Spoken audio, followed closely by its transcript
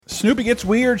Snoopy gets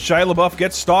weird, Shia LeBouef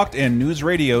gets stalked, and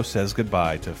Newsradio says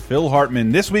goodbye to Phil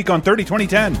Hartman this week on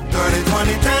 30-20-10.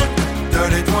 30-20-10,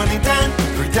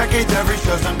 30-20-10. 3 decades, every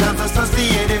show, sometimes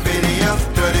associated videos.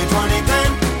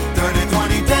 30-20-10,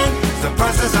 30-20-10.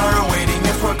 Surprises are awaiting.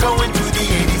 Yes, we're going to the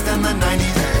 80s, then the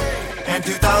 90s, and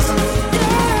 2000s.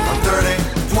 I'm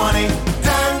 30-20-10.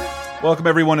 Welcome,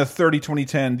 everyone, to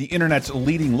 30-20-10, the internet's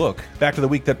leading look back to the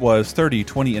week that was 30,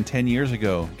 20, and 10 years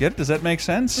ago. Get it? Does that make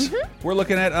sense? We're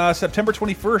looking at September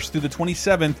 21st through the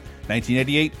 27th,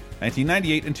 1988,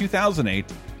 1998, and 2008.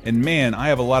 And man, I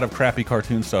have a lot of crappy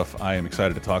cartoon stuff I am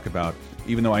excited to talk about,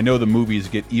 even though I know the movies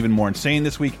get even more insane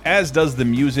this week, as does the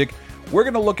music. We're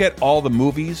going to look at all the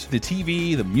movies, the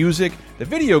TV, the music, the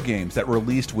video games that were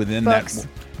released within Books. that.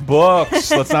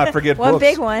 Books. Let's not forget One books.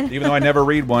 big one. Even though I never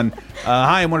read one.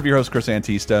 Hi, I'm one of your hosts, Chris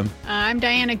Antista. I'm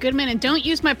Diana Goodman, and don't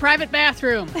use my private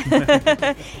bathroom.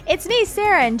 It's me,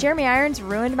 Sarah, and Jeremy Irons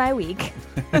ruined my week.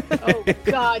 Oh,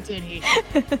 God, did he?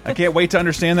 I can't wait to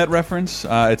understand that reference.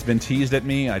 It's been teased at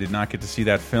me. I did not get to see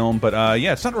that film. But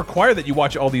yeah, it's not required that you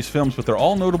watch all these films, but they're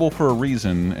all notable for a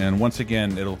reason. And once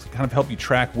again, it'll kind of help you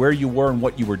track where you were and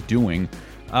what you were doing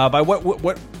by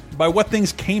what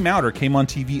things came out or came on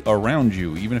TV around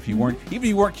you, even if you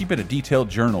weren't keeping a detailed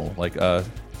journal like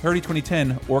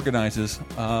 30-20-10 organizes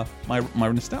my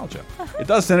nostalgia. It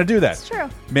does tend to do that. It's true.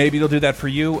 Maybe it'll do that for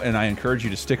you, and I encourage you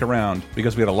to stick around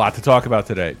because we had a lot to talk about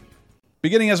today.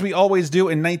 Beginning as we always do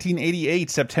in 1988,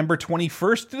 September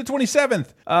 21st to the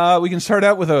 27th. We can start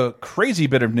out with a crazy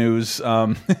bit of news.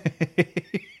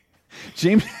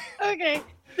 James. Okay,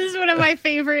 this is one of my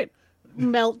favorite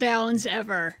meltdowns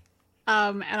ever.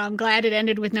 And I'm glad it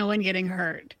ended with no one getting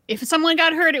hurt. If someone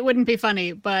got hurt, it wouldn't be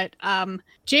funny. But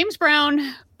James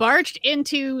Brown barged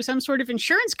into some sort of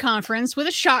insurance conference with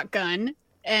a shotgun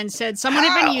and said someone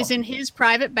had been using his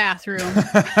private bathroom.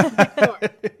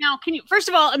 Now, can you, first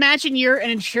of all, imagine you're an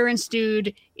insurance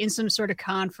dude in some sort of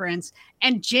conference,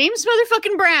 and James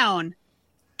motherfucking Brown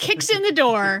kicks in the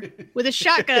door with a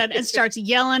shotgun and starts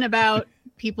yelling about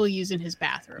people using his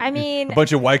bathroom. I mean, A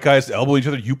bunch of white guys elbow each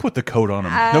other. You put the coat on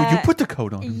him. No, you put the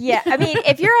coat on him. Yeah, I mean,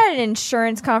 if you're at an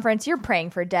insurance conference, you're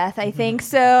praying for death, I think.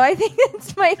 So I think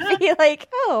this might be like,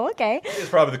 oh, okay. It's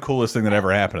probably the coolest thing that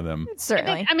ever happened to them.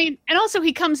 Certainly. I mean, and also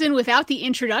he comes in without the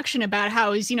introduction about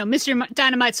how he's, Mr.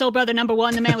 Dynamite Soul Brother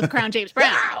 #1, the man with the crown, James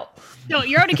Brown. No,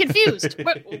 you're already confused.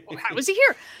 How is he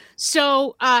here?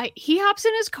 So he hops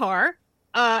in his car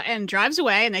and drives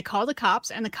away, and they call the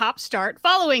cops, and the cops start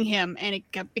following him, and it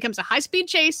becomes a high-speed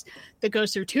chase that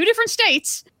goes through 2 different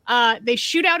states. They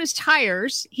shoot out his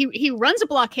tires. He runs a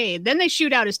blockade. Then they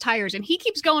shoot out his tires, and he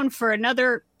keeps going for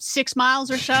another 6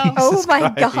 miles or so. Oh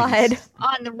my God.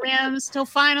 On the rims till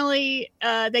finally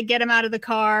they get him out of the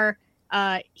car.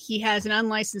 He has an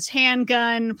unlicensed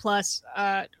handgun, plus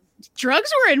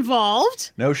drugs were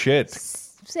involved. No shit.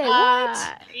 Say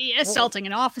what? Assaulting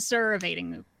an officer,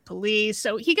 evading the police.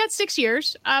 So he got 6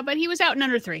 years, but he was out in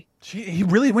under 3. He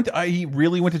really went to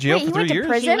jail Wait, for 3 years? He went to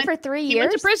prison for 3 years? He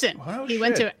went to prison. Oh, he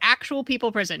went shit. to actual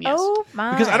people prison, yes. Oh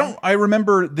my. Because I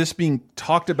remember this being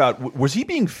talked about. Was he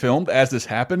being filmed as this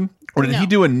happened? Or did No. he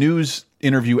do a news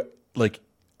interview like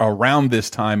around this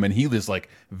time and he was like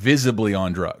visibly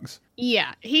on drugs?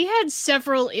 Yeah, he had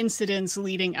several incidents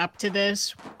leading up to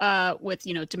this with,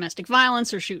 domestic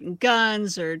violence or shooting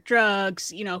guns or drugs.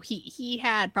 He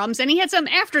had problems, and he had some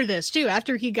after this too.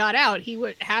 After he got out, he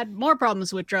had more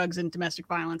problems with drugs and domestic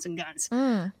violence and guns.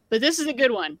 But this is a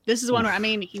good one. This is one where,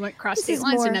 he went across This state is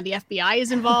lines, more- and now the FBI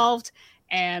is involved,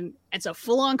 and it's a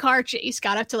full-on car chase.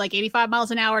 Got up to like 85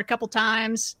 miles an hour a couple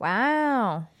times.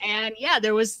 Wow. And yeah,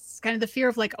 there was kind of the fear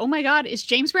of like, oh my God, is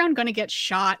James Brown going to get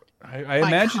shot? I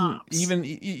imagine cops.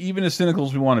 even as cynical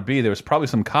as we want to be, there was probably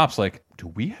some cops like, do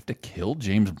we have to kill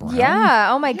James Brown?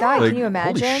 Yeah. Oh my God. Like, Can you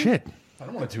imagine? Holy shit. I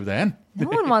don't want to do that. No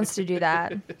one wants to do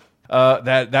that.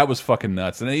 That was fucking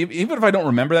nuts. And even if I don't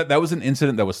remember that was an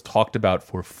incident that was talked about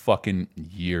for fucking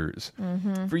years.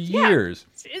 For years.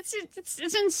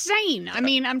 It's insane.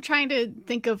 I'm trying to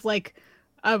think of like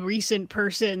a recent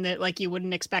person that like you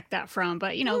wouldn't expect that from,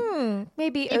 but Maybe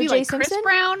maybe O.J. like Chris Simpson?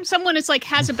 Brown, someone that's like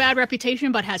has a bad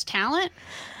reputation but has talent.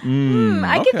 I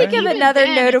can think of Even another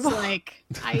then, notable. it's like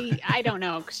I don't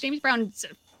know, because James Brown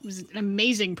was an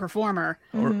amazing performer,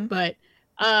 but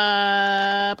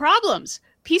problems.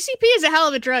 PCP is a hell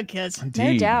of a drug, kids. Indeed.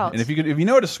 No doubt. And if you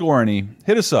know how to score any,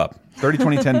 hit us up.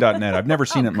 302010.net. I've never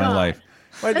seen it in my God. life.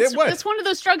 What? That's one of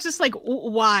those drugs that's like,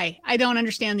 why? I don't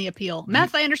understand the appeal.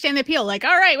 Meth, I understand the appeal. Like,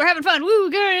 all right, we're having fun. Woo, we're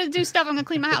going to do stuff. I'm going to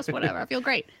clean my house, whatever. I feel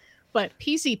great. But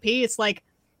PCP, it's like,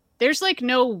 there's like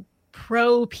no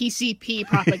pro PCP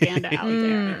propaganda out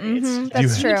there.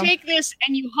 That's true. You take this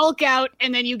and you Hulk out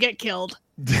and then you get killed.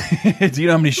 Do you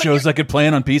know how many shows I could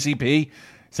plan on PCP?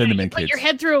 Send them in, Put kids. your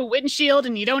head through a windshield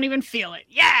and you don't even feel it.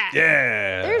 Yeah.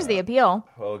 Yeah. There's the appeal.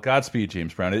 Well, Godspeed,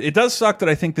 James Brown. It does suck that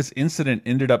I think this incident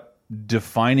ended up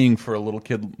defining for a little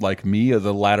kid like me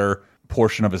the latter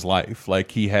portion of his life.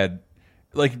 Like he had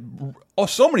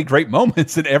so many great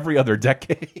moments in every other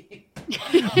decade.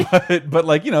 but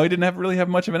like, you know, he didn't really have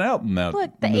much of an album out.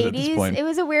 Look, the at this 80s, point. it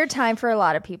was a weird time for a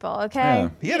lot of people, okay? Yeah.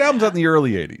 He had albums out in the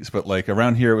early 80s, but like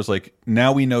around here it was like,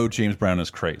 now we know James Brown is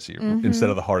crazy instead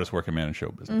of the hardest working man in show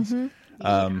business.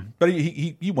 But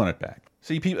he won it back.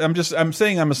 See, I'm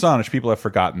saying I'm astonished. People have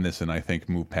forgotten this and I think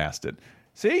moved past it.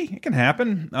 See, it can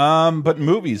happen. But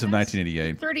movies of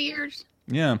 1988. 30 years.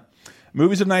 Yeah.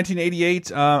 Movies of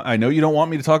 1988. I know you don't want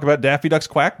me to talk about Daffy Duck's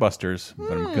Quackbusters,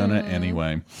 but I'm gonna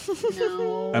anyway.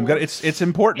 No. I'm gonna. It's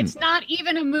important. It's not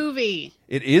even a movie.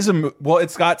 It is well.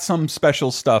 It's got some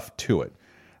special stuff to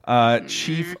it.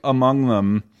 Chief among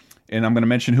them, and I'm going to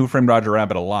mention Who Framed Roger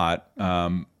Rabbit a lot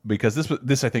because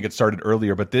this I think it started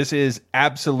earlier, but this is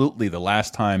absolutely the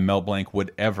last time Mel Blanc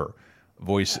would ever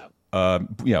voice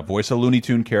voice a Looney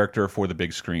Tune character for the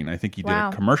big screen. I think he did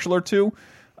a commercial or two.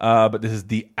 But this is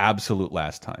the absolute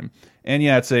last time. And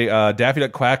yeah, it's a Daffy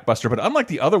Duck Quackbuster, but unlike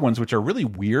the other ones, which are really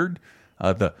weird,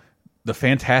 the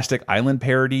Fantastic Island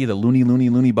parody, the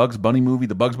Looney Bugs Bunny movie,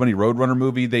 the Bugs Bunny Roadrunner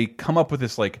movie, they come up with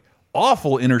this like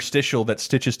awful interstitial that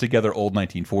stitches together old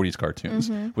 1940s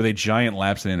cartoons with a giant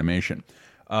lapse in animation.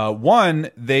 One,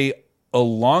 they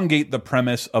elongate the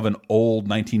premise of an old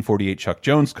 1948 Chuck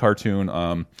Jones cartoon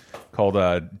called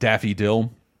Daffy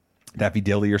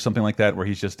Dilly or something like that, where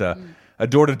he's just a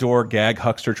door-to-door gag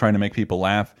huckster trying to make people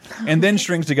laugh, and then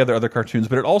strings together other cartoons.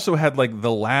 But it also had like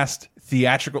the last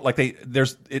theatrical, like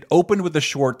it opened with the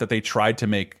short that they tried to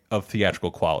make of theatrical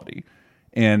quality,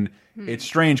 and it's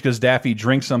strange because Daffy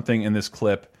drinks something in this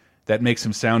clip that makes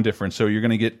him sound different. So you're going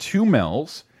to get two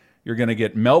Mels. You're going to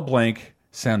get Mel Blanc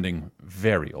sounding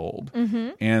very old,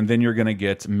 and then you're going to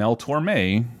get Mel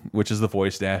Torme, which is the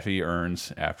voice Daffy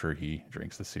earns after he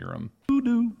drinks the serum.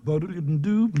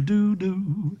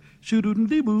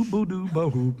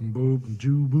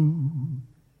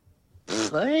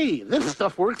 Hey, this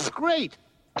stuff works great.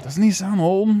 Doesn't he sound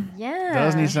old? Yeah.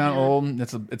 Doesn't he sound old?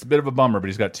 It's a bit of a bummer, but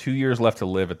he's got 2 years left to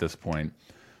live at this point.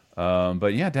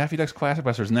 But yeah, Daffy Duck's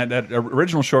Quackbusters, and that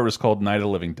original short was called Night of the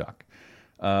Living Duck.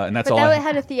 And that's but all. But that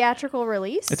had a theatrical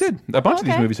release? It did. A bunch of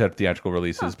these movies had theatrical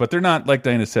releases, but they're not, like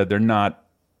Diana said, they're not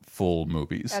full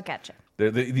movies. Oh, gotcha.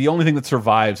 The only thing that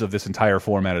survives of this entire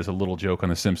format is a little joke on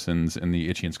The Simpsons in the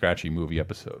Itchy and Scratchy movie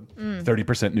episode.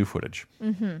 30% new footage.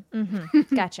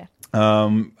 Gotcha.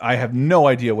 I have no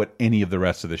idea what any of the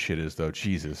rest of this shit is, though.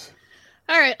 Jesus.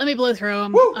 All right, let me blow through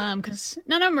them because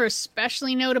none of them are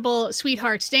especially notable.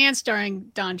 Sweetheart's Dance, starring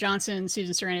Don Johnson,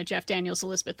 Susan Sarandon, Jeff Daniels,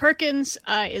 Elizabeth Perkins,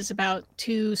 is about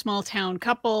two small town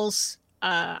couples.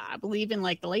 I believe in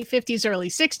like the late 50s, early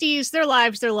 60s. Their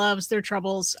lives, their loves, their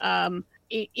troubles.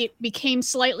 It became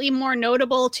slightly more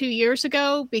notable 2 years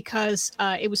ago because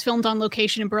it was filmed on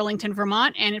location in Burlington,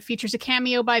 Vermont, and it features a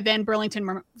cameo by then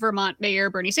Burlington, Vermont Mayor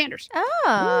Bernie Sanders.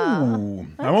 Oh. Ooh,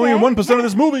 I'm only in 1% of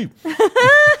this movie.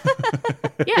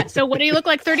 Yeah, so what did he look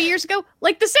like 30 years ago?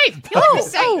 Like the same. He looked the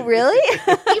same. Oh, really?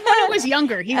 Even when he was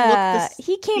younger, he looked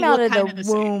He came out of kind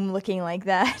the womb looking like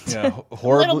that. Yeah, a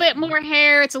little bit more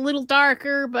hair. It's a little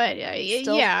darker, but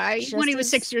Still yeah, just when he was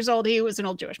as- 6 years old, he was an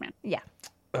old Jewish man. Yeah.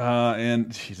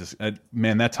 And Jesus,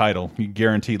 man, that title, you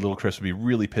guaranteed little Chris would be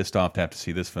really pissed off to have to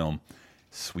see this film,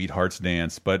 Sweetheart's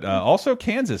Dance. But also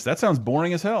Kansas. That sounds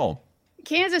boring as hell.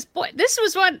 Kansas, boy, this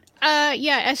was what,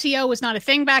 SEO was not a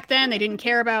thing back then. They didn't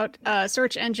care about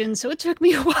search engines, so it took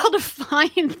me a while to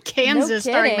find Kansas,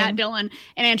 starring Matt Dillon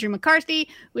and Andrew McCarthy,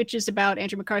 which is about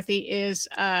Andrew McCarthy is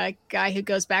a guy who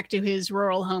goes back to his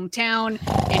rural hometown,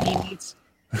 and he meets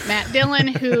Matt Dillon,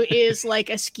 who is like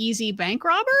a skeezy bank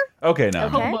robber, Okay, now. a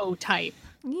hobo type.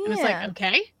 Yeah. And it's like,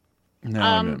 okay.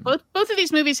 No, Both of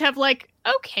these movies have like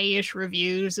okay-ish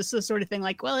reviews. This is the sort of thing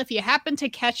like, well, if you happen to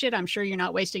catch it, I'm sure you're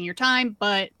not wasting your time,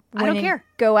 but I don't Wouldn't care.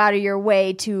 go out of your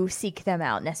way to seek them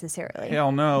out necessarily.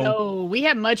 Hell no. No, we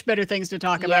have much better things to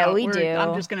talk Yeah, about. we do.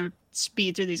 I'm just going to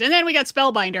speed through these. And then we got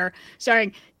Spellbinder,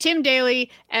 starring Tim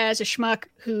Daly as a schmuck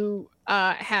who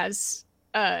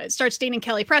starts dating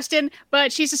Kelly Preston,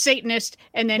 but she's a Satanist,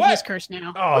 and then he's cursed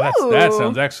now. Oh, that Ooh.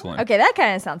 sounds excellent. Okay, that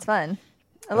kind of sounds fun.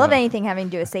 I love anything having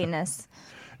to do with Satanists.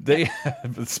 They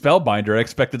Spellbinder. I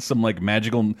expected some like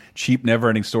magical, cheap,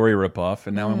 never-ending story ripoff,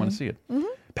 and now I want to see it.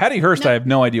 Patty Hearst. I have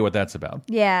no idea what that's about.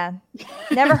 Yeah.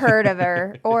 Never heard of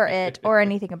her or it or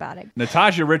anything about it.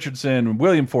 Natasha Richardson,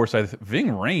 William Forsythe, Ving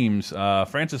Rhames,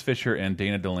 Francis Fisher, and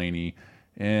Dana Delaney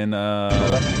And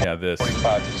this.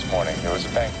 45 this morning, there was a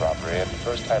bank robbery at the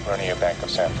First Hibernia Bank of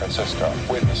San Francisco.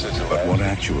 Witnesses arrested. But what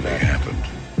actually happened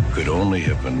could only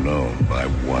have been known by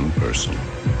one person.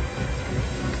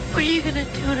 What are you gonna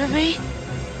do to me?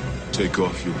 Take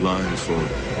off your blindfold.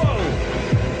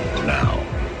 Whoa! Now,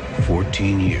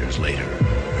 14 years later,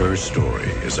 her story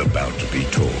is about to be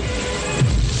told.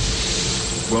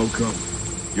 Welcome.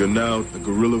 You're now a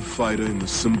guerrilla fighter in the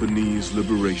Symbionese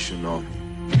Liberation Army.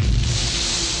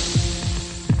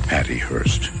 Patty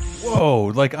Hearst. Whoa,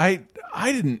 like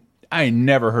I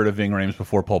never heard of Ving Rhames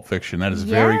before Pulp Fiction. That is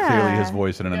very clearly his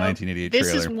voice in a 1988 trailer.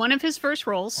 This is one of his first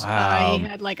roles. Wow. He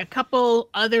had like a couple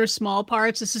other small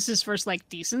parts. This is his first like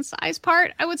decent sized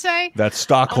part, I would say. That's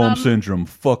Stockholm Syndrome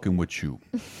fucking with you.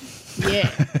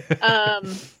 Yeah.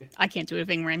 I can't do a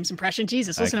Ving Rhames impression.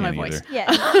 Jesus, listen to my voice. Yeah.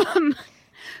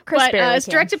 But it's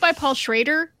can. directed by Paul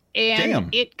Schrader. And Damn.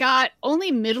 It got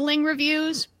only middling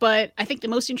reviews, but I think the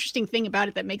most interesting thing about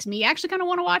it that makes me actually kind of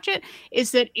want to watch it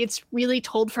is that it's really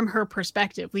told from her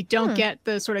perspective. We don't get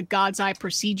the sort of God's eye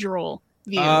procedural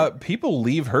view. People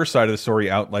leave her side of the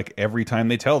story out like every time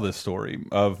they tell this story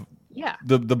of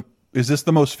is this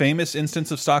the most famous instance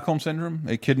of Stockholm Syndrome?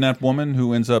 A kidnapped woman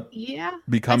who ends up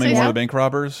becoming one of the bank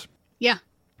robbers? Yeah.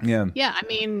 Yeah. Yeah, I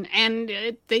mean, and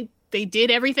they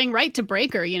did everything right to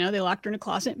break her. You know, they locked her in a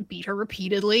closet and beat her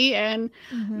repeatedly and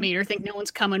made her think no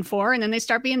one's coming for her. And then they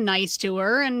start being nice to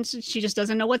her and she just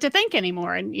doesn't know what to think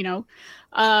anymore. And, you know,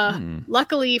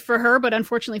 luckily for her, but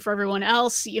unfortunately for everyone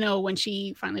else, you know, when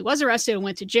she finally was arrested and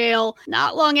went to jail,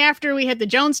 not long after we had the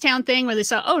Jonestown thing where they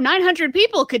saw, 900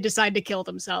 people could decide to kill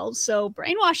themselves. So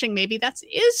brainwashing, maybe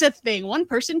is a thing. One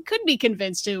person could be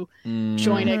convinced to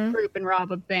join a group and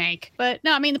rob a bank. But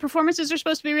no, I mean, the performances are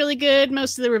supposed to be really good.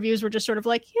 Most of the reviews were just sort of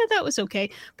like, yeah, that was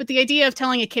okay. But the idea of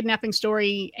telling a kidnapping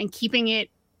story and keeping it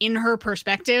in her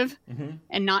perspective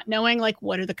and not knowing like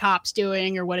what are the cops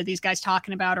doing or what are these guys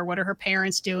talking about or what are her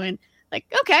parents doing, like,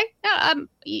 okay,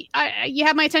 you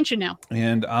have my attention now.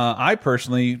 And I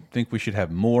personally think we should have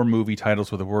more movie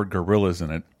titles with the word gorillas in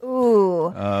it.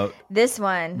 Ooh, this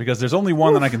one. Because there's only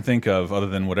one that I can think of other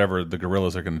than whatever the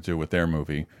gorillas are going to do with their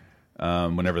movie.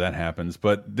 Whenever that happens.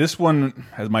 But this one,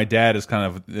 as my dad is kind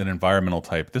of an environmental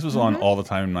type, this was on all the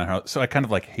time in my house. So I kind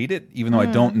of like hate it, even though I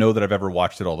don't know that I've ever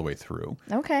watched it all the way through.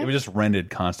 Okay. It was just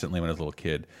rented constantly when I was a little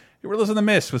kid. Gorillas in the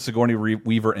Mist with Sigourney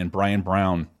Weaver and Brian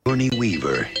Brown. Sigourney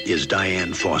Weaver is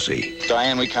Diane Fossey.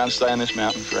 Diane, we can't stay on this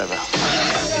mountain forever.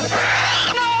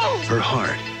 Her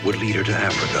heart would lead her to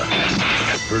Africa.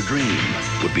 Her dream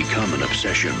would become an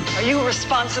obsession. Are you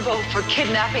responsible for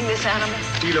kidnapping this animal?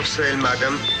 Deal of sale,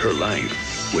 madam. Her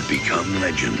life would become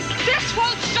legend. This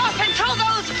won't stop until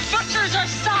those butchers are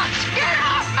stopped! Get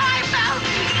off my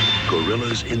mountain!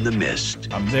 Gorillas in the Mist.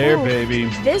 I'm there, baby.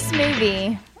 This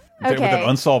movie. With Okay. that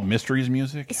Unsolved Mysteries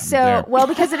music. I'm So, there. well,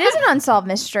 because it is an unsolved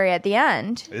mystery at the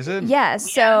end. Is it?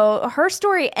 Yes. So her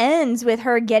story ends with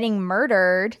her getting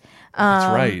murdered.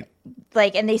 That's right.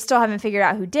 Like, and they still haven't figured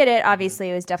out who did it. Obviously,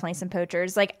 it was definitely some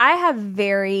poachers. Like,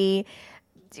 when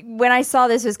I saw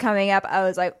this was coming up, I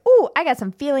was like, ooh, I got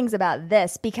some feelings about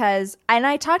this because, and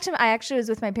I actually was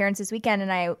with my parents this weekend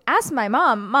and I asked my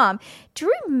mom, do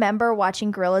you remember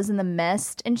watching Gorillas in the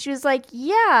Mist? And she was like,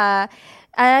 yeah.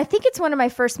 And I think it's one of my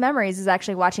first memories is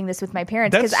actually watching this with my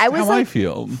parents because That's I was how like I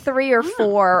feel. 3 or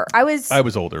 4. I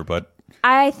was older, but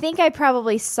I think I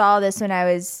probably saw this when I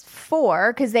was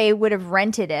 4 because they would have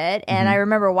rented it. And I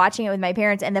remember watching it with my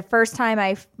parents. And the first time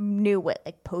I knew what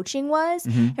like poaching was,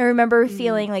 I remember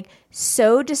feeling like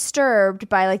so disturbed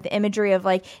by like the imagery of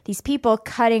like these people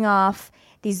cutting off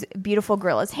these beautiful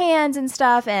gorillas' hands and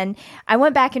stuff. And I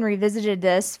went back and revisited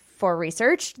this for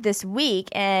research this week.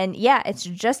 And yeah, it's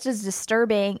just as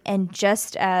disturbing and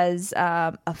just as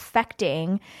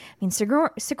affecting. I mean,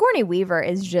 Sigourney Weaver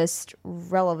is just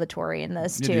revelatory in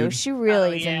this too. She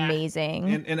really is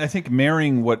amazing. And I think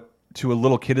marrying what to a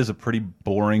little kid is a pretty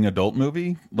boring adult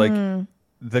movie. Like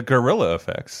the gorilla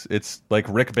effects. It's like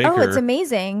Rick Baker. Oh, it's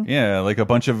amazing. Yeah, like a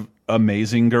bunch of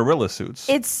amazing gorilla suits.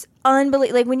 It's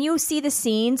unbelievable. Like when you see the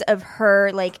scenes of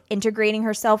her like integrating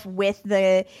herself with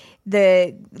the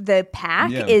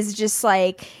pack is just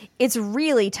like, it's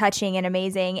really touching and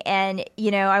amazing. And, you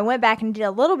know, I went back and did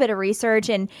a little bit of research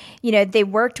and, you know, they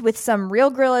worked with some real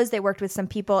gorillas. They worked with some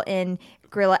people in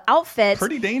gorilla outfits.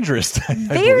 Pretty dangerous.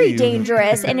 Very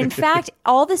dangerous. And in fact,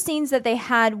 all the scenes that they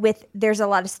had there's a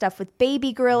lot of stuff with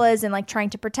baby gorillas and like trying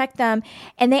to protect them.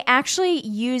 And they actually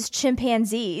used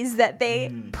chimpanzees that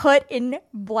they put in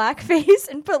blackface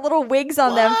and put little wigs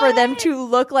on them for them to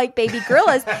look like baby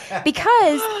gorillas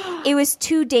because it was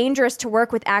too dangerous to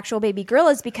work with actual baby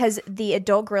gorillas because the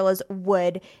adult gorillas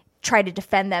would try to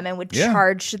defend them and would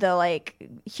charge the like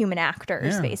human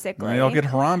actors basically. And they all get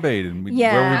Harambe'd and where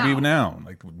would we be now?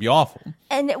 Like, it would be awful.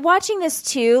 And watching this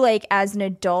too, like as an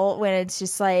adult, when it's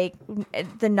just like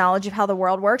the knowledge of how the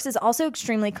world works is also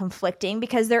extremely conflicting,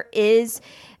 because there is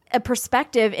a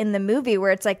perspective in the movie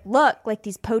where it's like, look, like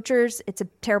these poachers, it's a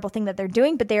terrible thing that they're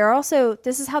doing, but they are also,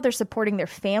 this is how they're supporting their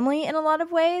family in a lot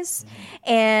of ways.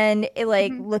 And it,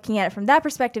 like looking at it from that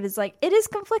perspective is like, it is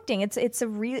conflicting. It's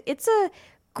a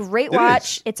great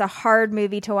watch. It's a hard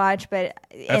movie to watch, but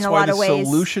in a lot of ways. That's why the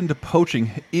solution to poaching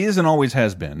is and always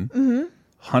has been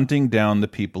hunting down the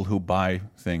people who buy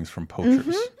things from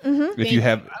poachers. If you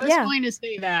have, I was going to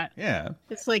say that. Yeah.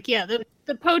 It's like,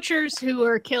 the poachers who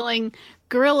are killing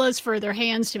gorillas for their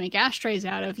hands to make ashtrays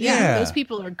out of. Those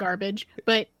people are garbage.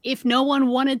 But if no one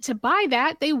wanted to buy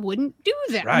that, they wouldn't do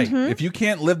that. Right. If you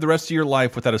can't live the rest of your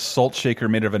life without a salt shaker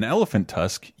made of an elephant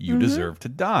tusk, you deserve to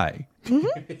die.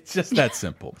 It's just that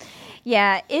simple.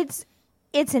 Yeah, it's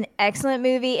an excellent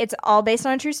movie. It's all based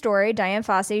on a true story. Diane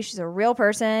Fossey, she's a real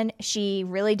person. She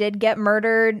really did get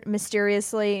murdered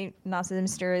mysteriously, not so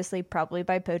mysteriously, probably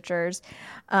by poachers.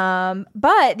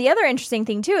 But the other interesting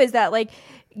thing too is that like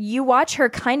you watch her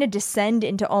kind of descend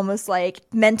into almost like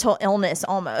mental illness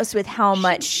almost with how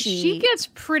much she gets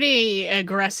pretty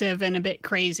aggressive and a bit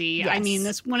crazy. Yes. I mean,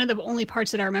 that's one of the only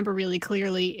parts that I remember really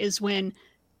clearly is when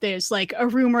there's like a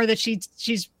rumor that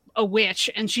she's a witch,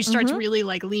 and she starts really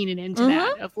like leaning into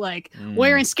that of like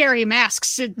wearing scary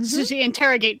masks to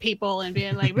interrogate people and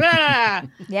being like,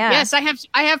 yes, I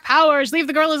have powers, leave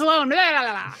the gorillas alone. Blah, blah,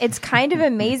 blah. It's kind of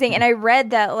amazing. And I read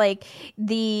that like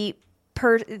the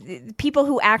people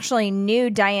who actually knew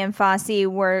Diane Fossey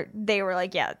were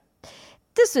like, yeah,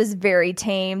 this was very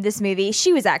tame, this movie.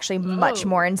 She was actually much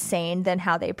more insane than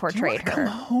how they portrayed her. Come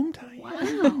home,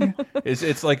 Diane. Wow.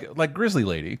 It's like Grizzly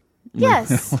Lady.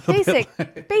 Yes,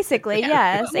 basically,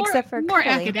 yes. More, except for more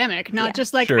Curly. academic, not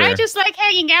just like, Sure. I just like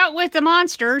hanging out with the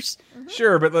monsters.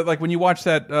 Sure, but like when you watch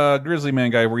that Grizzly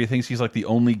Man guy where he thinks he's like the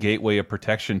only gateway of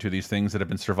protection to these things that have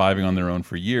been surviving on their own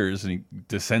for years, and he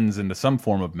descends into some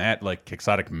form of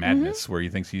quixotic madness where he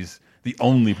thinks he's the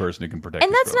only person who can protect.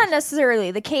 And that's not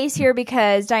necessarily the case here,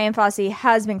 because Diane Fossey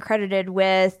has been credited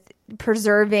with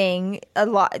preserving a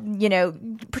lot,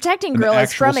 protecting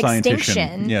gorillas from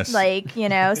extinction. Yes. Like,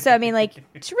 so I mean, like,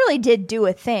 she really did do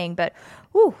a thing, but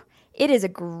it is a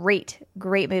great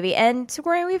movie. And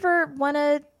Sigourney Weaver won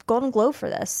a Golden Globe for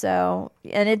this, so,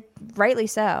 and it rightly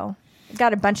so.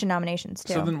 Got a bunch of nominations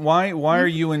too. So then why are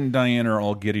you and Diane are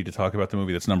all giddy to talk about the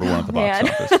movie that's number one at the box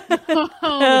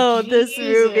office? This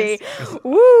movie.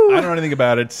 Woo. I don't know anything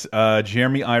about it.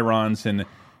 Jeremy Irons and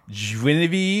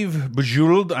Genevieve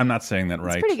Bujold. I'm not saying that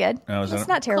right. It's pretty good. It's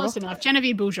not terrible. Close enough.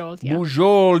 Genevieve Bujold. Yeah.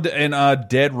 Bujold and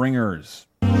Dead Ringers.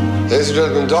 Ladies and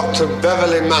gentlemen, Dr.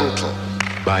 Beverly Mantle.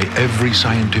 By every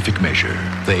scientific measure,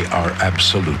 they are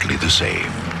absolutely the same.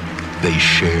 They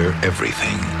share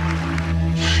everything.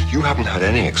 You haven't had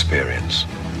any experience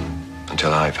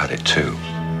until I've had it too.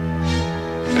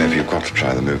 Bev, you've got to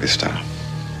try the movie star.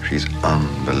 She's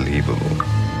unbelievable.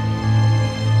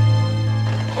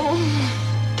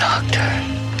 Doctor,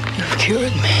 you've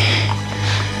cured me.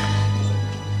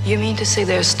 You mean to say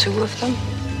there's two of them?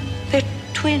 They're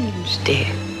twins, dear.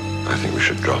 I think we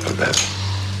should drop her, Bev.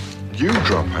 You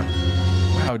drop her.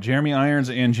 Wow, Jeremy Irons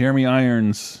and Jeremy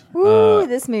Irons. Woo,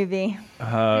 this movie.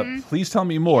 Please tell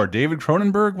me more. David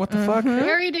Cronenberg, what the fuck?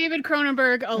 Very David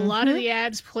Cronenberg. A lot of the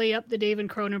ads play up the David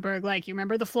Cronenberg. Like, you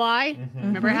remember The Fly?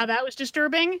 Remember how that was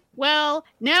disturbing? Well,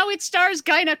 now it stars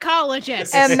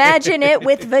gynecologists. Imagine it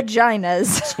with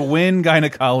vaginas. Twin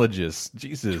gynecologists.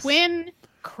 Jesus. Twin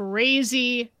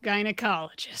crazy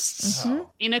gynecologists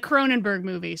in a Cronenberg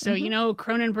movie. So,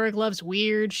 Cronenberg loves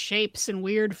weird shapes and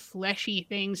weird fleshy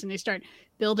things, and they start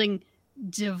building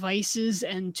devices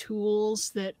and tools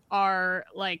that are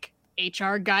like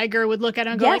H.R. Geiger would look at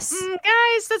and go like,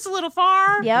 guys, that's a little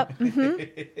far. Yep.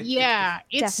 Yeah,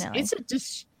 Definitely. it's a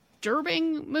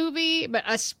disturbing movie, but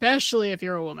especially if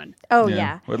you're a woman. Oh,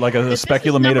 yeah. With like a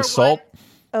speculum made of salt.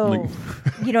 Oh,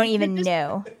 you don't even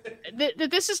know.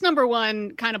 This is number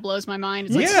one kind of blows my mind.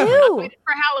 It's like, Yeah. I'm not waiting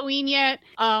for Halloween yet.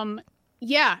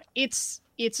 It's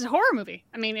a horror movie.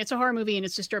 I mean, it's a horror movie and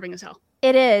it's disturbing as hell.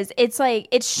 It is. It's like,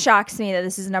 it shocks me that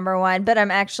this is number one, but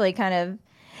I'm actually kind of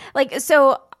like,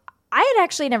 so I had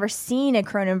actually never seen a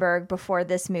Cronenberg before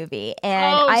this movie.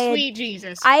 And sweet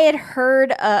Jesus. I had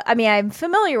heard, I'm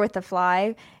familiar with The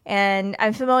Fly, and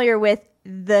I'm familiar with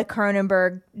the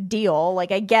Cronenberg deal.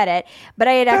 Like, I get it, but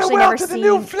I had actually never seen the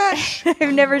new flesh.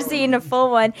 I've never seen a full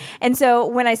one. And so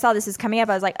when I saw this was coming up,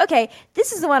 I was like, okay,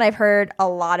 this is the one I've heard a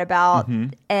lot about.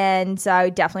 And so I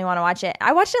definitely want to watch it.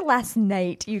 I watched it last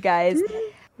night, you guys.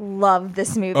 love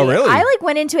this movie. Oh, really? I like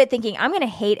went into it thinking I'm going to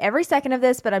hate every second of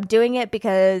this, but I'm doing it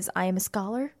because I am a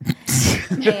scholar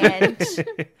and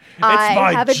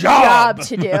I have a job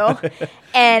to do.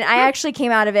 And I actually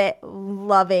came out of it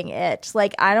loving it.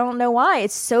 Like, I don't know why.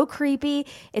 It's so creepy.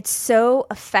 It's so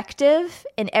effective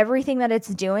in everything that it's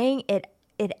doing. It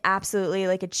absolutely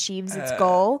like achieves its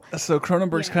goal. So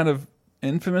Cronenberg's kind of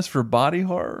infamous for body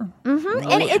horror. Mm-hmm.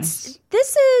 And this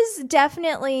is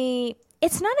definitely,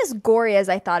 it's not as gory as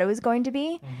I thought it was going to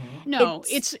be. No,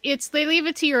 it's they leave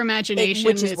it to your imagination.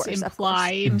 Which is it's worse,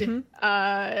 implied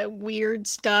weird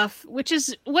stuff, which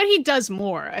is what he does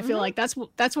more. I feel like that's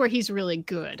where he's really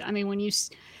good. I mean, when you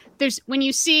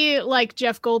see like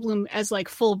Jeff Goldblum as like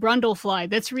full Brundlefly,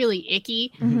 that's really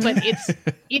icky. But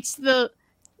it's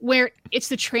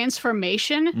the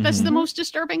transformation that's the most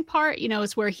disturbing part. You know,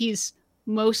 it's where he's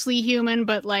mostly human,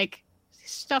 but like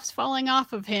stuff's falling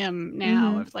off of him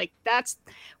now. Like, that's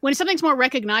when something's more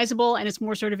recognizable and it's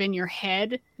more sort of in your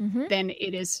head, then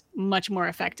it is much more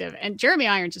effective. And Jeremy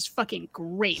Irons is fucking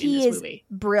great in this movie. He is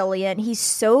brilliant. He's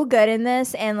so good in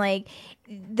this, and like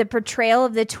the portrayal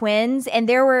of the twins,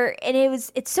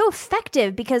 it's so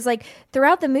effective because like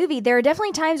throughout the movie there are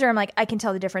definitely times where I'm like, I can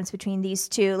tell the difference between these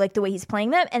two, like the way he's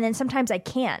playing them, and then sometimes I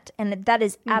can't, and that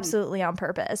is absolutely on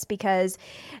purpose because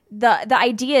the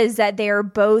idea is that they are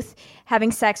both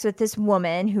having sex with this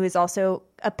woman who is also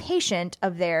a patient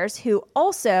of theirs who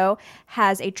also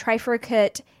has a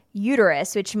trifurcate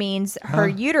uterus, which means her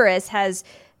uterus has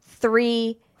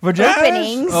 3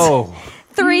 openings.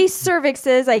 3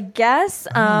 cervixes, I guess,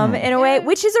 in a way,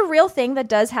 which is a real thing that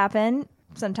does happen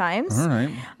sometimes. All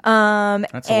right.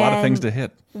 That's a lot of things to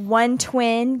hit. One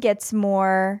twin gets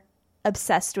more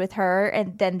obsessed with her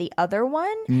and then the other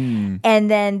one.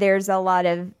 And then there's a lot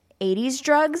of 80s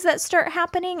drugs that start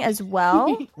happening as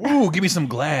well. Ooh, give me some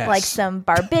glass. Like some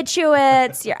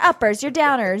barbiturates, your uppers, your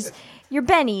downers, your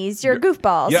bennies, your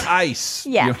goofballs. Your ice.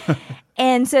 Yeah.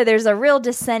 And so there's a real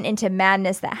descent into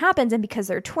madness that happens. And because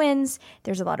they're twins,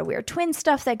 there's a lot of weird twin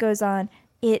stuff that goes on.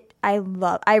 I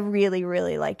really,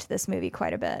 really liked this movie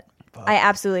quite a bit. Fuck. I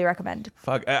absolutely recommend.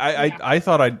 Fuck. I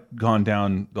thought I'd gone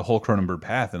down the whole Cronenberg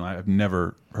path, and I've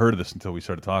never heard of this until we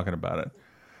started talking about it.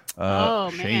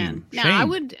 Man. Now, I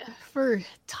would, for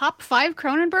top 5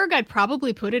 Cronenberg, I'd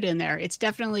probably put it in there. It's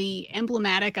definitely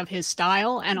emblematic of his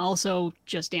style and also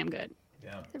just damn good.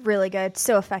 Yeah. Really good.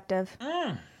 So effective.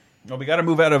 Well, we got to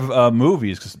move out of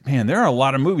movies because, man, there are a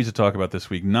lot of movies to talk about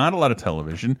this week. Not a lot of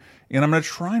television. And I'm going to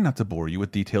try not to bore you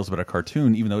with details about a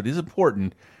cartoon, even though it is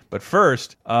important. But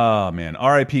first, man,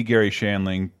 R.I.P. Gary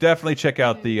Shandling. Definitely check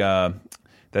out the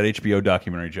that HBO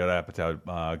documentary Judd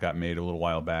Apatow got made a little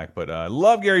while back. But I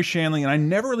love Gary Shandling, and I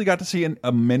never really got to see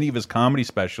many of his comedy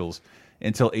specials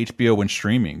until HBO went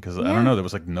streaming because I don't know, there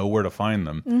was like nowhere to find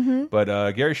them.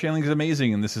 But Gary Shandling is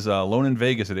amazing, and this is Alone in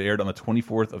Vegas. It aired on the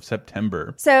 24th of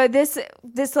September. So this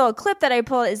little clip that I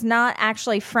pulled is not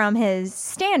actually from his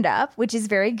stand-up, which is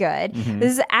very good.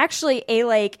 This is actually a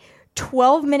like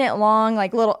 12-minute long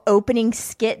like little opening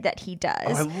skit that he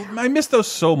does. I miss those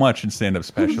so much in stand-up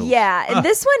specials. Yeah, and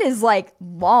this one is like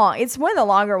long. It's one of the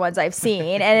longer ones I've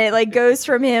seen, and it like goes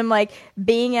from him like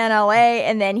being in LA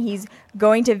and then he's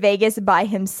going to Vegas by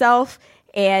himself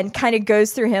and kind of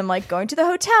goes through him like going to the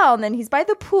hotel and then he's by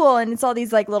the pool, and it's all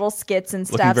these like little skits and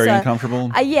stuff. Looking very uncomfortable.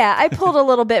 I pulled a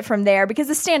little bit from there because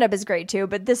the stand-up is great too,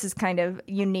 but this is kind of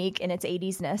unique in its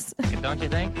 80s-ness. Don't you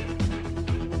think?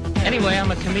 Anyway, I'm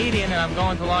a comedian and I'm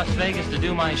going to Las Vegas to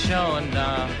do my show, and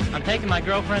I'm taking my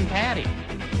girlfriend Patty.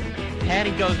 Patty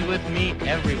goes with me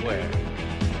everywhere.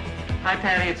 Hi,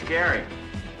 Patty, it's Gary.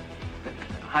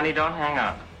 Honey, don't hang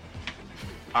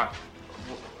up.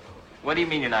 What do you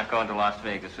mean you're not going to Las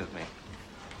Vegas with me?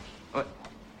 What?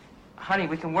 Honey,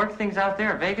 we can work things out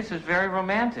there. Vegas is very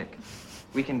romantic.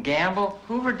 We can gamble.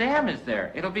 Hoover Dam is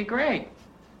there. It'll be great.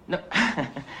 No,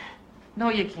 no,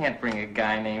 you can't bring a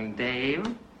guy named Dave.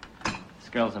 This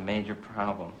girl's a major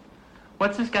problem.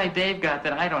 What's this guy Dave got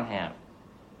that I don't have?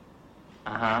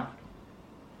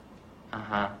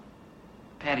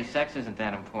 Patty, sex isn't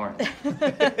that important.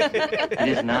 It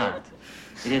is not.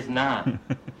 It is not.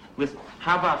 Listen,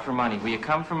 how about for money? Will you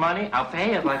come for money? I'll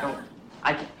pay it like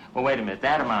well, wait a minute.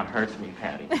 That amount hurts me,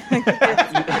 Patty.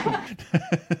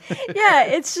 Yeah,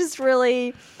 it's just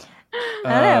really... I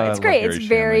don't know. It's great. It's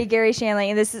very Gary Shandling.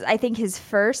 And this is, I think, his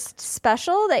first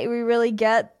special that we really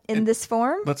get in this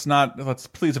form. Let's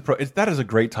please approach. That is a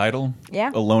great title.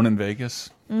 Yeah. Alone in Vegas.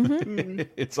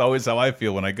 It's always how I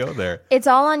feel when I go there. It's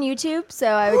all on YouTube, so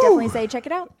I would definitely say check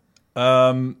it out.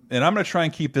 And I'm going to try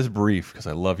and keep this brief because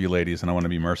I love you ladies and I want to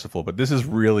be merciful, but this is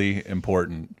really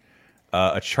important.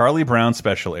 A Charlie Brown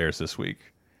special airs this week.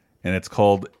 and it's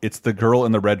called "It's the Girl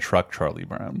in the Red Truck, Charlie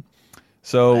Brown."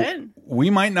 So we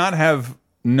might not have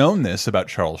known this about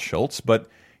Charles Schulz, but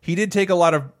he did take a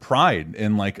lot of pride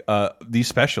in like these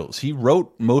specials. He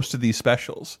wrote most of these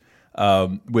specials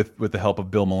with the help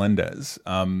of Bill Melendez.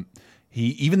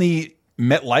 Even the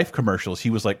MetLife commercials,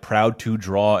 he was like proud to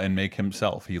draw and make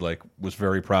himself. He like was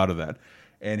very proud of that,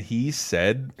 and he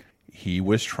said he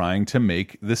was trying to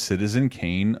make the Citizen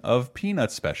Kane of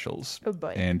Peanut specials. Oh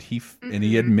boy! And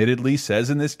he admittedly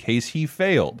says in this case he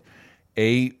failed.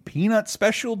 A Peanut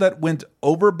special that went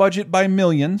over budget by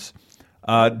millions,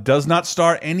 does not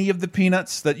star any of the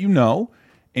Peanuts that you know,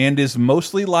 and is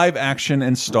mostly live action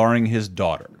and starring his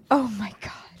daughter. Oh my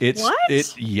god!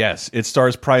 Yes, it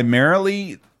stars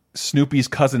primarily Snoopy's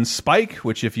cousin Spike,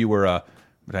 which if you were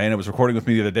Diana was recording with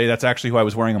me the other day, that's actually who I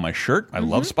was wearing on my shirt. I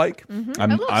love Spike.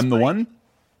 I'm the one.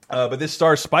 But this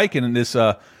stars Spike, and this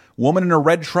woman in a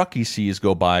red truck he sees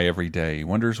go by every day. He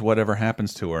wonders whatever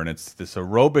happens to her, and it's this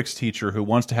aerobics teacher who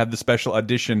wants to have the special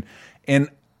audition. And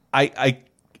I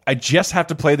just have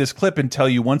to play this clip and tell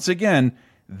you once again,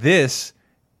 this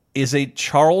is a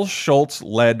Charles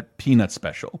Schulz-led Peanut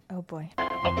special. Oh boy!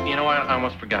 Oh, you know what? I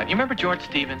almost forgot. You remember George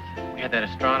Stevens? We had that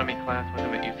astronomy class with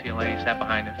him at UCLA. He sat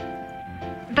behind us.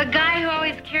 The guy who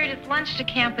always carried his lunch to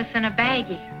campus in a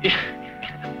baggie.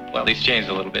 Well, he's changed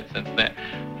a little bit since then.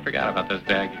 Forgot about those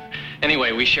baggies.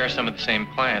 Anyway, we share some of the same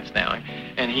clients now,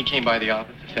 and he came by the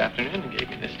office this afternoon and gave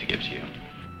me this to give to you.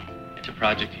 It's a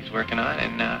project he's working on,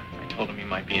 and I told him you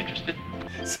might be interested.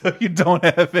 So you don't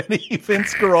have any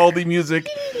Vince Guaraldi music.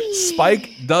 Spike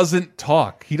doesn't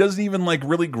talk. He doesn't even like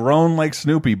really groan like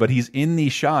Snoopy, but he's in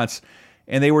these shots,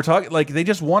 and they were talking like they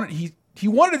just wanted he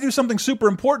wanted to do something super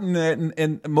important,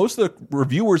 and most of the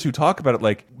reviewers who talk about it,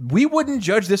 like, we wouldn't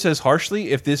judge this as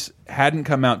harshly if this hadn't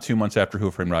come out 2 months after Who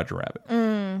Framed Roger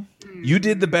Rabbit. You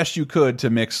did the best you could to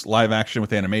mix live action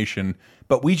with animation,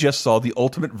 but we just saw the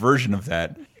ultimate version of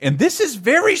that. And this is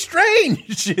very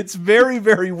strange. It's very,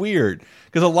 very weird,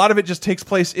 because a lot of it just takes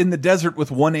place in the desert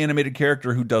with one animated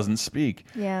character who doesn't speak.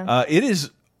 Yeah. It has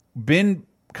been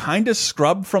kind of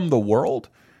scrubbed from the world.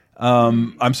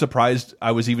 I'm surprised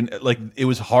I was even like, it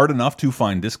was hard enough to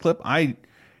find this clip. I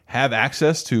have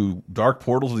access to dark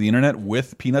portals of the internet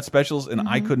with Peanut specials, and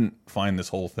I couldn't find this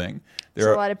whole thing. There's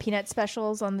a lot of Peanut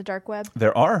specials on the dark web.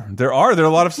 There are a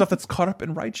lot of stuff that's caught up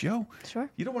in Right Joe. Sure.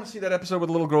 You don't want to see that episode where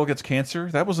the little girl gets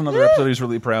cancer? That was another episode he's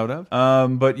really proud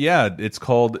of. But yeah, it's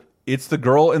called It's the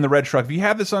Girl in the Red Truck. If you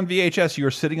have this on VHS, you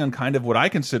are sitting on kind of what I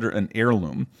consider an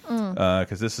heirloom,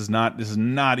 because this is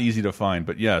not easy to find.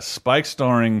 But yeah, Spike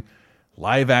starring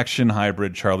live action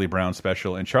hybrid Charlie Brown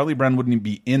special, and Charlie Brown wouldn't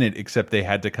be in it except they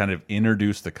had to kind of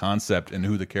introduce the concept and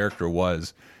who the character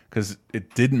was, because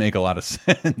it didn't make a lot of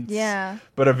sense. Yeah.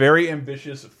 But a very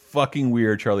ambitious, fucking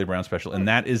weird Charlie Brown special, and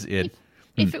that is it.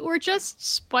 If it were just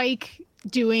Spike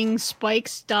doing Spike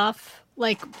stuff,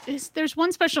 like there's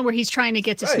one special where he's trying to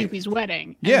get to Snoopy's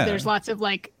wedding. And Yeah. there's lots of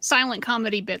like silent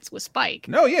comedy bits with Spike.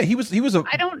 No, yeah, he was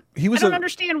I don't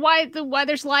understand why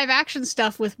there's live action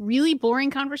stuff with really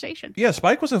boring conversation. Yeah,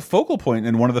 Spike was a focal point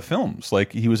in one of the films.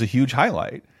 Like, he was a huge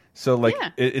highlight. So like,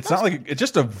 it's not like, it's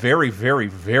just a very, very,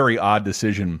 very odd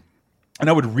decision. And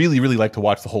I would really, really like to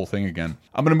watch the whole thing again.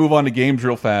 I'm going to move on to games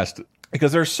real fast,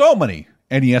 because there's so many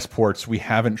NES ports we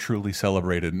haven't truly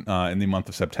celebrated in the month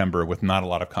of September, with not a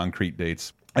lot of concrete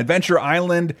dates. Adventure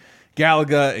Island,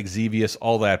 Galaga, Exevius,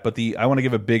 all that. But I want to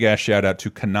give a big ass shout out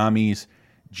to Konami's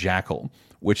Jackal,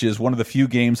 which is one of the few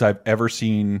games I've ever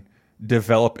seen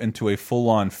develop into a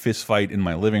full-on fist fight in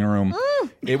my living room.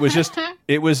 It was just,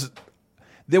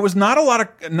 there was not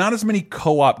as many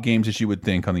co-op games as you would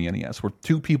think on the NES, where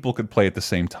two people could play at the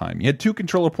same time. You had two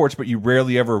controller ports, but you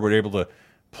rarely ever were able to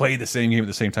play the same game at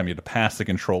the same time. You had to pass the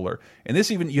controller. And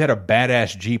this, even, you had a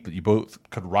badass Jeep that you both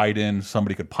could ride in,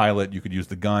 somebody could pilot, you could use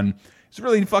the gun. It's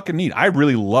really fucking neat. I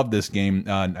really love this game.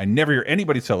 I never hear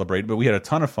anybody celebrate, but we had a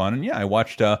ton of fun. And yeah, I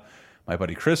watched my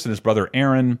buddy Chris and his brother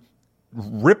Aaron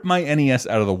rip my NES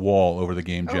out of the wall over the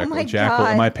game Jackal.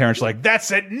 And my parents were like, that's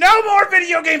it, no more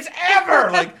video games ever!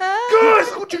 Like, guys,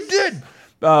 look what you did!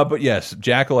 But yes,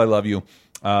 Jackal, I love you.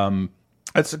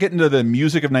 Let's get into the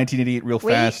music of 1988 real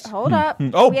fast. Hold up.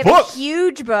 Oh, we have book! a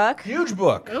huge book. Huge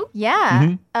book.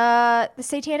 Yeah. The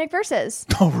Satanic Verses.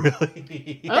 Oh,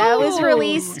 really? That was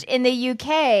released in the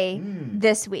UK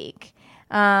this week.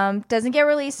 Doesn't get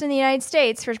released in the United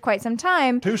States for quite some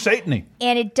time. Too Satany.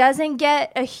 And it doesn't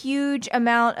get a huge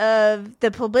amount of,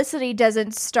 the publicity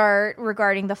doesn't start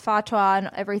regarding the fatwa and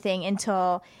everything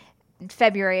until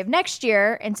February of next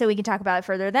year, and so we can talk about it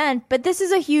further then. But this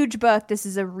is a huge book. This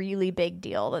is a really big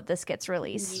deal that this gets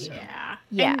released. Yeah.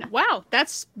 Yeah. And wow,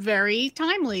 that's very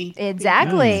timely.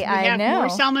 Exactly. We I have know. more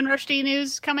Salman Rushdie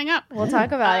news coming up. We'll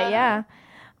talk about it. Yeah.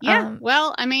 Yeah.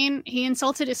 Well, I mean, he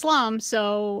insulted Islam,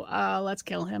 so let's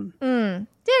kill him.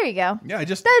 There you go. Yeah,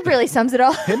 that really sums it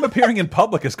all. Him appearing in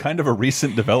public is kind of a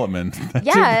recent development.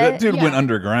 That dude went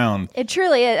underground. It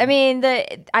truly is. I mean,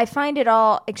 I find it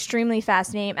all extremely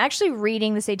fascinating. I'm actually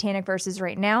reading the Satanic Verses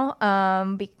right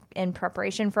now, in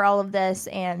preparation for all of this.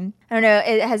 And I don't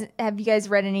know, have you guys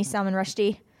read any Salman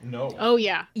Rushdie? No. Oh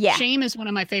yeah. Yeah. Shame is one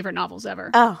of my favorite novels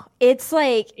ever. Oh, it's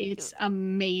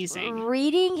amazing.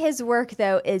 Reading his work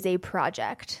though is a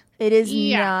project. It is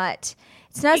not.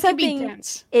 It's not It can something. be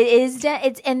dense. It is dense.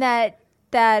 It's and that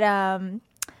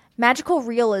magical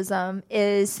realism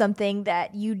is something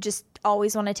that you just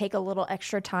always want to take a little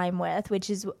extra time with, which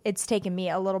is it's taken me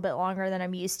a little bit longer than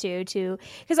I'm used to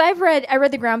because I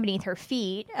read The Ground Beneath Her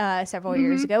Feet several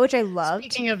years ago, which I loved.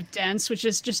 Speaking of dense, which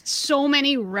is just so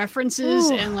many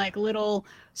references and like little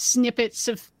snippets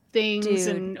of things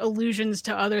and allusions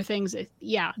to other things.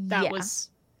 That was.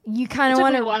 You kind of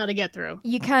want a while to get through.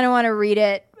 You kind of want to read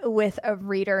it with a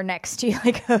reader next to you,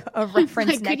 like a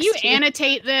reference next to you. Could you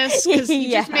annotate this? Because you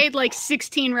just made like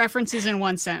 16 references in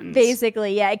one sentence.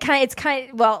 Basically, yeah. It's kind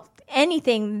of, well,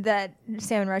 anything that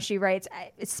Salman Rushdie writes,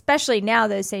 especially now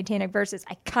those Satanic Verses,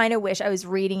 I kind of wish I was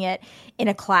reading it in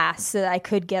a class so that I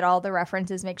could get all the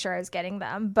references, make sure I was getting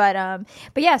them. But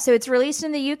yeah, so it's released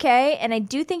in the UK, and I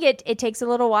do think it takes a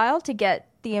little while to get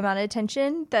the amount of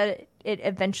attention that it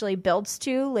eventually builds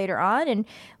to later on, and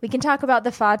we can talk about the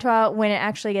fatwa when it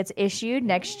actually gets issued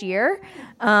next year.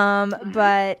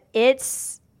 But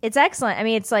it's excellent. I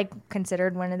mean, it's like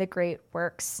considered one of the great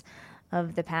works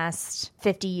of the past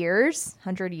 50 years,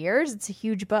 100 years. It's a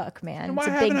huge book, man. It's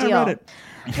a big deal. I read it?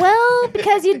 Well,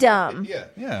 because you're dumb. Yeah.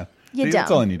 You're See, dumb.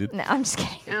 that's all I needed. No, I'm just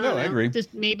kidding. No, I agree.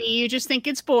 Maybe you just think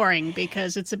it's boring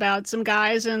because it's about some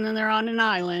guys and then they're on an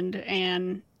island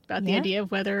and about the idea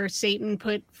of whether Satan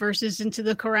put verses into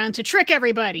the Quran to trick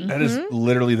everybody. That is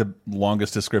literally the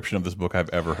longest description of this book I've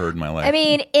ever heard in my life. I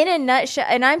mean, in a nutshell,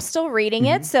 and I'm still reading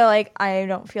it, so like I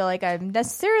don't feel like I'm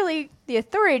necessarily the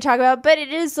authority to talk about, but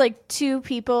it is like two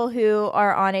people who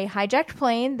are on a hijacked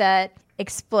plane that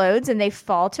explodes and they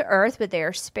fall to Earth, but they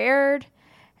are spared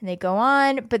and they go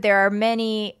on. But there are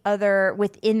many other,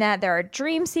 within that, there are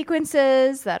dream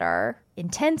sequences that are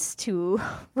intense to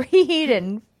read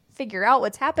and figure out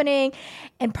what's happening.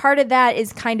 And part of that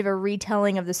is kind of a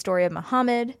retelling of the story of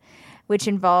Muhammad, which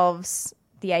involves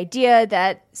the idea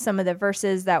that some of the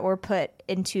verses that were put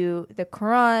into the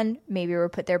Quran maybe were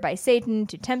put there by Satan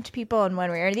to tempt people in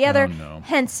one way or the other. Oh, no.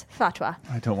 Hence fatwa.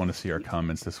 I don't want to see our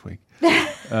comments this week.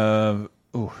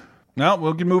 No,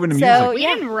 we'll get moving to So, music. We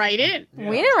didn't write it.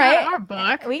 We didn't write Our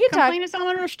book. We could talk. Complain to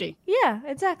Salman Rushdie. Yeah,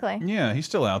 exactly. Yeah, he's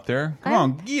still out there. Come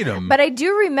on, get him. But I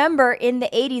do remember in the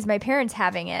 80s my parents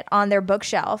having it on their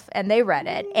bookshelf and they read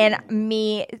it. And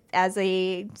me as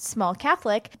a small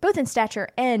Catholic, both in stature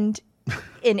and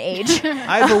in age.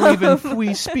 I believe in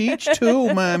free speech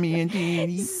too, mommy and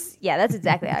daddy. Yeah, that's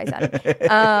exactly how I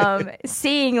sounded.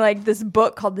 Seeing like this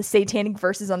book called The Satanic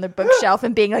Verses on the bookshelf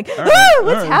and being like,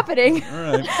 what's happening?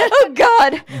 Oh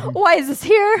God, why is this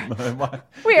here?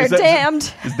 We are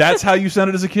damned. That's how you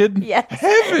sounded as a kid? Yes.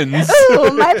 Heavens.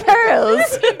 Oh, my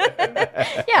pearls.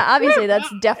 Yeah, obviously that's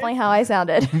definitely how I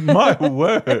sounded. My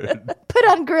word. Put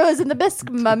on Gorillas in the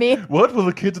Bisque, mummy. What will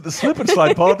the kids at the slip and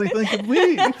slide party think of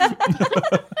me?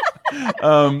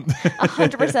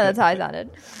 100% that's how I sounded.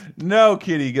 No,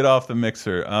 Kitty, get off the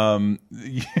mixer.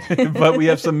 But we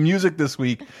have some music this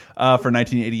week for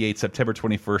 1988, September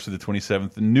 21st to the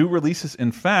 27th. The new releases,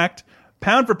 in fact,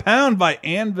 Pound for Pound by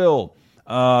Anvil,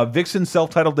 Vixen's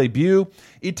self-titled debut,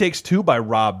 It Takes Two by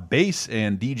Rob Bass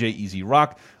and DJ Easy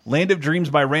Rock, Land of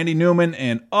Dreams by Randy Newman,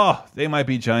 and They Might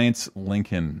Be Giants,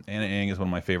 Lincoln. Anna Ang is one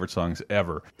of my favorite songs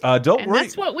ever. Don't worry.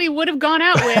 That's what we would have gone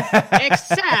out with,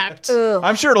 except...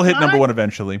 I'm sure it'll hit number one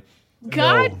eventually.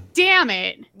 God damn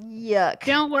it. Yuck.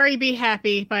 Don't Worry, Be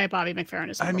Happy by Bobby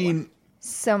McFerrin is number one.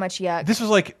 So much yuck. This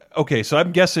was like, okay, so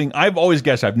I'm guessing, I've always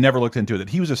guessed, I've never looked into it, that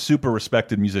he was a super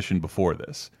respected musician before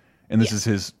this. And this is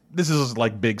his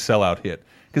like big sellout hit.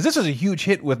 Because this is a huge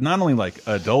hit with not only like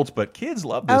adults, but kids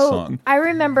love this song. I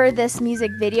remember this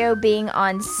music video being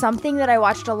on something that I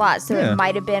watched a lot. So it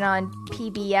might have been on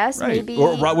PBS, maybe.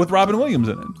 Or with Robin Williams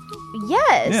in it.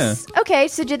 Yes. Yeah. Okay,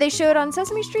 so did they show it on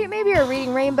Sesame Street maybe, or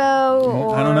Reading Rainbow?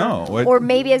 Or, I don't know. Or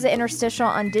maybe as an interstitial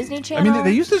on Disney Channel? I mean,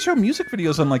 they used to show music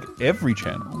videos on like every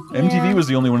channel. MTV was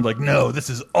the only one like, no, this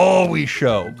is all we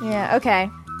show. Yeah, okay.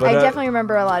 I definitely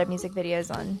remember a lot of music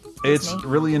videos on Disney. It's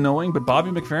really annoying, but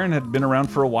Bobby McFerrin had been around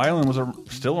for a while and was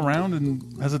still around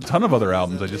and has a ton of other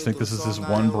albums. I just think this is his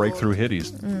one breakthrough hit.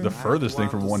 He's the furthest thing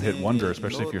from a one-hit wonder,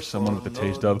 especially if you're someone with the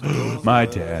taste of my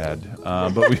dad.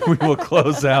 But we will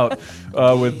close out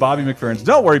with Bobby McFerrin's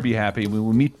Don't Worry, Be Happy. We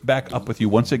will meet back up with you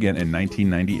once again in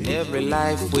 1998. Every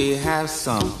life we have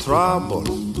some trouble,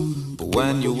 but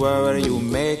when you worry you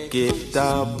make it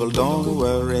double. Don't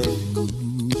worry,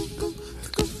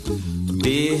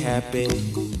 be happy.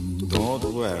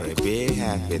 Don't worry, be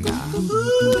happy now.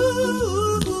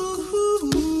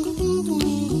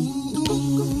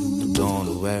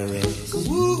 Don't worry,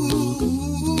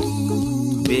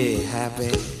 be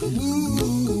happy.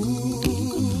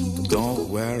 Don't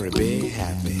worry, be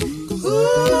happy.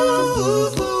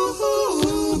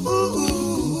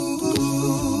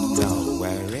 Don't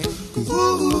worry,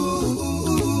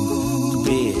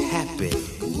 be happy.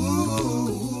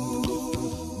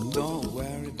 Don't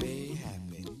worry, be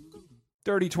happy.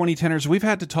 Dirty 2010ers, we've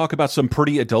had to talk about some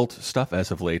pretty adult stuff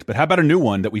as of late, but how about a new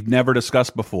one that we've never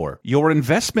discussed before? Your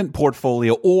investment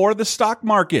portfolio or the stock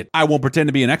market. I won't pretend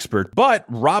to be an expert,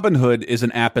 but Robinhood is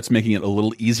an app that's making it a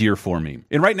little easier for me.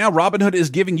 And right now, Robinhood is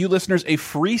giving you listeners a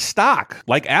free stock,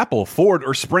 like Apple, Ford,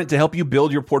 or Sprint, to help you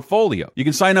build your portfolio. You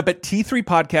can sign up at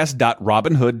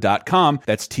t3podcast.robinhood.com.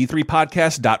 That's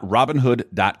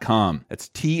t3podcast.robinhood.com. That's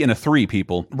T and a 3,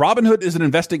 people. Robinhood is an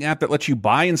investing app that lets you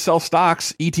buy and sell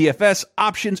stocks, ETFs,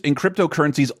 options, and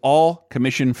cryptocurrencies, all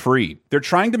commission-free. They're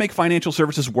trying to make financial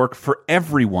services work for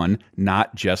everyone,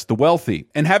 not just the wealthy.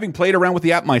 And having played around with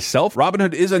the app myself,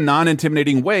 Robinhood is a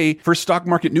non-intimidating way for stock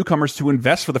market newcomers to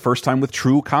invest for the first time with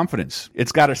true confidence.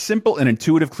 It's got a simple and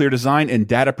intuitive, clear design and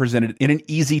data presented in an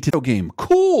easy-to-know game.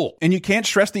 Cool! And you can't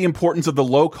stress the importance of the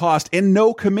low cost and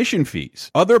no commission fees.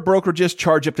 Other brokerages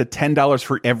charge up to $10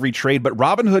 for every trade, but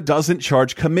Robinhood doesn't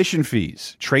charge commission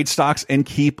fees. Trade stocks and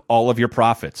keep all of your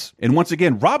profits. And once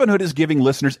again, Robinhood is giving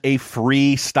listeners a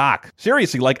free stock.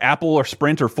 Seriously, like Apple or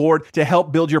Sprint or Ford, to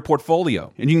help build your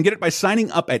portfolio. And you can get it by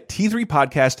signing up at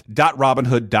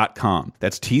t3podcast.robinhood.com.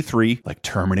 That's T3, like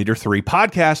Terminator 3,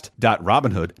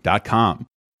 podcast.robinhood.com.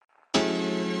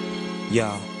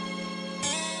 Yo,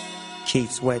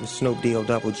 Keith Sweat and Snoop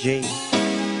Double G,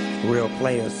 real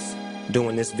players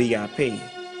doing this VIP.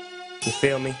 You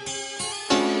feel me?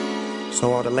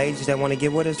 So all the ladies that want to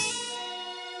get with us,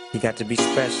 you got to be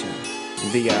special.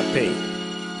 VIP.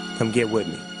 Come get with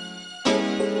me.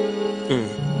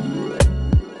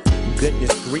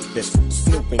 Goodness grievous,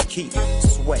 Snoop and Keith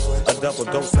Sweat, a double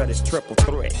dose of this triple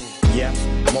threat. Yeah,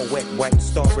 more wet, white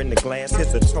star in the glass.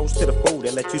 Here's a toast to the food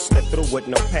that let you slip through with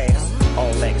no pass.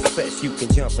 All access, you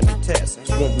can jump in the test.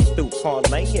 When we through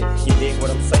parlaying, you dig what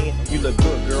I'm saying? You look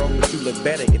good, girl, but you look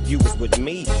better if you was with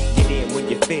me. Get in when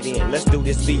you fit in, let's do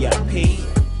this VIP.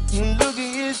 Look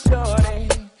at you, shorty.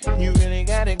 You really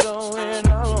got it going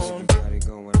on.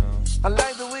 I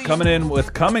like the way Coming in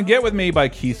with Come and Get With Me by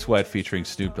Keith Sweat featuring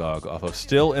Snoop Dogg off of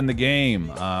Still in the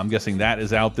Game. I'm guessing that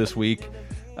is out this week.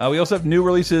 We also have new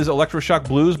releases, Electroshock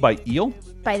Blues by Eel.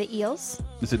 By the Eels?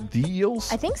 Is it the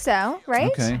Eels? I think so,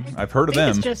 right? Okay, I've heard of them.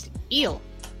 It's just Eel.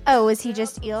 Oh, was he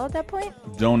just Eel at that point?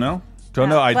 Don't know. Don't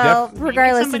know.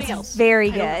 Regardless, it's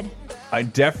very good. I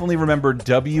definitely remember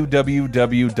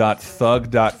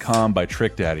www.thug.com by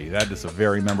Trick Daddy. That is a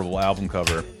very memorable album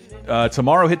cover.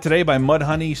 Tomorrow Hit Today by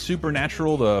Mudhoney,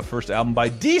 Supernatural, the first album by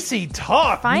DC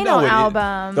Talk. Final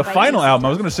album. The final album, I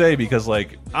was going to say, because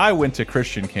like I went to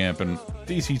Christian camp and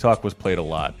DC Talk was played a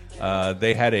lot.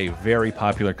 They had a very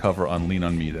popular cover on Lean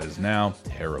On Me that is now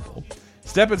terrible.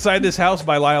 Step Inside This House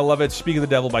by Lyle Lovett, Speak of the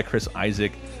Devil by Chris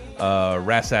Isaac,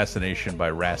 Rassassination by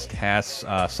Ras Kass,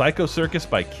 Psycho Circus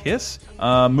by Kiss,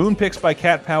 Moonpix by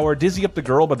Cat Power, Dizzy Up the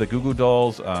Girl by the Goo Goo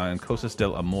Dolls, and Cosas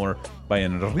del Amor by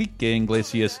Enrique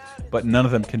Iglesias, but none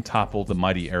of them can topple the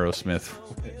mighty Aerosmith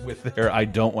with their I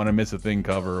Don't Want to Miss a Thing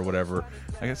cover or whatever.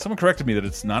 I guess someone corrected me that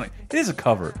it's not. It is a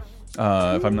cover, if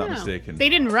I'm not mistaken. They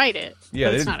didn't write it. Yeah,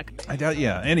 but it's not a cover. I doubt.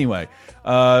 Yeah. Anyway, we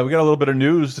got a little bit of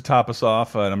news to top us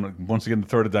off. I'm gonna once again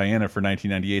throw to Diana for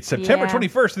 1998, September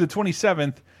 21st through the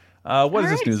 27th. What is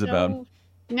this news about?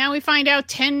 Now we find out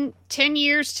 10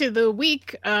 years to the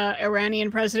week,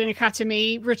 Iranian President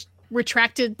Khatami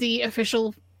retracted the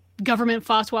official government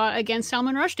fatwa against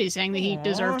Salman Rushdie, saying that he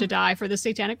deserved to die for the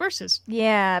satanic verses.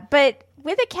 Yeah, but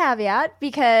with a caveat,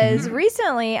 because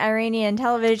recently Iranian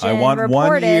television reported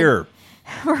 1 year.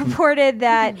 reported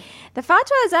that the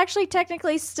fatwa is actually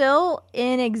technically still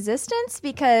in existence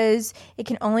because it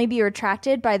can only be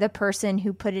retracted by the person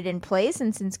who put it in place.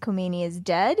 And since Khomeini is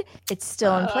dead, it's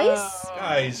still in place.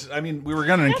 Guys, I mean, we were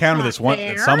going to encounter this one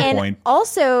at some point.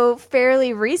 Also,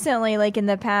 fairly recently, like in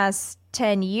the past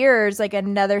 10 years, like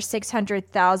another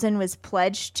 600,000 was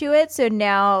pledged to it. So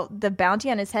now the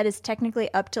bounty on his head is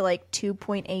technically up to like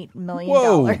 $2.8 million.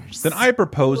 Whoa. Then I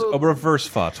propose a reverse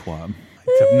fatwa.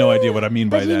 I have no idea what I mean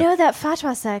by but that. you know that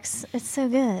fatwa sex, it's so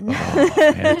good. Oh,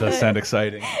 man, it does sound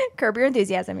exciting. Curb Your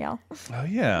Enthusiasm, y'all. Oh,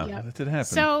 yeah. That did happen.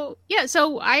 So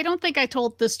I don't think I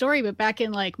told the story, but back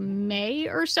in like May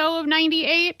or so of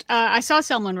 98, I saw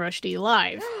Salman Rushdie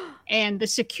live, and the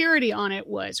security on it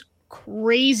was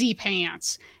crazy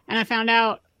pants. And I found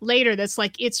out later that's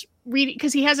like, it's reading,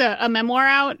 because he has a memoir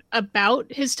out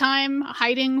about his time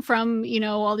hiding from,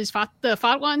 all these the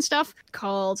fatwa and stuff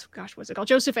called, what's it called?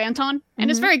 Joseph Anton.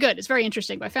 And it's very good. It's very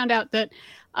interesting. But I found out that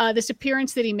this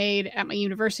appearance that he made at my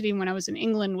university when I was in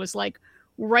England was like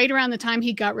right around the time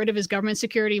he got rid of his government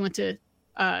security, went to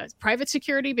private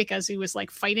security because he was like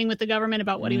fighting with the government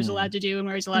about what he was allowed to do and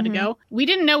where he's allowed to go. We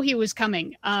didn't know he was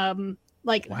coming.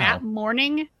 That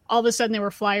morning, all of a sudden there were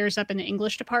flyers up in the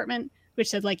English department which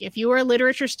said, like, if you are a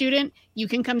literature student, you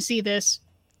can come see this,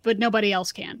 but nobody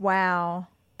else can. Wow.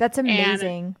 That's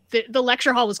amazing. And the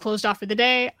lecture hall was closed off for the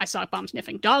day. I saw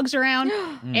bomb-sniffing dogs around.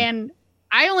 And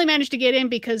I only managed to get in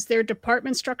because their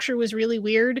department structure was really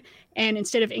weird. And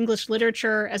instead of English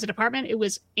literature as a department, it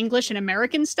was English and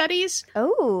American studies.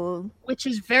 Oh. Which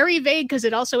is very vague because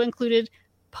it also included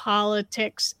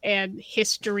politics and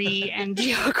history and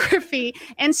geography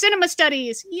and cinema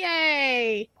studies.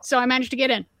 Yay! So I managed to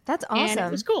get in. That's awesome. And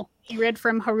it was cool. He read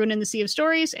from Harun and the Sea of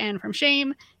Stories and from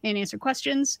Shame and answered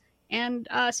questions and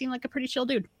seemed like a pretty chill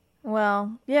dude.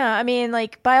 Well, yeah, I mean,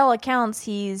 like, by all accounts,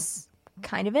 he's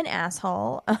kind of an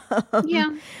asshole.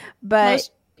 Yeah. But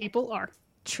most people are.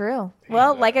 True.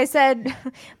 Well, like I said,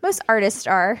 most artists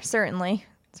are, certainly.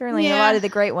 Certainly, a lot of the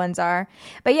great ones are.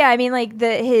 But yeah, I mean, like,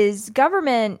 his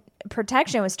government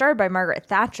protection was started by Margaret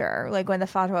Thatcher, like when the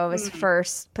fatwa was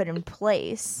first put in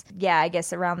place. Yeah, I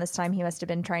guess around this time he must have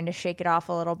been trying to shake it off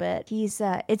a little bit. It's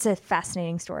a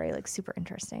fascinating story, like super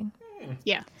interesting.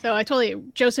 Yeah, so I told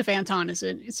you, Joseph Anton it's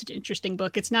an interesting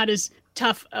book. It's not as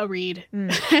tough a read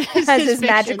as his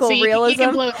magical so realism. You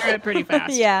can blow through it pretty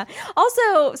fast. Yeah.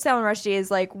 Also, Salman Rushdie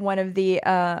is like one of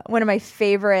my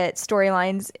favorite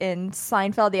storylines in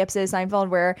Seinfeld, the episode of Seinfeld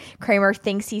where Kramer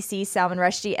thinks he sees Salman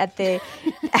Rushdie at the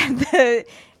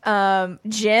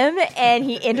gym, and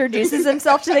he introduces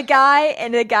himself to the guy,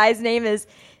 and the guy's name is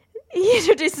he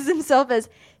introduces himself as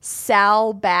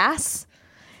Sal Bass.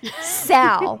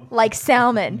 Sal, like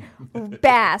salmon.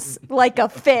 Bass, like a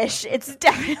fish. It's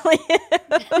definitely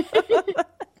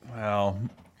Wow.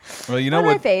 Well, you know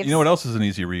what? You know what else is an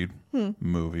easy read?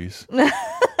 Movies.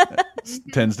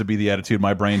 Tends to be the attitude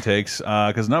my brain takes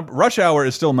because Rush Hour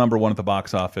is still #1 at the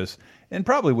box office and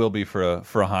probably will be for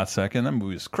a hot second. That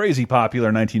movie was crazy popular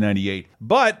in 1998.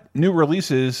 But new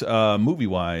releases,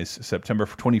 movie-wise, September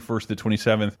 21st to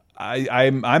 27th.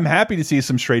 I'm happy to see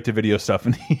some straight-to-video stuff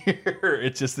in here.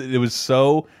 It's just it was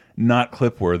so not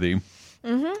clip-worthy.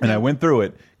 And I went through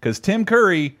it because Tim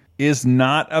Curry is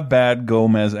not a bad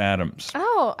Gomez Addams.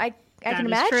 Oh, I can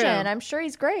imagine. True. I'm sure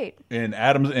he's great. And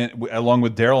Addams, along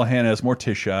with Daryl Hannah as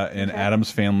Morticia, and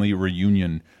Addams Family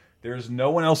Reunion. There's no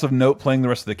one else of note playing the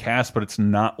rest of the cast, but it's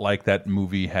not like that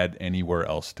movie had anywhere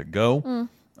else to go.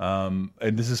 And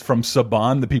this is from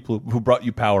Saban, the people who brought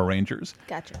you Power Rangers.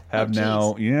 Gotcha.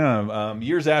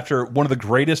 Years after one of the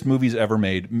greatest movies ever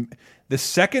made, the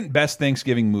second best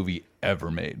Thanksgiving movie ever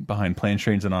made, behind Planes,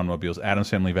 Trains, and Automobiles, Addams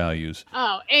Family Values.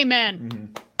 Oh,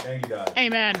 amen. Thank you, God.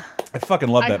 Amen. I fucking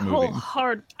love that movie.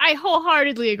 I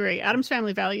wholeheartedly agree. Addams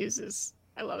Family Values is...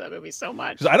 I love that movie so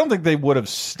much. I don't think they would have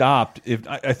stopped if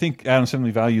I think Addams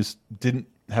Family Values didn't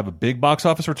have a big box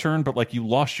office return, but like you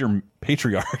lost your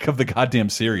patriarch of the goddamn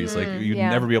series. Like you'd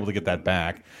never be able to get that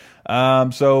back.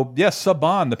 So yes,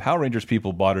 Saban, the Power Rangers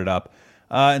people bought it up.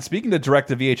 And speaking to direct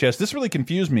to VHS, this really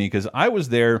confused me because I was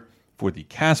there for the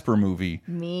Casper movie.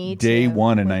 Me Day too.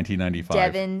 one in 1995.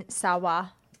 Devin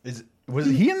Sawa. Was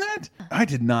he in that? I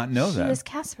did not know that. He was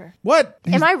Casper. What?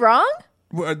 Am I wrong?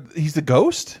 He's the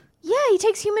ghost? Yeah, he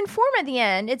takes human form at the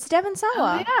end. It's Devin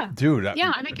Sawa. Oh, yeah. Dude.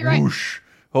 Yeah, I think you're right.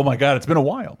 Oh my God, it's been a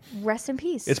while. Rest in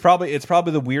peace. It's probably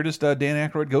the weirdest Dan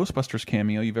Aykroyd Ghostbusters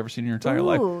cameo you've ever seen in your entire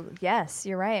life. Yes,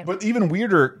 you're right. But even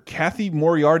weirder, Kathy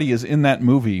Moriarty is in that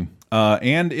movie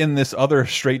and in this other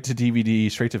straight to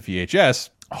DVD, straight to VHS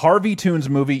Harvey Toons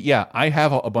movie. Yeah, I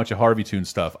have a bunch of Harvey Toons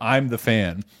stuff. I'm the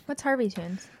fan. What's Harvey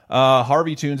Toons?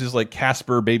 Harvey Toons is like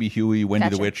Casper, Baby Huey, Wendy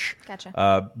the Witch.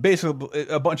 Gotcha. Basically,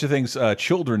 a bunch of things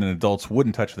children and adults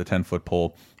wouldn't touch the 10-foot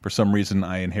pole. For some reason,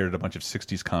 I inherited a bunch of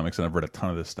 60s comics, and I've read a ton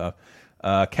of this stuff.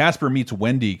 Casper Meets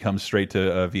Wendy comes straight to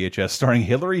VHS, starring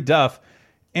Hilary Duff,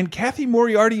 and Kathy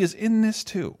Moriarty is in this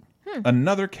too.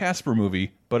 Another Casper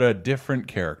movie, but a different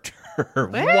character.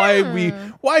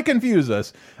 Why confuse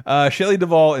us? Shelley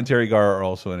Duvall and Terry Garr are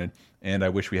also in it. And I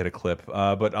wish we had a clip.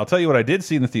 But I'll tell you what I did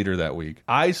see in the theater that week.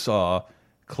 I saw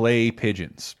Clay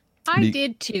Pigeons. I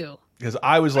did too. Because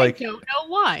I was like... I don't know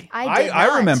why.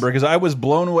 I remember because I was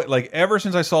blown away. Like, ever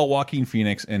since I saw Joaquin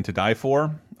Phoenix in To Die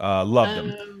For, loved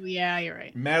him. Oh, yeah, you're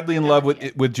right. Madly in love with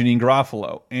Janine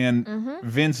Garofalo. And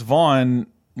Vince Vaughn,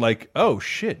 like, oh,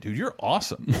 shit, dude, you're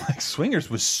awesome. Like, Swingers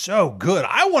was so good.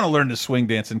 I want to learn to swing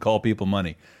dance and call people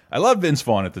money. I loved Vince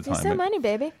Vaughn at the time. You're so money,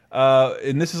 baby.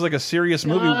 And this is like a serious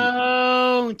movie.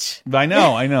 Don't. I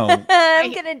know.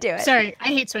 I'm gonna do it. Sorry, I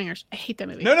hate Swingers. I hate that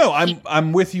movie. No,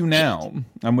 I'm with you now.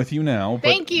 I'm with you now. But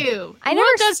Thank you. The world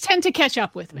does tend to catch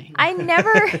up with me. I've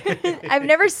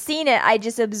never seen it. I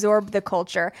just absorbed the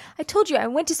culture. I told you I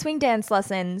went to swing dance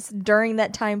lessons during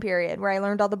that time period where I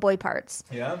learned all the boy parts.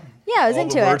 Yeah? Yeah, I was all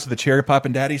into the words it. of the Cherry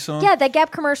Poppin' Daddy song? Yeah, that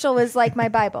Gap commercial was like my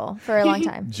Bible for a long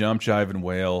time. Jump, jive, and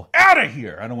wail. Out of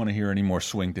here! I don't want to hear any more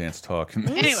swing dance talk.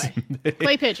 Anyway,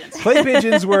 Clay Pigeons. Clay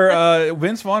Pigeons, where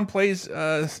Vince Vaughn plays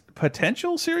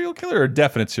potential serial killer or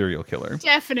definite serial killer?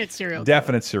 Definite serial killer.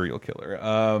 Definite serial killer.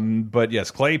 But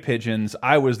yes, Clay Pigeons.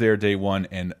 I was there day one,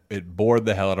 and it bored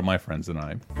the hell out of my friends and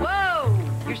I. Whoa!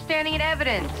 You're standing in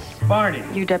evidence. Barney.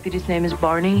 Your deputy's name is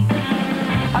Barney?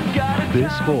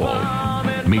 This fall,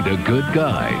 meet a good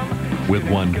guy with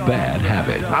one bad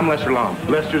habit. I'm Lester Long.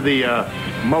 Lester the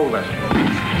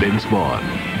molester. Vince Vaughn,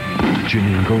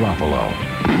 Janine Garofalo,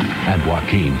 and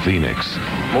Joaquin Phoenix.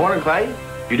 Morning, Clay.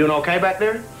 You doing okay back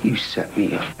there? You set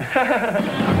me up.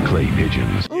 Clay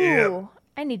Pigeons. Ooh,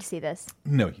 I need to see this.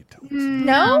 No, you don't.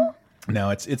 No?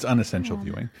 No, it's unessential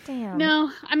viewing. Damn.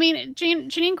 No, I mean,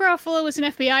 Janine Garofalo as an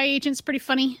FBI agent's pretty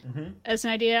funny as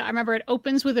an idea. I remember it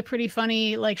opens with a pretty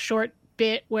funny, like, short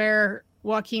bit where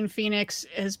Joaquin Phoenix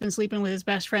has been sleeping with his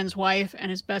best friend's wife, and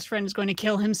his best friend is going to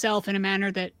kill himself in a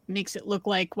manner that makes it look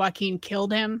like Joaquin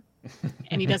killed him.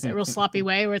 And he does it a real sloppy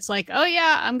way where it's like, oh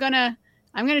yeah, I'm gonna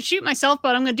shoot myself,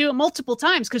 but I'm gonna do it multiple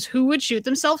times, because who would shoot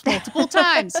themselves multiple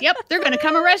times? Yep, they're gonna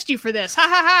come arrest you for this. Ha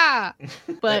ha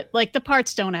ha. But like the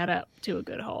parts don't add up to a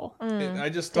good whole. I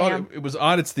just thought it was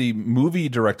odd. It's the movie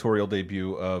directorial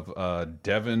debut of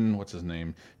David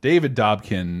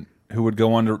Dobkin, who would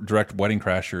go on to direct Wedding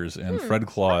Crashers and Fred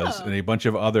Claus and a bunch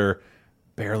of other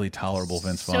barely tolerable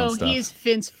Vince Vaughn stuff. So he's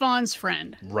Vince Vaughn's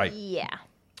friend. Right. Yeah.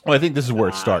 Well, I think this is where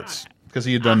it starts, because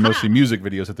he had done mostly music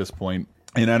videos at this point.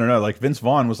 And I don't know, like Vince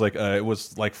Vaughn was like, it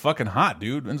was like fucking hot,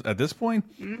 dude, at this point.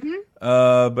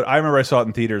 But I remember I saw it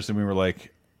in theaters, and we were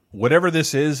like, whatever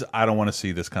this is, I don't want to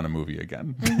see this kind of movie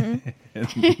again.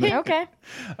 Okay.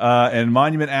 And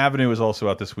Monument Avenue is also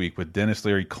out this week with Dennis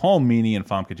Leary, Colm Meaney, and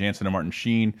Famke Janssen and Martin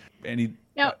Sheen. And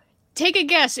Now, take a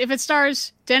guess. If it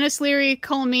stars Dennis Leary,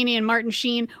 Colm Meaney, and Martin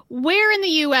Sheen, where in the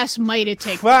U.S. might it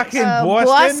take place? Fucking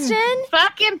Boston?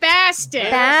 Fucking Boston.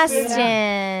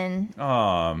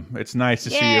 It's nice to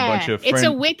see a bunch of friends. It's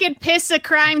a wicked piss of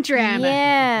crime drama.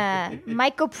 Yeah.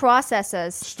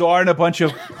 Microprocessors. Starring a bunch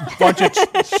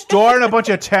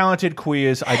of talented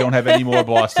queers. I don't have any more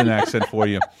Boston accent for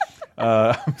you.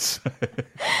 Yeah,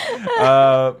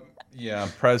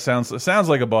 sounds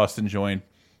like a Boston joint.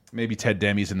 Maybe Ted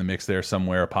Demi's in the mix there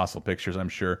somewhere. Apostle Pictures, I'm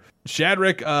sure.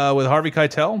 Shadrick with Harvey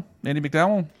Keitel, Andy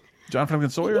McDowell, John Franklin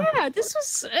Sawyer. Yeah, this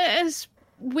was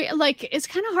it's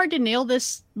kind of hard to nail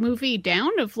this movie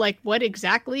down of like what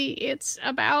exactly it's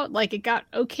about. Like, it got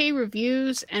okay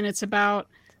reviews, and it's about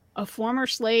a former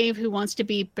slave who wants to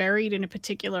be buried on a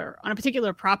particular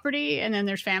property, and then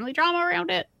there's family drama around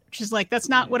it, which is like, that's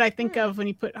not what I think of when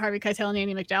you put Harvey Keitel and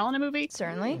Andy McDowell in a movie.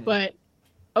 Certainly. But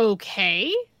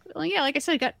okay. Well, yeah, like I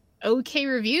said, it got okay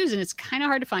reviews, and it's kind of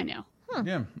hard to find now.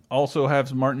 Yeah. Also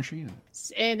has Martin Sheen.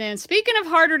 And then, speaking of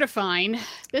harder to find,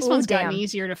 this one's gotten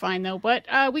easier to find, though. But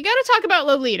we got to talk about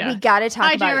Lolita. We got to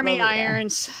talk about Jeremy Lolita.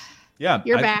 Irons. Yeah.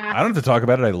 You're back. I don't have to talk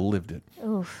about it. I lived it.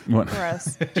 Oof. What?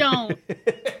 Gross. Don't.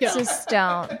 Just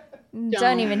don't.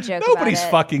 Don't even joke Nobody's about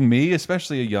it. fucking me,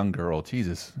 especially a young girl.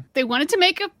 Jesus. They wanted to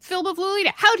make a film of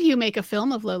Lolita. How do you make a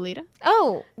film of Lolita?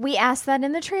 Oh, we asked that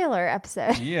in the trailer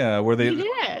episode. Yeah, where We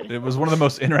did. it was one of the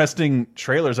most interesting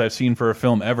trailers I've seen for a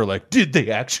film ever. Like, did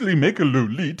they actually make a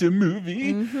Lolita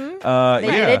movie? They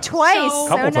did it twice. So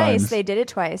Couple nice. times. They did it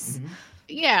twice.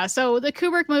 Yeah, so the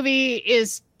Kubrick movie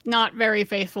is not very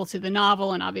faithful to the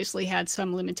novel, and obviously had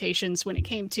some limitations when it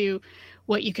came to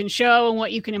what you can show and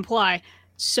what you can imply.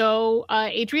 So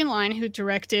Adrian Lyne, who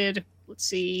directed, let's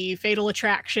see, Fatal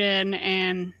Attraction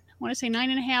and I want to say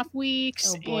 9.5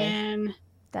 Weeks. Oh boy. And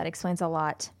that explains a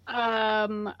lot.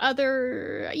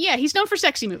 He's known for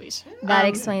sexy movies. That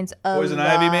explains a Poison lot.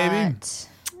 Ivy, maybe?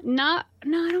 No, I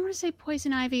don't want to say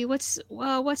Poison Ivy. What's the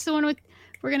one with,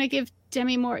 we're going to give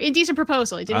Demi Moore, Indecent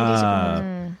Proposal. He did Indecent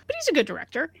Proposal. But he's a good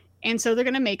director. And so they're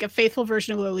going to make a faithful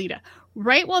version of Lolita.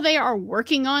 Right while they are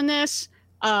working on this,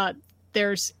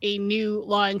 there's a new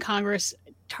law in Congress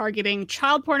targeting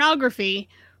child pornography,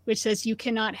 which says you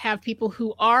cannot have people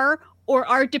who are or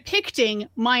are depicting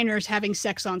minors having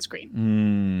sex on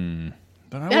screen.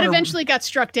 That eventually got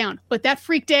struck down, but that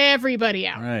freaked everybody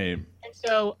out. Right. And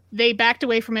so they backed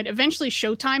away from it. Eventually,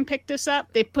 Showtime picked this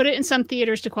up. They put it in some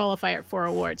theaters to qualify it for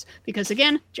awards because,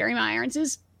 again, Jeremy Irons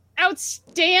is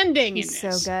outstanding in this.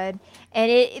 So good.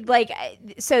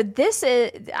 And this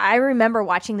is, I remember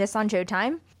watching this on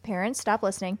Showtime. Parents, stop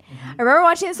listening. I remember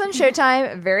watching this on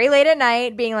Showtime very late at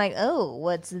night, being like, "Oh,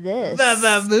 what's this?"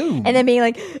 And then being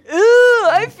like, "Ooh,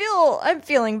 I'm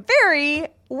feeling very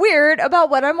weird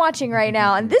about what I'm watching right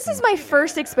now." And this is my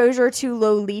first exposure to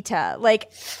Lolita.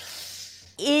 Like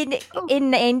in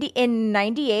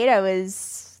 98, I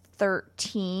was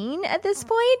 13 at this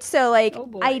point. So like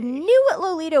I knew what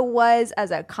Lolita was as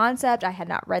a concept. I had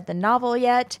not read the novel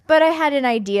yet, but I had an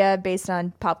idea based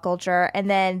on pop culture. And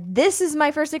then this is my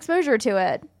first exposure to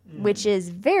it, which is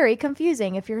very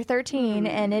confusing if you're 13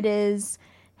 and it is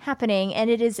happening and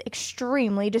it is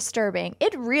extremely disturbing.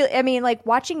 It really, I mean, like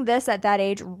watching this at that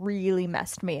age really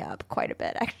messed me up quite a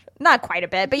bit. Actually, not quite a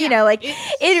bit, but you know, like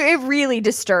it really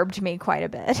disturbed me quite a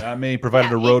bit. That may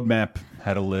provided a roadmap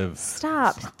how to live.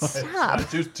 Stop. Not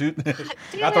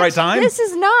the right time? This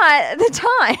is not the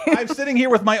time. I'm sitting here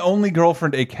with my only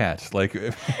girlfriend, a cat. Like,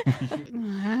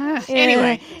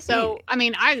 anyway, so I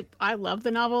mean, I love the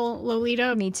novel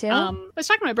Lolita. Me too. I was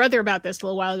talking to my brother about this a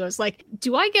little while ago. It's like,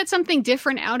 do I get something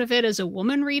different out of it as a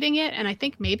woman reading it? And I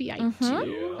think maybe I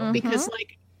do, because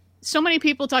like so many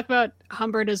people talk about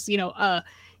Humbert as, you know,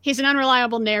 he's an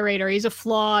unreliable narrator. He's a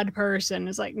flawed person.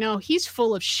 It's like, no, he's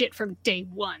full of shit from day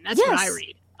one. That's what I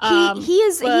read.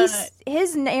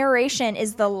 His narration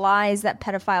is the lies that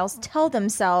pedophiles tell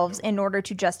themselves in order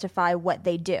to justify what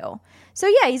they do. So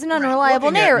yeah, he's an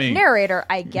unreliable narrator,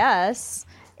 I guess,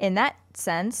 in that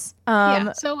sense.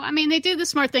 So I mean, they did the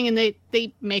smart thing and they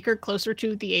make her closer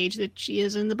to the age that she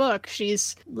is in the book.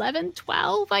 She's 11,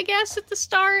 12, I guess, at the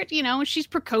start. You know, she's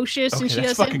precocious and she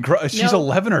doesn't. Fucking she's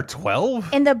 11 or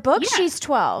 12 in the book. She's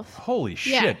 12. Holy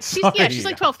shit! She's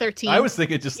like 12, 13. I was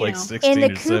thinking just like 16. In the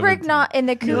Kubrick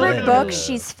book,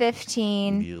 she's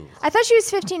 15. I thought she was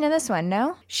 15 in this one.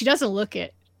 No, she doesn't look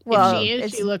it. Well,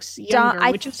 if she looks younger,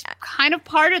 which is kind of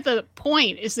part of the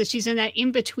point, is that she's in that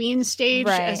in-between stage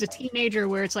as a teenager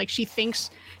where it's like she thinks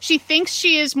she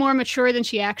is more mature than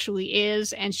she actually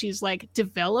is, and she's like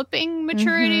developing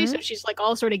maturity. So she's like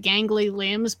all sort of gangly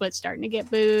limbs, but starting to get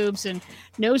boobs, and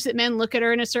knows that men look at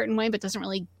her in a certain way, but doesn't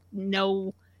really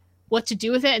know what to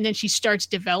do with it. And then she starts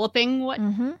developing what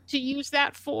to use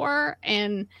that for.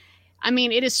 And I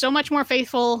mean, it is so much more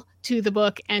faithful to the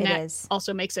book, and that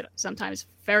also makes it sometimes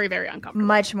very, very uncomfortable.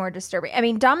 Much more disturbing. I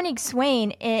mean, Dominique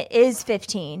Swain is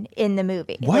 15 in the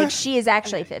movie. What? Like, she is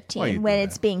actually 15 when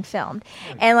it's being filmed.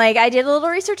 And, like, I did a little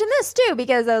research in this, too,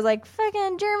 because I was like,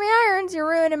 fucking Jeremy Irons, you're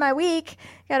ruining my week.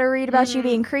 Got to read about you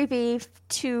being creepy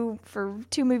for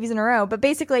 2 movies in a row. But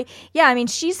basically, yeah, I mean,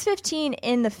 she's 15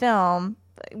 in the film.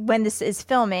 When this is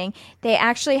filming, they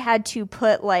actually had to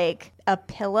put like a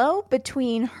pillow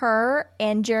between her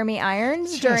and Jeremy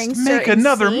Irons during certain make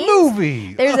another scenes.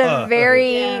 Movie. There's a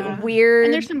very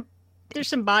weird. And there's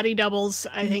some body doubles,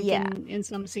 I think, in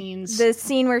some scenes. The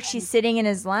scene where she's sitting in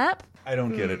his lap. I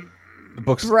don't get it. The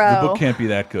book can't be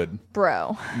that good,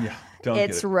 bro. Yeah.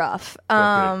 It's rough.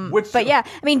 But yeah,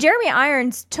 I mean, Jeremy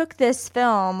Irons took this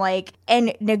film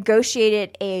and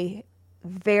negotiated a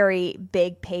very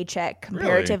big paycheck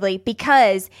comparatively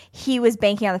because he was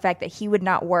banking on the fact that he would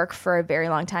not work for a very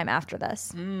long time after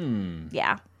this.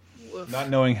 Yeah. Not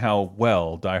knowing how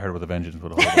well Die Hard with a Vengeance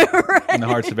would hold up in the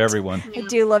hearts of everyone. I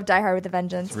do love Die Hard with a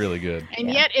Vengeance. It's really good.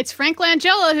 And yet it's Frank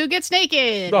Langella who gets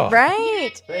naked. Oh.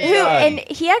 Right? And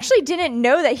he actually didn't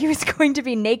know that he was going to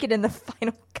be naked in the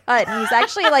final cut. And he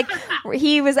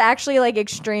was actually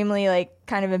extremely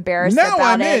kind of embarrassed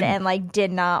about it and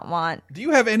did not want. Do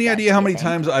you have any idea how many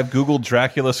times I've Googled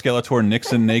Dracula, Skeletor,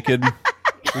 Nixon naked?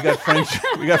 We got Frank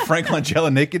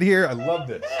Langella naked here. I loved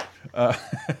it.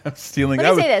 Stealing.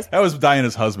 Let me say this. That was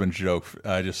Diana's husband's joke.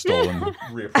 I just stole and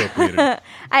reappropriated.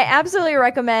 I absolutely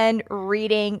recommend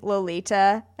reading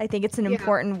Lolita. I think it's an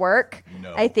important work.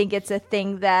 No. I think it's a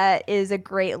thing that is a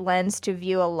great lens to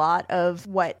view a lot of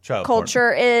what Child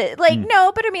culture is. Like,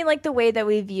 no, but I mean, like the way that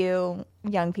we view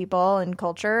young people and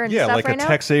culture and stuff like right a now.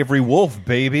 Tex Avery Wolf,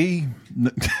 baby.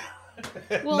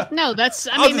 Well, no, that's.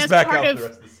 I I'll mean, just that's back part out of. the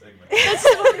rest of the segment.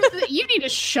 That's part of the, you need to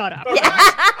shut up.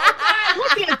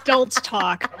 Let the adults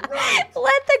talk.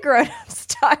 Let the grown-ups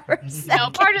talk for a second. No,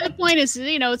 part of the point is,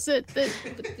 it's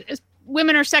it's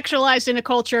women are sexualized in a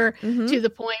culture to the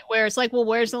point where it's like, well,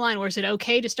 where's the line? Where is it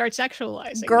okay to start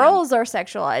sexualizing? Girls are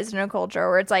sexualized in a culture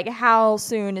where it's like, how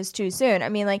soon is too soon? I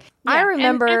mean, like, I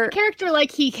remember and the character,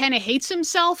 like, he kind of hates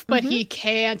himself, but he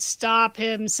can't stop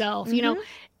himself. You know,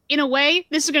 in a way,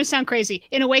 this is going to sound crazy.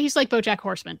 In a way, he's like BoJack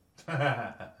Horseman.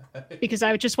 Because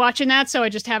I was just watching that, so I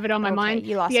just have it on my mind.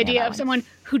 You lost the me on idea that of one. someone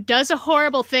who does a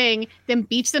horrible thing, then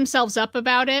beats themselves up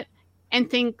about it, and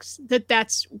thinks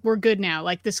that we're good now.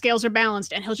 Like, the scales are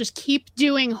balanced, and he'll just keep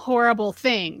doing horrible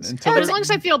things. But as long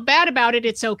as I feel bad about it,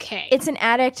 it's okay. It's an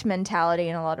addict mentality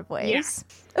in a lot of ways.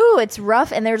 Ooh, it's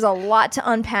rough, and there's a lot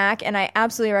to unpack, and I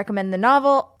absolutely recommend the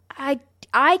novel.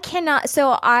 I cannot.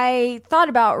 So I thought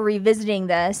about revisiting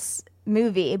this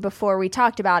movie before we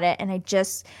talked about it, and I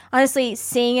just honestly,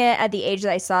 seeing it at the age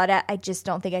that I saw it at, I just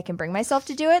don't think I can bring myself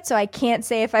to do it, so I can't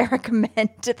say if I recommend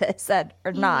this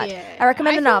or not. I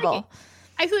recommend the novel.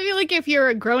 I feel like if you're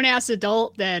a grown-ass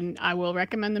adult, then I will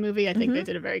recommend the movie. I think they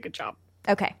did a very good job.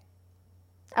 Okay,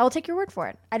 I will take your word for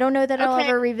it. I don't know that I'll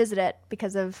ever revisit it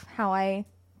because of how I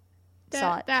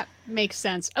saw it. That makes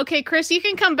sense. Okay, Chris, you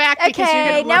can come back because you're Okay,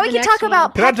 going to now we can talk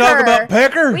about Can I Pecker. talk about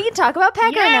Pecker? We can talk about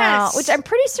Pecker now, Yes. which I'm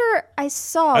pretty sure I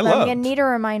saw, but I'm going to need a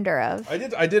reminder of. I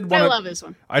did want I to. love this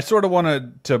one. I sort of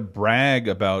wanted to brag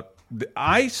about.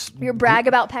 Your brag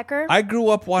about Pecker? I grew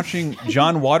up watching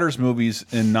John Waters movies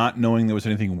and not knowing there was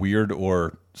anything weird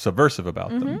or subversive about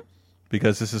them,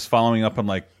 because this is following up on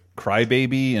like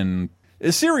Crybaby and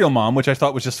Serial Mom, which I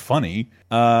thought was just funny,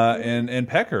 and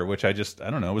Pecker, which I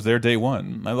don't know, was there day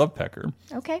one. I love Pecker.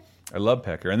 Okay. I love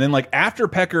Pecker. And then like after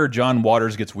Pecker, John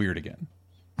Waters gets weird again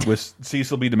with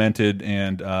Cecil B. Demented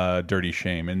and Dirty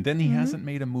Shame, and then he hasn't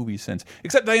made a movie since.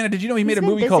 Except, Diana, did you know he made a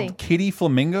movie called Kitty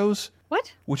Flamingos?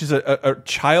 What? Which is a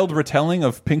child retelling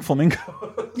of Pink Flamingos.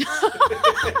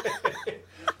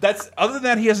 That's other than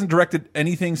that, he hasn't directed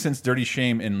anything since Dirty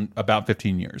Shame in about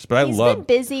 15 years. But He's I love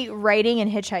been busy writing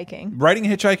and hitchhiking. writing,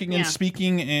 hitchhiking, and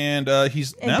speaking, and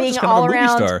he's And now being just kind all of a movie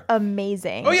around star.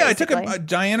 amazing. Oh yeah, basically. I took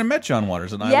Diana met John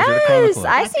Waters, and I was there to Yes, chronicle it.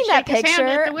 I seen that shake his hand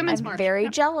at picture. the Women's I'm March. very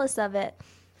jealous of it.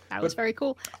 That was very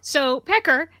cool. So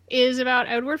Pecker is about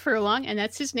Edward Furlong, and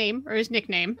that's his name or his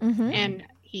nickname. And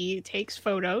he takes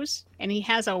photos, and he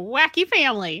has a wacky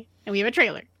family, and we have a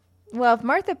trailer. Well, if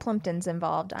Martha Plimpton's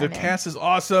involved, The I'm in. cast is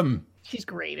awesome. She's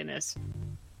great in this.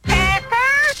 Pecker!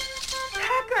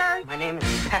 My name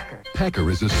is Pecker. Pecker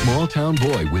is a small-town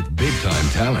boy with big-time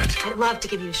talent. I'd love to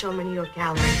give you a show in my New York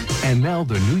gallery. And now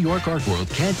the New York art world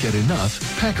can't get enough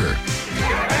Pecker.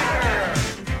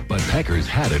 But Pecker's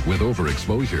had it with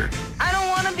overexposure. I don't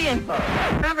want to be in Vogue.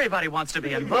 Everybody wants to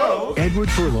be in Vogue. Edward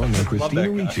Furlong and Christina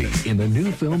Ricci in the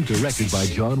new film directed by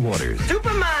John Waters.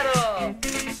 Supermodel!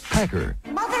 Pecker.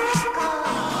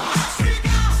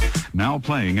 Now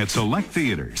playing at select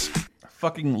theaters. I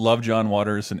fucking love John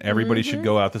Waters, and everybody should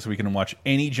go out this weekend and watch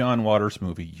any John Waters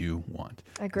movie you want.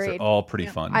 Agreed. They're all pretty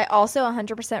fun. I also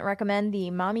 100% recommend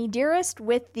the Mommy Dearest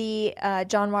with the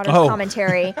John Waters Oh.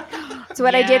 commentary. It's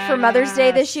what I did for Mother's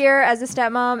Day this year as a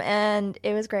stepmom, and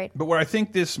it was great. But where I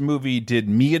think this movie did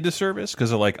me a disservice,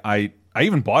 because like I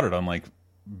even bought it on like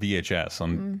VHS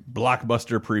on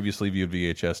Blockbuster, previously viewed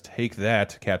VHS. Take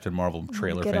that, Captain Marvel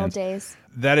trailer Good fans. old days.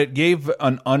 That it gave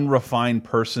an unrefined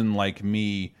person like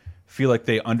me feel like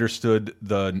they understood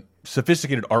the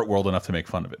sophisticated art world enough to make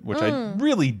fun of it, which I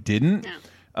really didn't.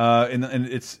 And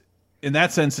it's in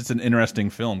that sense, it's an interesting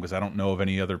film because I don't know of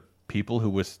any other people who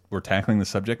were tackling the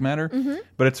subject matter.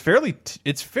 But it's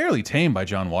fairly tame by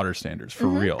John Waters standards for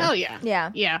real. Oh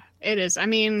yeah, yeah, it is. I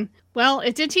mean, well,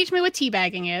 it did teach me what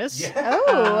teabagging is. Yeah.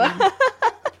 Oh.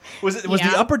 Was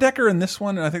the upper decker in this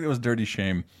one? I think it was Dirty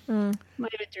Shame.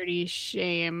 Might have been Dirty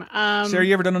Shame. Sarah,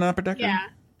 you ever done an upper decker? Yeah.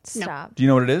 Stop. Do you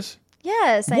know what it is?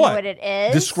 Yes, I know What? what it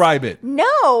is. Describe it. No,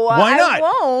 Why not? I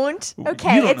won't.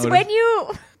 Okay, You don't it's know when it.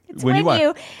 you it's When when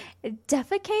you you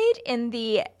defecate in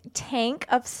the tank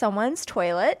of someone's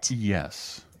toilet.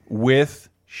 Yes. With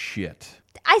shit.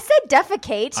 I said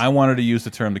defecate. I wanted to use the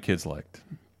term the kids liked.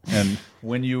 and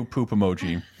when you poop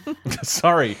emoji.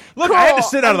 Sorry. Look, Cool. I had to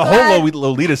sit out of the I'm whole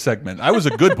Lolita segment. I was a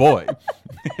good boy.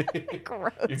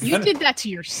 Gross. You did that to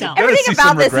yourself. gotta Everything see about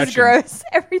some this is regression. gross.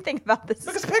 Everything about this.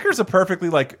 Because Pecker's a perfectly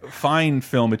like fine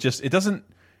film. It doesn't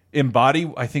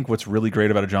embody, I think, what's really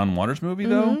great about a John Waters movie,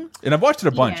 though. And I've watched it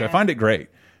a bunch. Yeah. I find it great.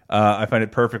 I find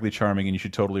it perfectly charming, and you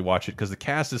should totally watch it because the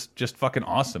cast is just fucking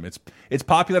awesome. It's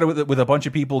popular with a bunch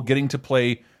of people getting to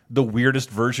play the weirdest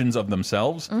versions of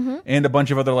themselves, and a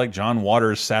bunch of other like John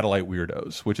Waters satellite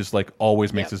weirdos, which is like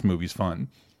always makes his movies fun.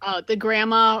 The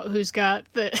grandma who's got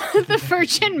the the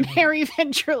Virgin Mary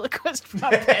ventriloquist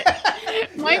puppet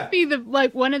might be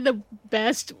one of the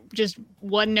best just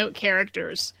one note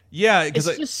characters. Yeah, It's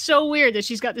because just so weird that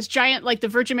she's got this giant like the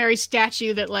Virgin Mary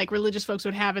statue that like religious folks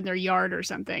would have in their yard or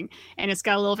something, and it's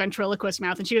got a little ventriloquist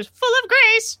mouth, and she goes full of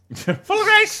grace, full of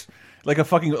grace, like a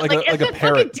fucking like at a the fucking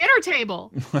parrot. dinner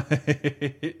table.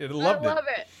 I loved love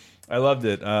it. I loved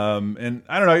it. And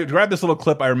I don't know, I grabbed this little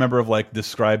clip I remember of like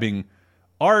describing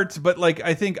art, but like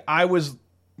I think I was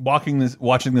watching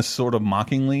this sort of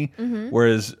mockingly,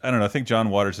 whereas I don't know, I think John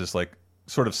Waters is like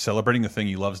sort of celebrating the thing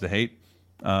he loves to hate.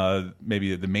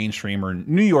 Maybe the mainstream or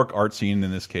New York art scene in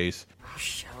this case. Oh,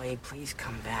 Shelley, please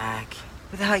come back.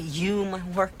 Without you, my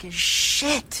work is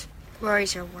shit.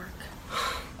 Rory's your work.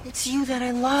 It's you that I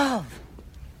love.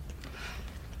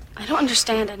 I don't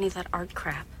understand any of that art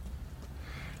crap.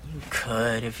 You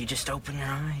could if you just open your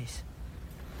eyes.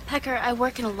 Pecker, I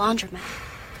work in a laundromat.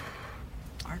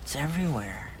 Art's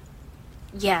everywhere.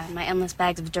 Yeah, and my endless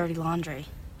bags of dirty laundry.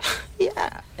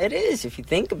 Yeah, it is if you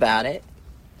think about it.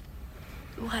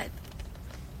 What?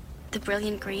 The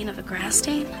brilliant green of a grass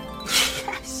stain?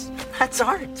 Yes, that's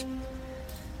art.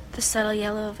 The subtle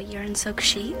yellow of a urine-soaked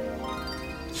sheet?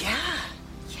 Yeah,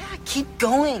 keep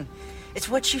going. It's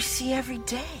what you see every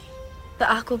day.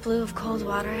 The aqua blue of cold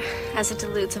water as it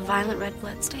dilutes a violent red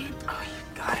blood stain? Oh,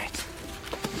 you got it.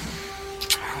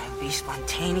 Be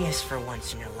spontaneous for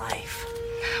once in your life.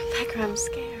 Pecker, I'm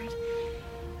scared.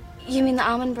 You mean the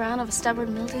almond brown of a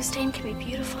stubborn mildew stain can be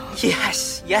beautiful?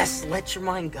 Yes, let your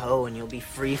mind go and you'll be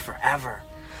free forever.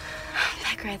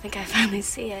 Pecker, I think I finally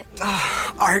see it.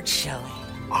 Oh, art, Shelley.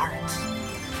 Art.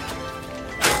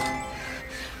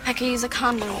 Pecker, use a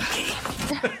condom. Okay.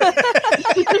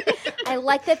 I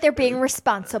like that they're being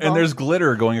responsible. And there's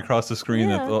glitter going across the screen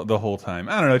the whole time.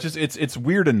 I don't know. It's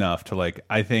weird enough to like.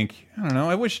 I think I don't know.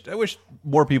 I wish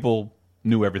more people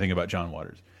knew everything about John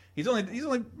Waters. He's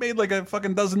only made like a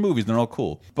fucking dozen movies, and they're all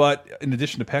cool. But in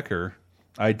addition to Pecker,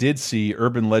 I did see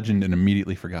Urban Legend and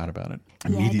immediately forgot about it.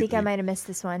 Yeah, I think I might have missed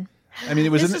this one. I mean, it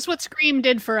was This is what Scream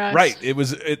did for us. right. It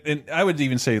was, and I would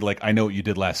even say like I Know What You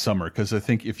Did Last Summer, because I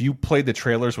think if you played the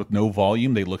trailers with no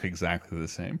volume, they look exactly the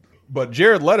same. But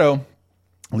Jared Leto,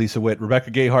 Lisa Witt,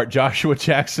 Rebecca Gayheart, Joshua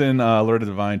Jackson, Loretta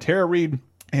Devine, Tara Reid,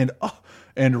 and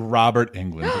Robert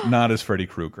Englund, not as Freddy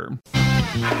Krueger.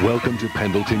 Welcome to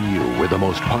Pendleton U, where the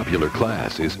most popular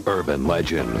class is urban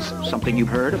legends. Something you've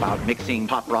heard about mixing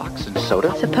pop rocks and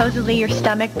soda? Supposedly your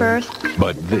stomach burst.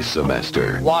 But this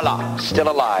semester, Voila, still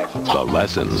alive. the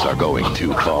lessons are going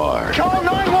too far. Call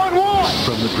 911!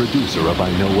 From the producer of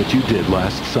I Know What You Did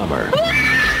Last Summer.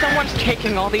 Someone's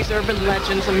taking all these urban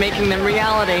legends and making them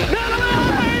reality.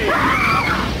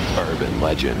 Urban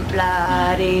Legend.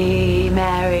 Bloody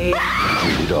Mary.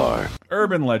 Rated R.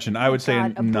 Urban Legend, I would say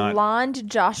God, not. blonde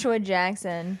Joshua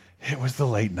Jackson. It was the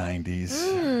late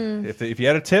 90s. If you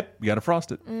had a tip, you got to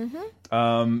frost it. And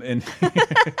and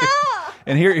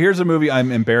here's a movie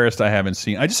I'm embarrassed I haven't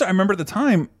seen. I remember at the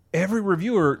time every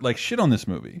reviewer like shit on this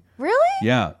movie. Really?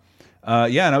 Yeah,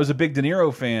 and I was a big De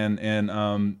Niro fan,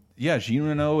 and Jean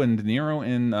Reno and De Niro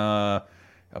and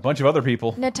a bunch of other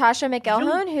people. Natasha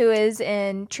McElhone, who is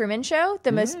in Truman Show,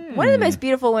 one of the most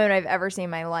beautiful women I've ever seen in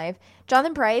my life.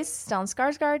 Jonathan Pryce, Stellan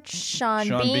Skarsgård, Sean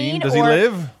Bean. Does he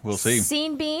live? We'll see.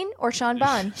 Sean Bean or Sean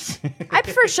Bond. I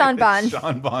prefer Sean Bond.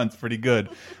 Sean Bond's pretty good.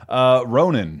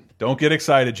 Ronan, don't get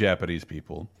excited, Japanese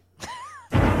people.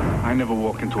 I never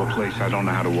walk into a place I don't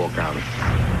know how to walk out of.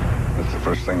 That's the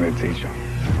first thing they teach you.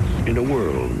 In a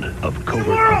world of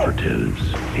covert operatives,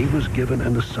 he was given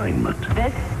an assignment.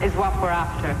 This is what we're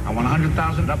after. I want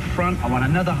 100,000 up front. I want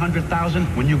another 100,000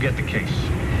 when you get the case.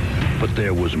 But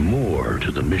there was more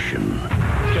to the mission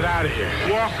Get out of here.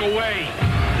 Walk away.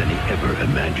 than he ever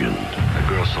imagined. The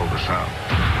girl sold us out.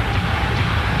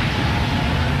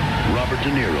 Robert De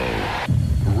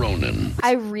Niro, Ronan.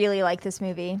 I really like this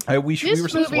movie. We were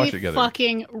supposed to watch it movie together.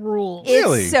 fucking rules.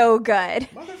 Really? It's so good.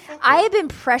 I have been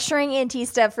pressuring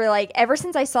Antista for like ever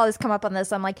since I saw this come up on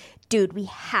this. I'm like, dude, we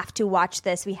have to watch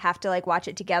this. We have to like watch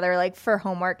it together, like for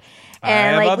homework. And I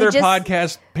have like other we just,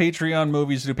 podcast Patreon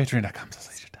movies to do.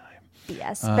 Patreon.com/LaserTime.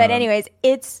 BS. But anyways,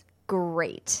 it's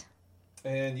great.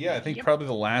 And yeah, I think probably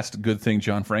the last good thing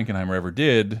John Frankenheimer ever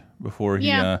did before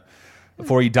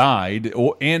he died,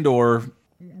 or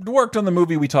worked on the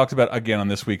movie we talked about again on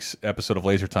this week's episode of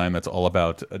Laser Time. That's all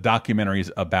about documentaries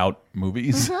about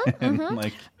movies. And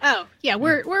like, oh yeah,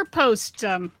 we're post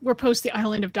the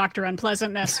Island of Dr.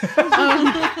 Unpleasantness.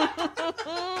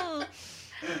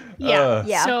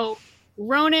 Yeah. So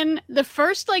Ronin, the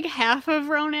first like half of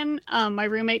Ronin, my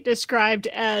roommate described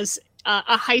as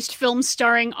a heist film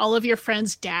starring all of your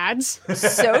friends' dads.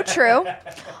 So true.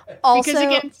 Also, because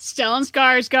again, Stellan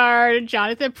Skarsgård,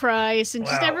 Jonathan Pryce, and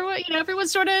just everyone,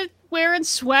 everyone's sort of wearing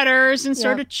sweaters and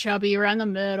sort of chubby around the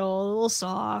middle, a little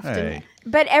soft. Hey.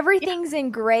 But everything's in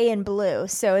gray and blue,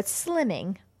 so it's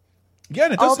slimming. Yeah,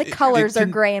 and all the colors are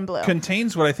gray and blue.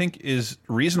 Contains what I think is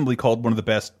reasonably called one of the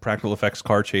best practical effects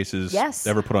car chases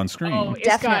ever put on screen. Oh,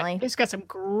 definitely. It's got some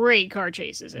great car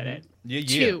chases in it. Yeah.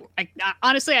 Two.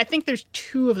 Honestly, I think there's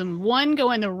two of them. One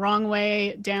going the wrong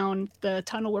way down the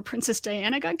tunnel where Princess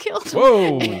Diana got killed.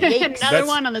 Whoa! Another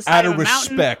one on the side of a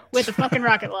mountain respect. with a fucking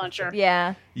rocket launcher.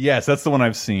 Yeah. Yes, that's the one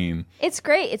I've seen. It's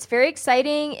great. It's very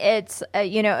exciting. It's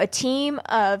a team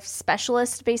of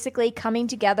specialists basically coming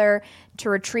together to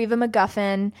retrieve a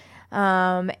MacGuffin,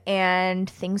 and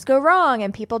things go wrong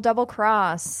and people double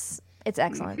cross. It's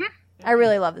excellent. I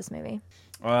really love this movie.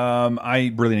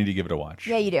 I really need to give it a watch.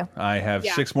 Yeah, you do. I have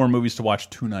 6 more movies to watch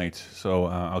tonight, so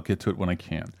I'll get to it when I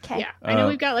can. Okay. Yeah, I know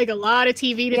we've got like a lot of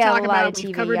TV to talk about.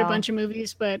 We've covered a bunch of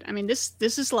movies, but I mean, this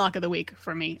is lock of the week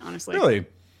for me, honestly. Really?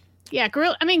 Yeah,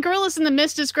 Gorillas in the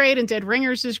Mist is great, and Dead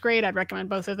Ringers is great. I'd recommend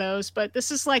both of those, but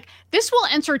this will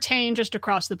entertain just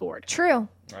across the board. True.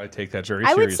 I take that very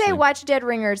seriously. I would say watch Dead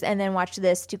Ringers and then watch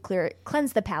this to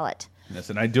cleanse the palate. Yes,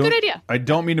 and good idea. I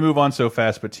don't mean to move on so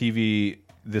fast, but TV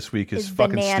this week is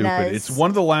fucking bananas. stupid. It's one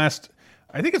of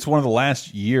the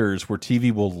last years where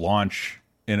TV will launch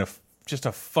in just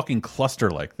a fucking cluster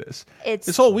like this.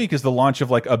 This whole week is the launch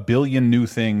of like a billion new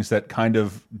things that kind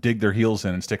of dig their heels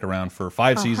in and stick around for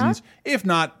 5 seasons, if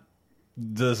not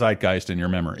the zeitgeist in your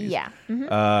memories. Yeah.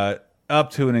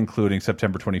 Up to and including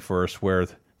September 21st, where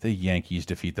the Yankees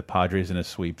defeat the Padres in a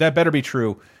sweep. That better be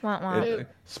true.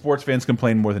 Sports fans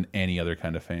complain more than any other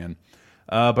kind of fan.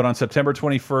 But on September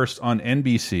 21st on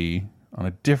NBC, on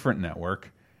a different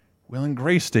network, Will and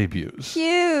Grace debuts.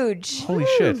 Huge. Holy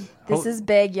shit. This is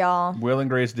big, y'all. Will and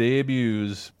Grace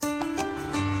debuts.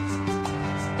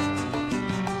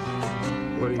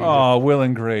 Oh, Will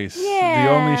and Grace. Yeah.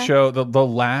 The only show, the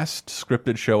last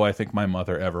scripted show I think my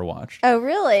mother ever watched. Oh,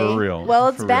 really? For real. Well,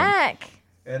 it's back.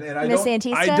 And Miss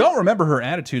Antista? I don't remember her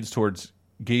attitudes towards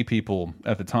gay people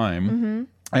at the time.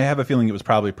 I have a feeling it was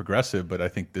probably progressive, but I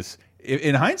think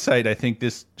in hindsight, I think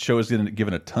this show is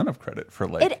given a ton of credit for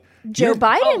Joe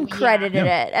Biden credited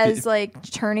it as like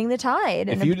turning the tide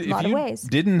in a lot of ways.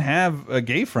 Didn't have a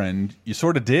gay friend, you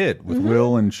sort of did with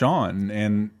Will and Sean,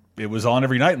 and it was on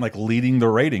every night and like leading the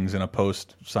ratings in a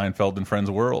post Seinfeld and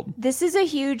Friends world. This is a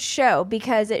huge show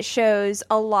because it shows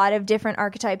a lot of different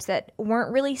archetypes that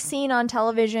weren't really seen on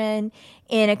television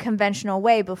in a conventional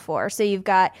way before. So you've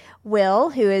got Will,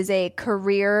 who is a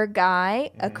career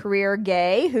guy, a career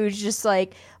gay, who's just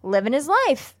like living his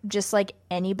life just like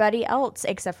anybody else,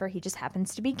 except for he just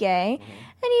happens to be gay.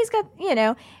 And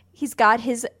he's got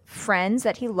his friends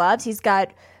that he loves. He's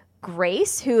got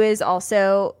Grace, who is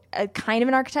also a kind of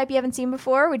an archetype you haven't seen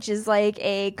before, which is like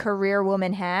a career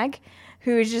woman hag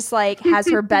who just like has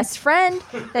her best friend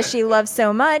that she loves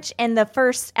so much. And the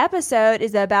first episode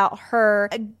is about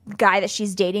a guy that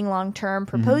she's dating long term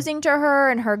proposing to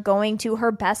her, and her going to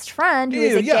her best friend who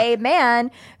is a gay man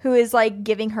who is like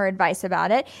giving her advice about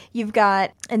it.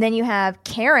 And then you have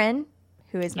Karen,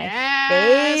 who is my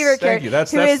favorite character. Thank you.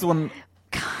 That's the one.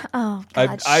 Oh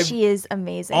God, she is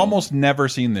amazing. Almost never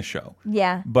seen this show.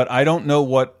 Yeah, but I don't know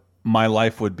what my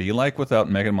life would be like without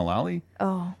Megan Mullally.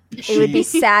 Oh, it would be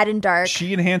sad and dark.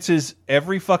 She enhances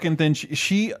every fucking thing.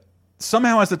 She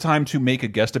somehow has the time to make a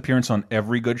guest appearance on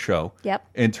every good show. Yep,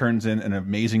 and turns in an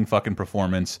amazing fucking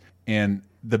performance. And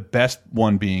the best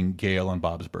one being Gail on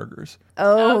Bob's Burgers.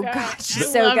 Oh gosh,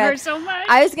 she's so love good. Her so much.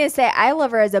 I was gonna say I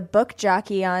love her as a book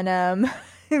jockey on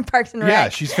Parks and Rec. Yeah,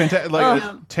 she's fantastic. Like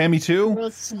Tammy too.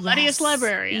 World's sluttiest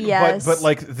librarian. Yes, but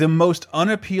like the most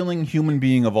unappealing human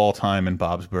being of all time in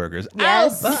Bob's Burgers.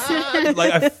 Yes,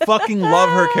 like I fucking love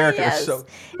her character. Yes. So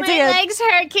my legs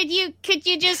hurt. Could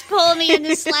you just pull me in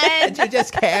the sled? Could you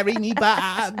just carry me,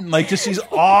 Bob? Like, just she's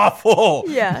awful.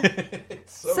 Yeah.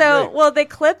 So well, the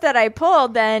clip that I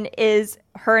pulled then is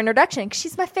her introduction.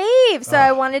 She's my fave, so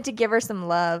I wanted to give her some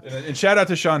love. And shout out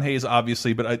to Sean Hayes,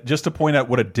 obviously, but just to point out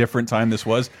what a different time this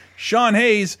was. Sean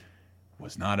Hayes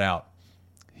was not out.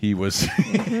 He was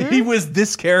he was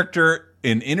this character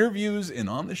in interviews and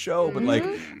on the show, but like,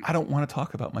 I don't want to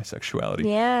talk about my sexuality.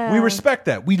 Yeah. We respect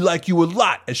that. We like you a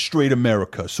lot as straight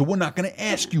America, so we're not going to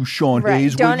ask you, Sean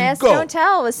Hayes, Don't where you ask, go. don't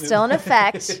tell was still in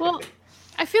effect. Well,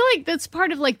 I feel like that's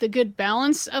part of like the good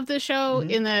balance of the show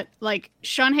in that like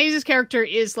Sean Hayes' character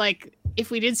is like, if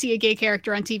we did see a gay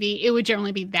character on TV, it would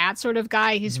generally be that sort of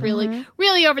guy. He's really,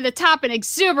 really over the top and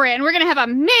exuberant, and we're going to have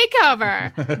a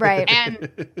makeover. Right.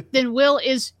 And then Will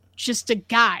is just a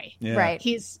guy. Yeah. Right.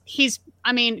 He's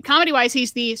I mean, comedy-wise,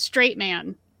 he's the straight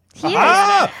man. He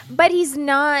is, but he's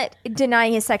not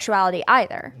denying his sexuality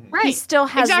either. Right. He still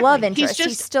has Exactly. love He's interest. He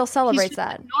just- still celebrates he's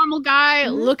that. a normal guy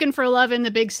looking for love in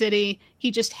the big city. He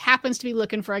just happens to be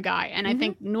looking for a guy. And I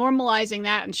think normalizing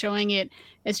that and showing it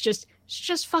as it's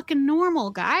just fucking normal,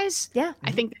 guys. Yeah.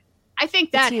 I think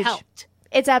that huge. helped.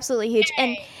 It's absolutely huge.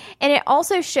 And it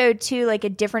also showed too like a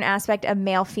different aspect of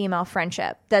male-female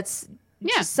friendship. That's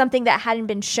just something that hadn't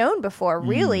been shown before,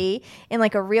 really, in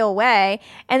like a real way.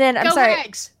 And then Go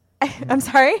Hags. I'm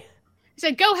sorry? He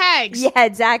said, go Hags. Yeah,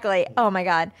 exactly. Oh my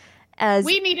God.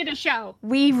 We needed a show.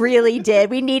 We really did.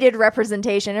 We needed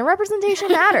representation, and representation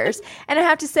matters. And I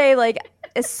have to say, like,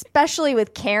 especially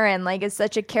with Karen, like, is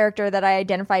such a character that I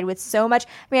identified with so much. I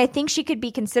mean, I think she could be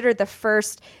considered the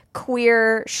first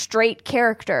queer straight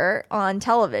character on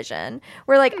television,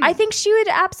 where like I think she would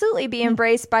absolutely be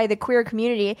embraced by the queer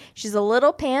community. She's a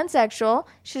little pansexual.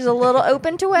 She's a little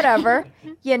open to whatever.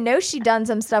 You know, she done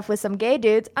some stuff with some gay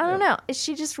dudes. I don't know.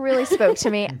 She just really spoke to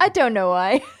me. I don't know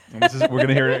why. We're going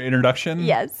to hear an introduction?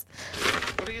 Yes.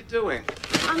 What are you doing?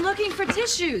 I'm looking for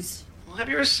tissues. Well, have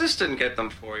your assistant get them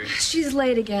for you. She's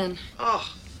late again.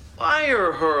 Oh,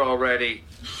 fire her already.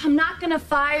 I'm not gonna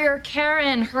fire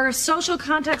Karen. Her social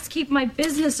contacts keep my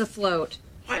business afloat.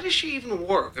 Why does she even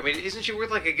work? I mean, isn't she worth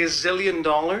like a gazillion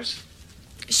dollars?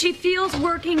 She feels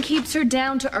working keeps her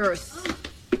down to earth.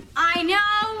 I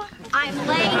know. I'm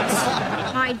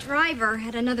late. My driver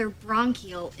had another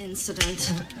bronchial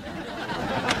incident.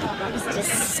 It was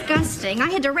disgusting. I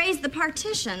had to raise the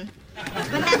partition. But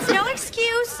that's no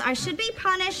excuse. I should be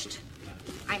punished.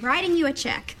 I'm writing you a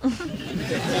check.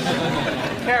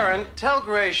 Karen, tell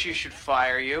Grace she should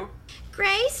fire you.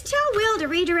 Grace, tell Will to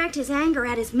redirect his anger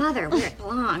at his mother where it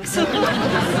belongs.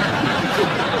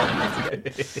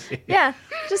 Yeah,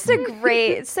 just a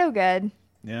great, so good.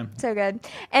 Yeah. So good.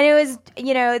 And it was,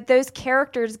 you know, those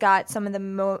characters got some of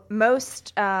the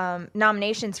most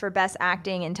nominations for Best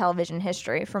Acting in television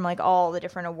history from like all the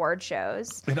different award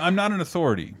shows. And I'm not an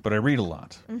authority, but I read a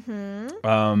lot.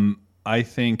 I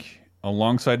think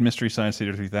alongside Mystery Science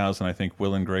Theater 3000, I think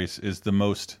Will and Grace is the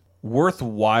most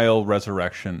worthwhile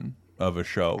resurrection of a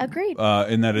show. Agreed.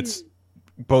 In that it's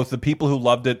both the people who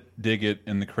loved it dig it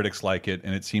and the critics like it,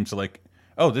 and it seems to like,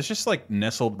 oh, this just like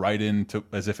nestled right into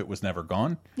as if it was never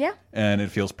gone. Yeah. And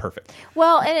it feels perfect.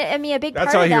 Well, and I mean, a big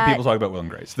That's part how I of hear that, people talk about Will and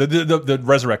Grace, the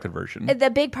resurrected version. the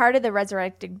big part of the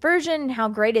resurrected version, how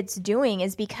great it's doing,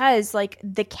 is because like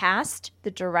the cast,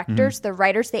 the directors, the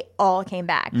writers, they all came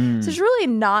back. So it's really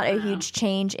not a huge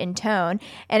change in tone.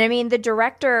 And I mean, the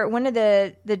director, one of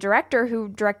the director who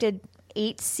directed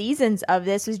 8 seasons of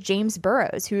this was James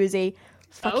Burrows, who is a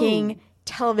fucking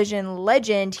television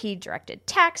legend. He directed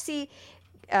Taxi.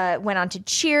 Went on to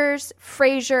Cheers,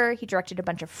 Frasier. He directed a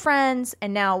bunch of Friends,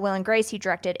 and now Will and Grace. He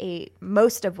directed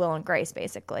most of Will and Grace,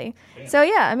 basically. Damn. So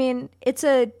yeah, I mean, it's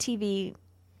a TV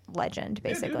legend,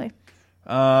 basically.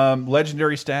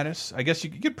 Legendary status. I guess you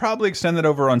could probably extend that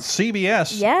over on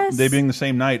CBS. Yes, they being the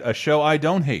same night. A show I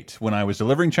don't hate. When I was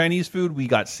delivering Chinese food, we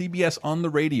got CBS on the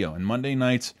radio, and Monday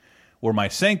nights were my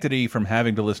sanctity from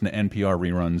having to listen to NPR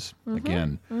reruns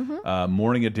again.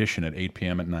 Morning edition at 8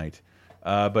 p.m. at night.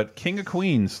 But King of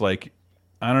Queens, like,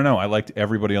 I don't know. I liked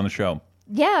everybody on the show.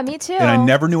 Yeah, me too. And I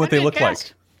never knew what they looked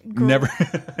like.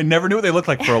 I never knew what they looked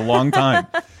like for a long time.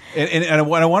 and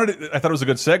what I thought it was a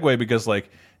good segue because,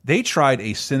 like, they tried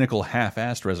a cynical,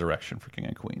 half-assed resurrection for King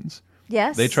of Queens.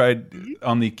 Yes. They tried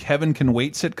on the Kevin Can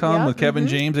Wait sitcom with Kevin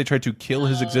James. They tried to kill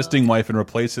his existing wife and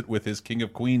replace it with his King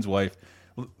of Queens wife.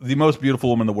 The most beautiful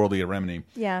woman in the world, Leah Remini.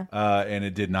 Yeah. And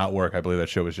it did not work. I believe that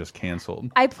show was just canceled.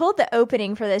 I pulled the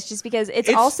opening for this just because it's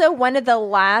also one of the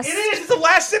last... It is! It's the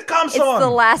last sitcom song! It's the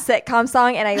last sitcom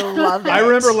song, and I love it. I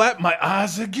remember my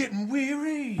eyes are getting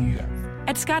weary.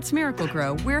 At Scott's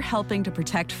Miracle-Gro, we're helping to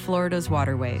protect Florida's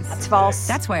waterways. That's false.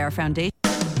 That's why our foundation...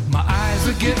 My eyes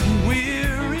are getting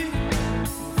weary.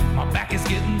 My back is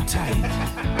getting tight.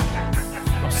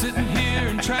 I'm sitting here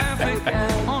in traffic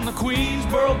on the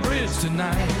Queensboro Bridge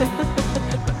tonight.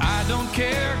 But I don't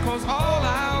care, cause all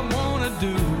I wanna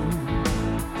do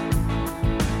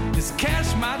is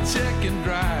cash my check and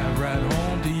drive right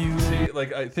home to you. See,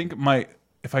 like, I think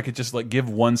if I could just like give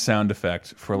one sound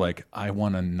effect for like I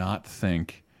want to not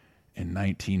think in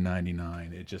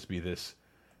 1999, it'd just be this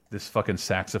fucking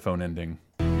saxophone ending.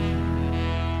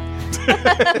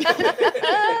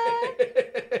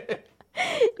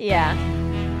 Yeah.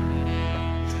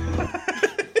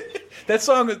 That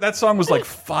song was like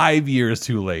 5 years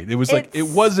too late. It was like it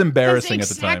was embarrassing at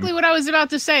the time. Exactly what I was about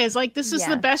to say. Is like this is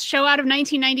the best show out of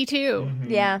 1992.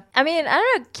 Yeah, I mean, I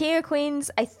don't know. King of Queens,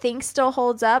 I think still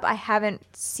holds up. I haven't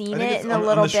seen it in a little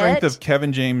bit. On the strength of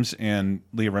Kevin James and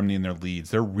Leah Remini in their leads,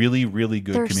 they're really, really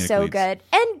good. They're so leads. Good,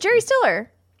 and Jerry Stiller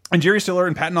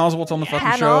and Patton Oswalt's on the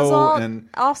fucking show, Oswalt, and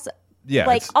also. Yeah.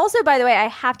 Like, also, by the way, I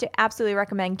have to absolutely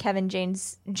recommend Kevin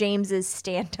James's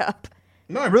stand-up.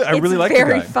 No, I really like the guy.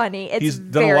 Very funny. He's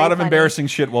done a lot of embarrassing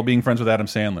shit while being friends with Adam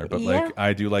Sandler, but like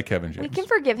I do like Kevin James. We can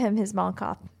forgive him his mall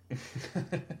cop.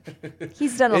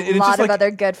 He's done a lot of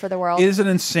other good for the world. It is an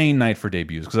insane night for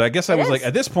debuts because I guess I was like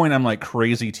at this point I'm like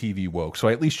crazy TV woke, so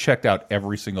I at least checked out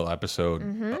every single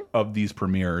episode of these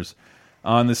premieres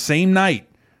on the same night.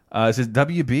 Is it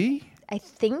WB? I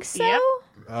think so. Yep.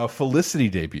 Felicity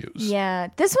debuts. Yeah,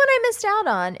 this one I missed out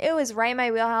on. It was right in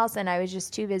my wheelhouse, and I was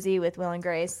just too busy with Will and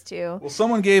Grace to. Well,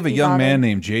 someone gave a young man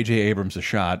named J.J. Abrams a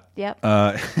shot. Yep.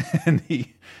 And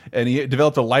he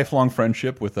developed a lifelong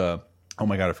friendship with oh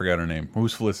my god, I forgot her name.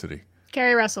 Who's Felicity?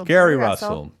 Carrie Russell. Carrie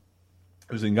Russell.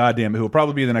 Who's in who will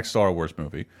probably be the next Star Wars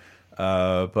movie.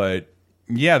 But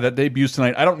yeah, that debuts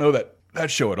tonight. I don't know that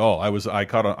show at all. I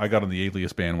got on the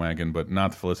Alias bandwagon, but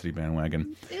not the Felicity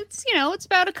bandwagon. It's it's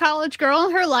about a college girl.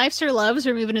 Her life's her loves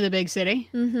are moving to the big city.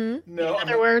 No, in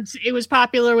other words, it was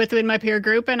popular within my peer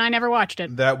group, and I never watched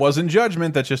it. That wasn't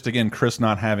judgment. That's just again Chris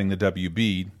not having the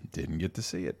WB didn't get to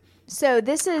see it. So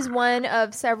this is one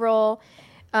of several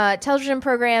television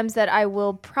programs that I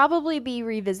will probably be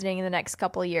revisiting in the next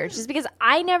couple of years, just because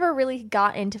I never really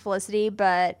got into Felicity,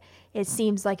 but it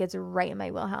seems like it's right in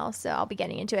my wheelhouse, so I'll be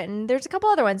getting into it. And there's a couple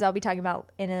other ones I'll be talking about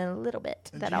in a little bit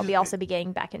that I'll be also be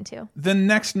getting back into. The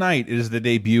next night is the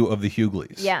debut of The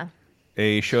Hughleys. Yeah.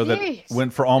 A show that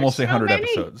went for almost 100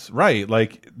 episodes. Right.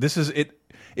 Like, this is it.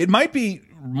 It might be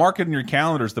marked in your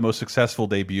calendars the most successful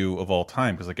debut of all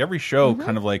time, because like every show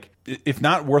kind of like, if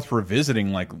not worth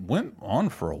revisiting, like went on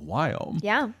for a while.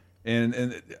 Yeah.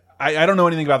 And I don't know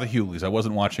anything about The Hughleys. I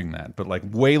wasn't watching that, but like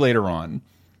way later on,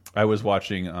 I was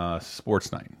watching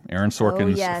Sports Night, Aaron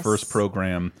Sorkin's first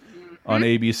program on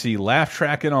ABC, laugh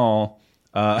track and all.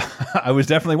 I was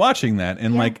definitely watching that,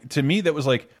 and like to me, that was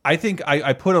like I think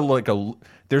I put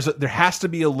there has to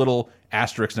be a little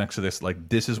asterisk next to this. Like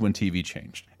this is when TV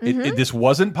changed. This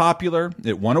wasn't popular.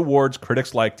 It won awards.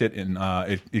 Critics liked it, and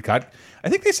it got. I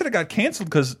think they said it got canceled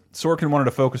because Sorkin wanted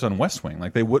to focus on West Wing.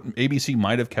 Like they wouldn't. ABC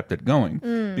might have kept it going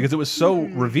because it was so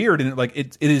revered, and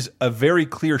it is a very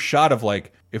clear shot of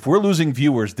like, if we're losing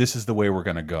viewers, this is the way we're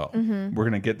going to go. We're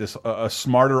going to get this a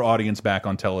smarter audience back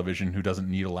on television who doesn't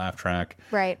need a laugh track.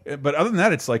 Right. But other than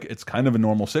that, it's like it's kind of a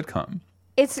normal sitcom.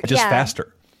 It's just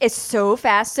faster. It's so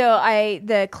fast. So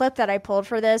the clip that I pulled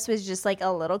for this was just like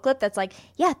a little clip that's like,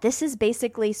 yeah, this is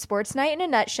basically Sports Night in a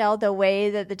nutshell. The way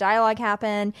that the dialogue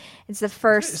happened. It's the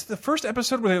first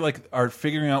episode where they like are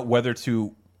figuring out whether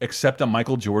to accept a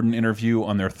Michael Jordan interview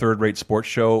on their third-rate sports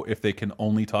show if they can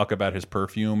only talk about his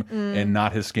perfume and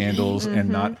not his scandals and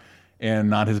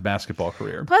not his basketball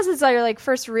career. Plus, it's like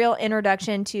first real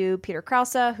introduction to Peter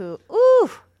Krause, who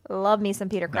love me some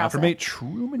Peter Krause. Not from a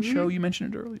Truman Show, you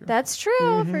mentioned it earlier. That's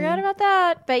true. Forgot about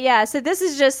that. But yeah, so this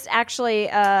is just actually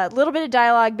a little bit of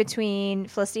dialogue between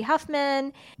Felicity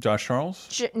Huffman, Josh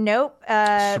Charles. Melina,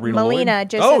 Melina.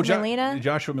 Joshua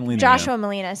Melina. Joshua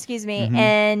Melina, excuse me,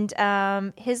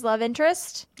 and his love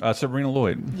interest, Sabrina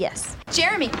Lloyd. Yes.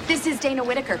 Jeremy, this is Dana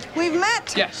Whitaker. We've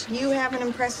met. Yes. You have an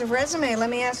impressive resume. Let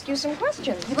me ask you some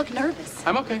questions. You look nervous.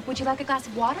 I'm okay. Would you like a glass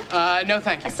of water? No,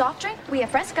 thank you. A soft drink? We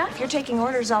have Fresca. If you're taking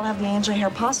orders, I'll have the angel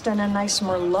hair pasta and a nice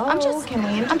Merlot. I'm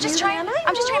just trying to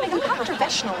make them comfortable.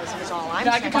 Professionalism is all I'm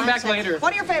saying. I can come back later.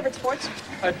 What are your favorite sports?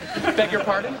 Beg your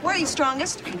pardon? Where are you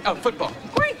strongest? Oh, football.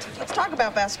 Great. Let's talk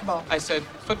about basketball. I said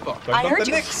football. I heard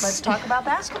you. Let's talk about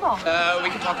basketball. We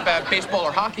can talk about baseball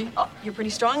or hockey. Oh, you're pretty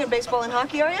strong in baseball and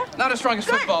hockey, are you? Not as strong as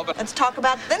football, but... Let's talk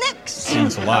about the Knicks.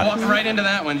 That's a lot. I walked right into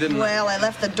that one, didn't I? Well, I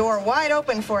left the door wide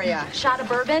open for you. Shot of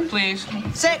bourbon? Please.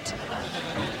 Sit.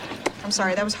 I'm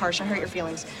sorry, that was harsh. I hurt your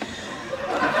feelings.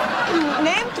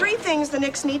 Name 3 things the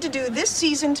Knicks need to do this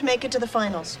season to make it to the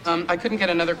finals. I couldn't get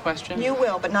another question. You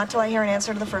will, but not till I hear an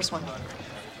answer to the first one.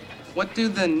 What do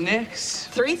the Knicks...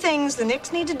 3 things the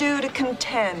Knicks need to do to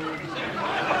contend.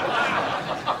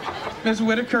 Ms.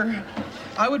 Whitaker,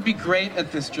 I would be great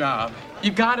at this job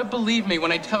You gotta believe me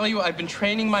when I tell you I've been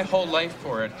training my whole life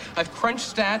for it. I've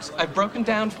crunched stats, I've broken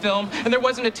down film, and there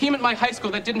wasn't a team at my high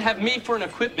school that didn't have me for an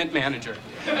equipment manager.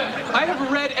 I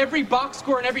have read every box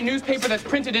score in every newspaper that's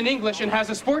printed in English and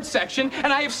has a sports section,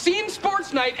 and I have seen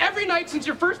Sports Night every night since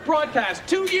your first broadcast,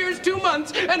 2 years, 2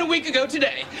 months, and a week ago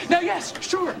today. Now, yes,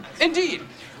 sure, indeed.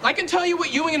 I can tell you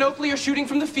what Ewing and Oakley are shooting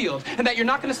from the field, and that you're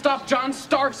not going to stop John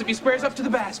Starks if he squares up to the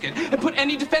basket, and put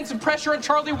any defensive pressure on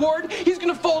Charlie Ward, he's going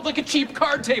to fold like a cheap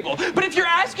card table. But if you're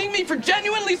asking me for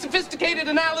genuinely sophisticated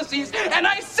analyses, and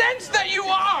I sense that you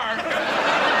are,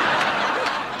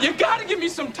 you got to give me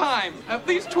some time, at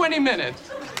least 20 minutes.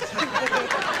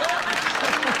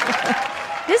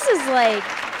 This is like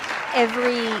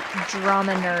every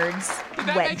drama nerd's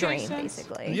wet dream,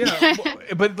 basically. Yeah,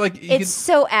 but like it's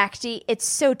so acty, it's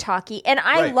so talky, and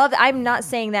I Right. love. I'm not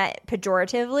saying that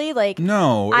pejoratively. Like,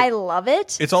 No, I love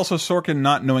it. It's also Sorkin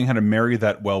not knowing how to marry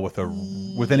that well with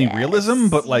any realism,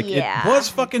 but like Yeah. it was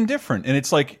fucking different, and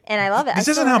it's like, And I love it. I This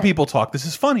still isn't how love it. people talk. This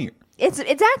is funnier. It's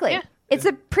exactly. It's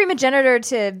a primogenitor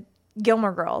to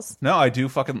Gilmore Girls. No, I do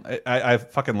fucking. I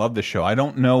fucking love this show. I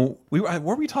don't know.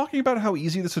 Were we talking about how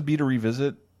easy this would be to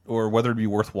revisit, or whether it'd be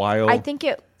worthwhile? I think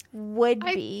it would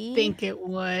be. I think it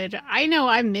would. I know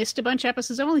I missed a bunch of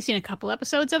episodes. I've only seen a couple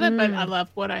episodes of it, but I love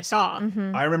what I saw.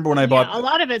 I remember when I bought. a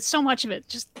lot of it, so much of it,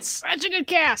 just such a good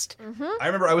cast. I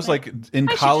remember I was like in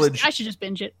college. I should just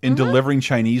binge it. In delivering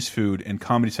Chinese food, and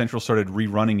Comedy Central started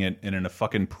rerunning it, and in a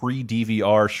fucking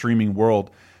pre-DVR streaming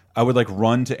world, I would like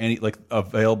run to any like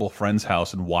available friend's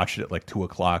house and watch it at like 2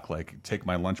 o'clock, like take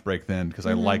my lunch break then because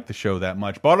I liked the show that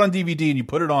much. Bought it on DVD, and you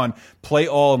put it on, play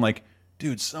all, and like,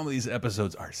 dude, some of these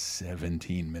episodes are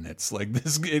 17 minutes. Like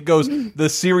this, it goes. The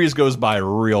series goes by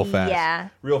real fast. Yeah.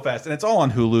 Real fast, and it's all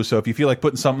on Hulu. So if you feel like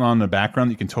putting something on in the background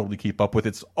that you can totally keep up with,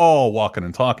 it's all walking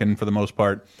and talking for the most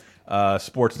part.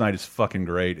 Sports Night is fucking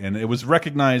great, and it was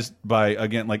recognized by,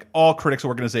 again, like all critics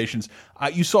organizations.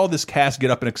 You saw this cast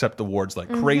get up and accept awards like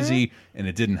crazy, and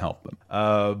it didn't help them.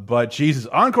 But Jesus,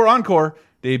 Encore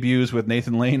debuts with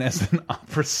Nathan Lane as an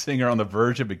opera singer on the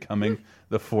verge of becoming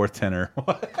the fourth tenor.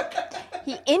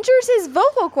 He injures his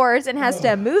vocal cords and has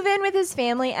to move in with his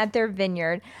family at their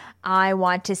vineyard. I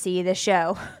want to see the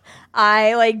show.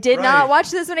 I did not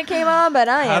watch this when it came on, but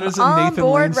I How am does a on Nathan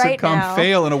board Lane right sitcom now.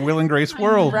 fail in a Will and Grace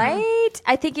world? Right?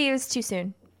 I think it was too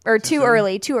soon or too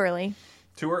early. Too early.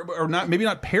 Or not, maybe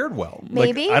not paired well.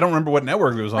 Maybe. Like, I don't remember what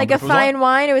network it was on. Like but a if it was fine on,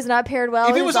 wine, it was not paired well.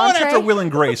 if with it was his on entree. after Will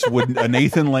and Grace, would a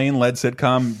Nathan Lane led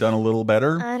sitcom done a little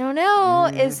better? I don't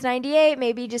know. It's 98.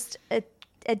 Maybe just a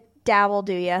dab will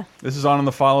do ya. This is on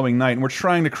the following night, and we're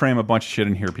trying to cram a bunch of shit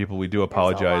in here, people. We do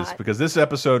apologize because this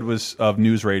episode of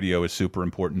Newsradio is super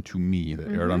important to me. That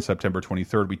aired on September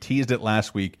 23rd. We teased it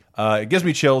last week. It gives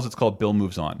me chills. It's called Bill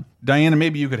Moves On. Diana,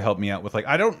 maybe you could help me out with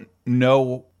I don't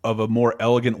know of a more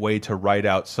elegant way to write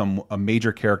out a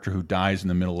major character who dies in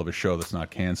the middle of a show that's not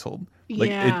canceled.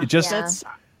 It just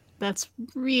that's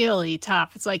really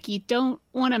tough. It's like you don't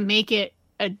want to make it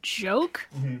a joke.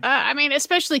 I mean,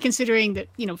 especially considering that,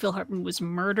 Phil Hartman was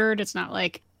murdered. It's not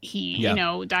like he,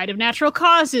 died of natural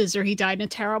causes or he died in a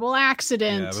terrible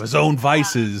accident. Yeah, of his own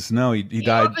vices. No, he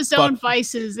died of his own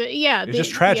vices. Yeah, it's just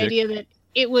tragic. The idea that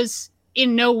it was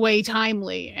in no way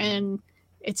timely and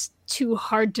it's too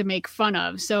hard to make fun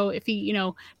of. So if he,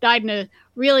 died in a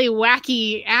really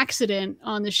wacky accident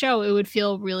on the show, it would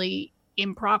feel really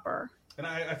improper. And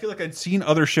I feel like I'd seen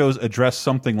other shows address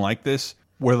something like this,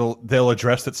 where they'll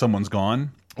address that someone's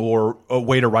gone or a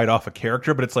way to write off a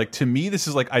character. But it's like, to me, this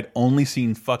is like I'd only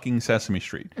seen fucking Sesame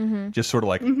Street. Just sort of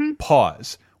like,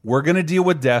 pause. We're going to deal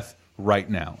with death right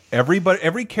now.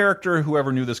 Every character,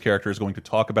 whoever knew this character, is going to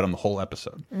talk about him the whole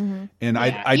episode. And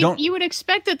I don't... You would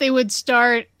expect that they would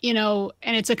start, and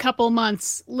it's a couple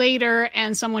months later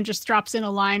and someone just drops in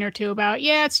a line or two about,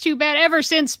 it's too bad ever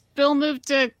since Bill moved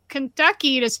to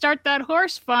Kentucky to start that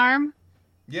horse farm.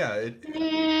 Yeah.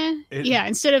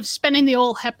 Instead of spending the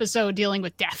whole episode dealing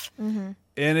with death. And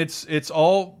it's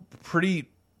all pretty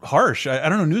harsh. I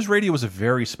don't know. Newsradio was a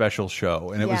very special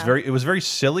show, and it was very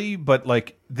silly, but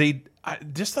like Andy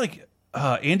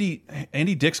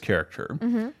Dick's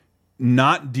character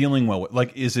not dealing well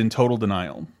with, is in total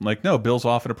denial. Like, no, Bill's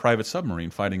off in a private submarine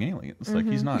fighting aliens. Like,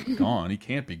 he's not gone. He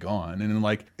can't be gone. And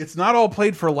then, it's not all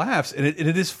played for laughs, and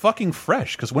it is fucking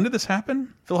fresh. Because when did this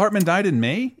happen? Phil Hartman died in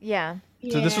May. Yeah.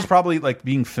 So this was probably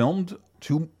being filmed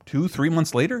 2-3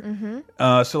 months later.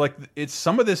 So it's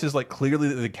some of this is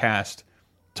clearly the cast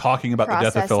talking about the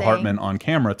death of Phil Hartman on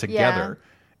camera together.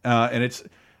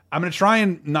 And I'm going to try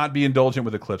and not be indulgent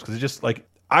with the clips because it's just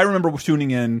I remember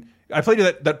tuning in. I played you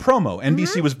that promo.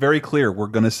 NBC was very clear. We're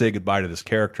going to say goodbye to this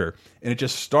character. And it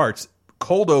just starts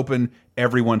cold open.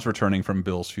 everyone's returning from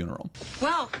Bill's funeral.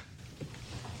 Well,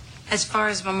 as far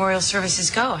as memorial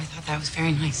services go, I thought that was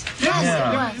very nice.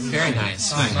 Yes, it was. Very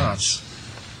nice. Thanks.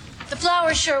 The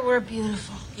flowers sure were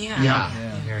beautiful. Yeah.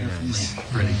 Very nice.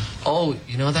 Pretty. Oh,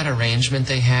 you know that arrangement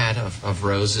they had of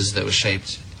roses that was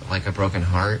shaped like a broken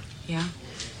heart? Yeah.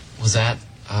 Was that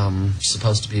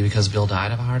supposed to be because Bill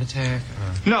died of a heart attack?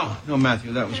 Or? No,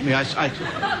 Matthew, that was me. I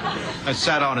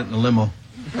sat on it in the limo.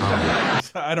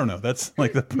 I don't know. That's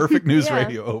like the perfect news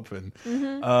radio open.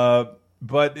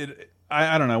 But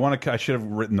I don't know. I should have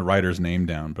written the writer's name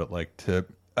down, but like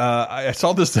I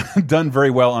saw this done very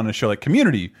well on a show like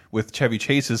Community with Chevy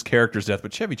Chase's character's death,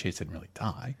 but Chevy Chase didn't really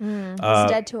die. He's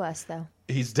dead to us, though.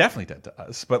 He's definitely dead to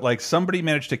us. But like somebody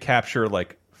managed to capture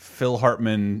like Phil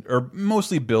Hartman, or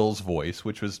mostly Bill's voice,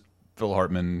 which was Phil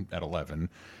Hartman at 11,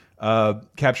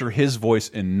 capture his voice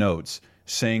in notes,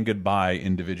 saying goodbye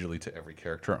individually to every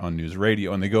character on News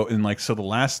Radio. And they go in like, so the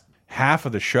last half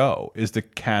of the show is the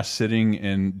cast sitting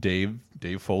in Dave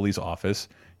Foley's office.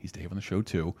 He's Dave on the show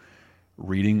too,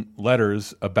 reading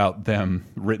letters about them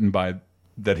written by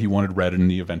that he wanted read in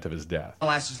the event of his death.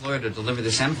 I'll ask his lawyer to deliver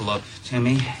this envelope to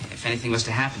me if anything was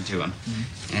to happen to him.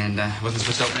 And I wasn't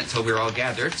supposed to open it until we were all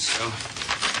gathered, so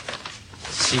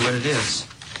let's see what it is.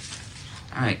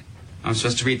 All right, I'm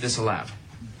supposed to read this aloud.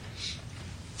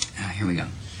 Here we go.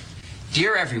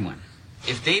 Dear everyone,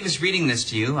 if Dave is reading this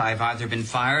to you, I've either been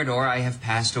fired or I have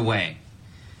passed away.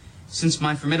 Since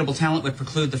my formidable talent would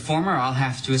preclude the former, I'll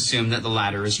have to assume that the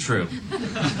latter is true.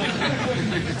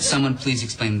 Someone please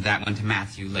explain that one to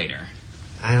Matthew later.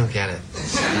 I don't get it.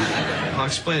 I'll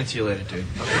explain it to you later, dude.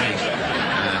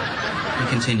 He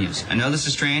continues. I know this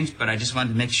is strange, but I just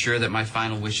wanted to make sure that my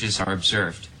final wishes are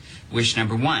observed. Wish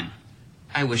number 1.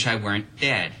 I wish I weren't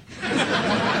dead.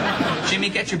 Jimmy,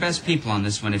 get your best people on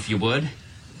this one if you would.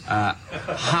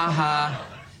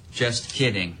 Just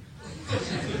kidding.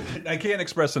 I can't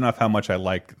express enough how much I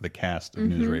like the cast of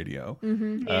News Radio.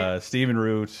 Stephen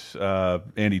Root,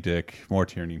 Andy Dick, Maura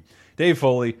Tierney, Dave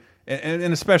Foley,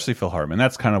 and especially Phil Hartman.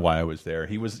 That's kind of why I was there.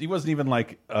 He wasn't even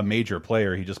like a major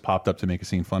player. He just popped up to make a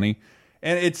scene funny.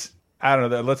 And it's, I don't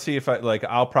know, let's see if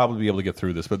I'll probably be able to get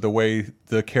through this, but the way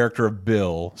the character of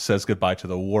Bill says goodbye to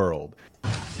the world.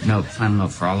 Final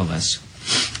note for all of us.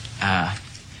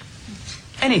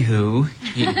 Anywho,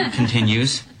 he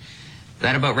continues,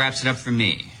 that about wraps it up for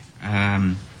me.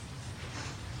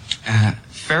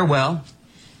 Farewell.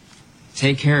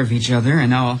 Take care of each other,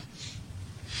 and I'll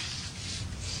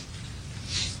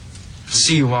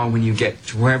see you all when you get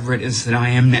to wherever it is that I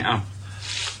am now.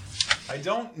 I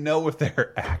don't know if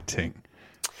they're acting.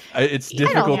 It's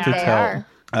difficult to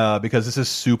tell because this is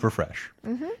super fresh.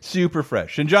 Super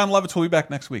fresh. And John Lovitz will be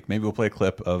back next week. Maybe we'll play a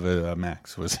clip of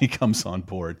Max as he comes on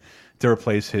board to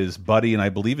replace his buddy and I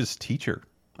believe his teacher,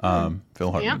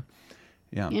 Phil Hartman.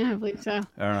 Yeah, I believe so.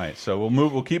 All right, so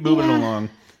we'll keep moving along.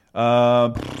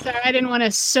 Sorry, I didn't want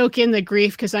to soak in the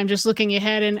grief because I'm just looking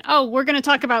ahead and we're going to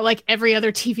talk about like every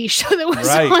other TV show that was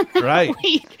on that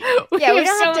week. We don't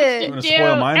have to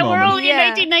spoil my and moment. we're only in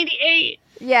 1998.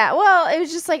 Yeah, well, it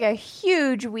was just like a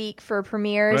huge week for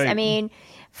premieres. Right. I mean,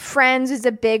 Friends was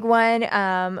a big one.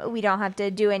 We don't have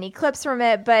to do any clips from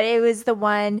it, but it was the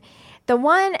one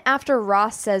after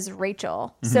Ross says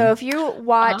Rachel. So if you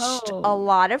watched a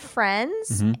lot of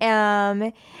Friends,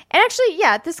 and actually,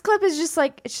 this clip is just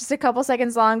it's just a couple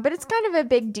seconds long, but it's kind of a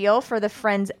big deal for the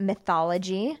Friends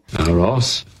mythology. Now,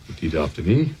 Ross, repeat after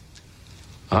me.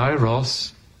 I,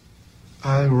 Ross.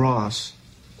 I, Ross.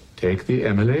 Take thee,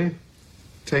 Emily.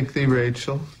 Take thee,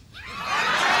 Rachel.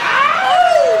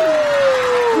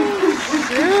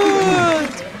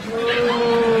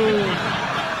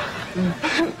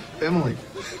 Emily.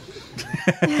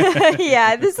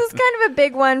 Yeah, this is kind of a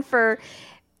big one for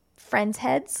Friends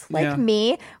heads like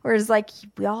me, whereas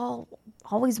we all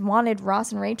always wanted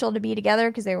Ross and Rachel to be together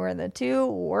because they were the two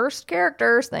worst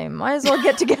characters. They might as well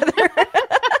get together.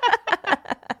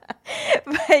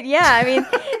 But yeah, I mean,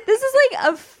 this is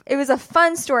it was a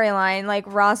fun storyline. Like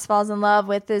Ross falls in love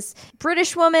with this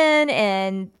British woman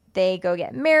and they go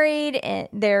get married, and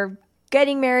they're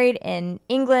getting married in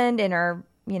England in our,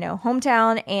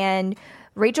 hometown, and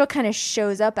Rachel kind of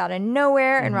shows up out of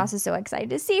nowhere, and Ross is so excited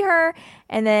to see her.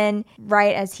 And then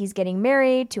right as he's getting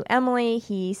married to Emily,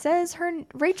 he says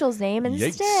Rachel's name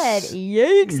instead.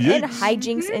 Yikes. And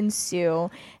hijinks ensue.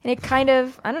 And it kind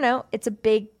of, I don't know, it's a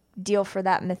big deal for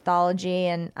that mythology.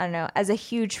 And I don't know, as a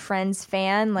huge Friends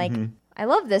fan, I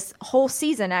love this whole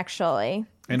season, actually.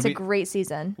 It's a great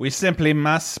season. We simply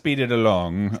must speed it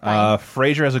along.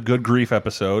 Frasier has a good grief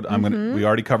episode. We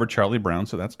already covered Charlie Brown,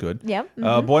 so that's good. Yep.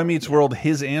 Boy Meets World,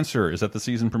 His Answer. Is that the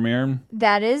season premiere?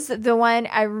 That is the one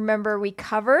I remember we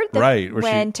covered.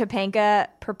 When Topanga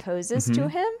proposes to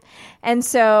him. And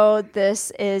so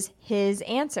this is His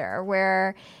Answer,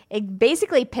 where it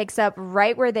basically picks up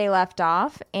right where they left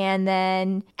off. And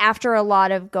then after a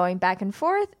lot of going back and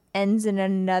forth, ends in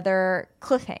another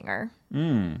cliffhanger.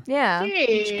 Yeah,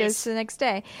 which goes to the next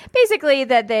day. Basically,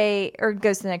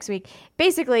 goes to the next week.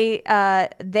 Basically,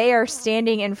 they are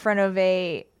standing in front of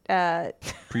a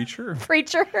preacher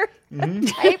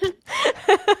type.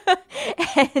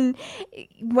 And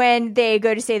when they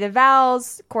go to say the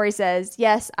vows, Corey says,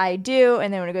 "Yes, I do."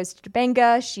 And then when it goes to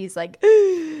Topanga, she's like,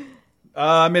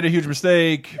 I made a huge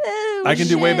mistake. I can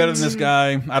do way better than this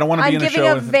guy. I don't want to be in a show.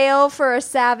 I'm giving a veil for a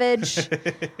savage.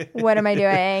 What am I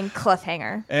doing?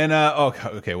 Cliffhanger. And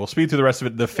okay, we'll speed through the rest of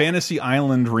it. The Fantasy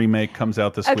Island remake comes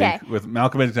out this week with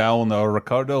Malcolm McDowell and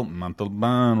Ricardo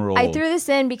Montalban role. I threw this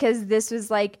in because this was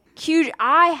like huge.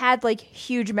 I had like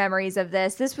huge memories of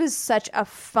this. This was such a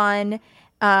fun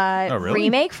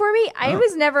remake for me. I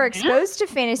was never exposed to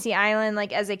Fantasy Island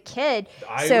like as a kid.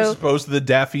 I was exposed to the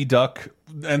Daffy Duck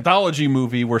anthology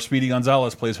movie where Speedy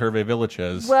Gonzalez plays Hervé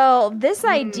Villachez. Well, this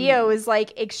idea was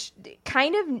like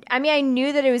kind of, I mean, I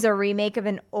knew that it was a remake of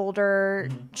an older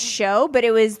show, but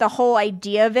it was the whole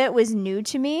idea of it was new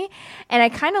to me. And I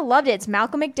kind of loved it. It's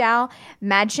Malcolm McDowell,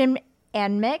 Madchen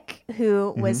Anmick,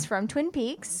 who was from Twin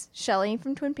Peaks, Shelley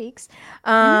from Twin Peaks,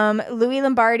 Louis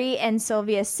Lombardi and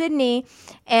Sylvia Sidney.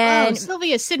 And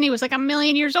Sylvia Sidney was like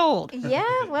 1,000,000 years old.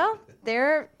 Yeah, well,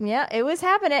 it was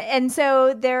happening. And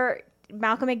so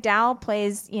Malcolm McDowell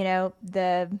plays, I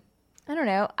don't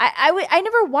know. I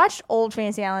never watched old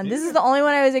Fantasy Island. This is the only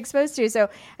one I was exposed to. So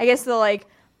I guess the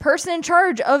person in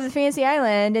charge of the Fantasy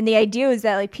Island, and the idea was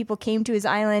that people came to his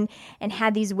island and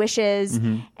had these wishes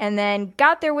and then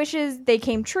got their wishes. They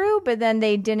came true, but then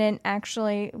they didn't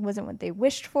actually, wasn't what they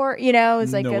wished for. It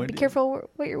was like, be careful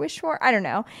what you wish for. I don't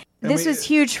know. This was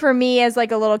huge for me as a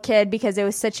little kid because it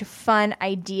was such a fun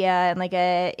idea and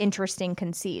a interesting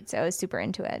conceit. So I was super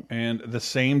into it. And the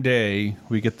same day,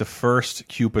 we get the first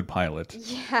Cupid pilot.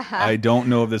 Yeah. I don't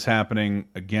know if this is happening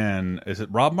again. Is it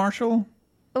Rob Marshall?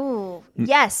 Oh,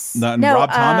 yes. No, Rob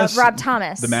Thomas? Rob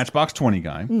Thomas. The Matchbox 20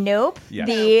 guy. Nope. Yes.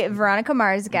 The Veronica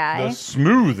Mars guy. The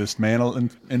smoothest man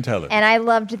in television. And I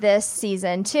loved this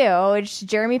season, too. It's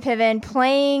Jeremy Piven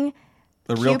playing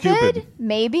the real Cupid.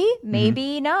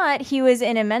 Maybe not. He was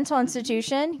in a mental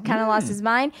institution. He kind of lost his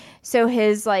mind. So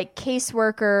his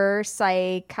caseworker,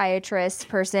 psychiatrist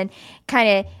person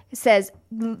kind of says,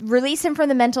 release him from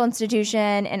the mental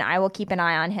institution and I will keep an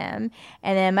eye on him.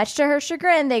 And then much to her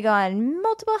chagrin, they go on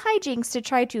multiple hijinks to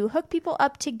try to hook people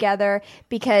up together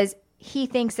because he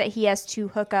thinks that he has to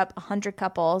hook up 100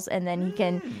 couples and then he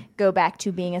can go back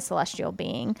to being a celestial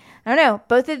being. I don't know.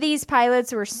 Both of these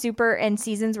pilots were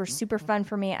seasons were super fun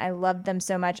for me. I loved them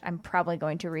so much. I'm probably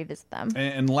going to revisit them.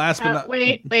 And last but not...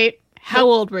 Wait. How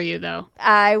old were you, though?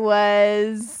 I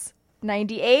was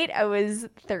 98. I was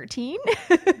 13.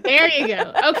 There you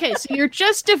go. Okay, so you're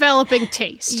just developing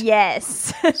taste.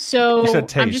 Yes. So you said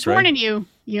taste, I'm just warning you,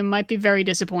 you might be very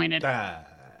disappointed.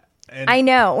 I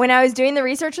know. When I was doing the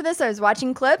research for this, I was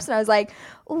watching clips and I was like,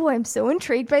 oh, I'm so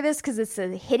intrigued by this because it's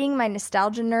hitting my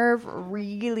nostalgia nerve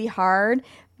really hard.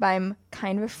 But I'm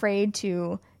kind of afraid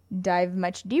to dive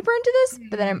much deeper into this.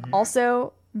 But then I'm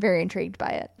also very intrigued by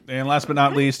it. And last but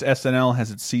not least, SNL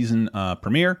has its season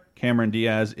premiere. Cameron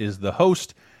Diaz is the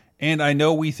host. And I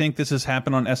know we think this has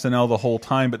happened on SNL the whole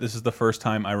time, but this is the first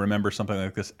time I remember something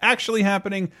like this actually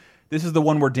happening. This is the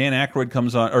one where Dan Aykroyd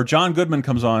comes on, or John Goodman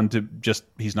comes on to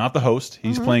he's not the host.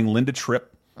 He's playing Linda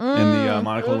Tripp in the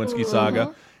Monica Lewinsky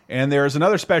saga. And there's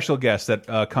another special guest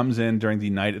that comes in during the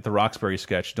Night at the Roxbury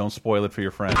sketch. Don't spoil it for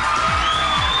your friends.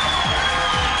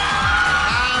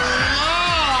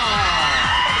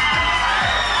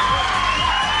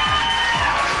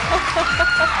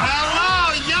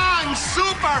 Hello, young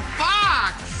Super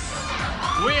Fox!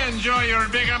 We enjoy your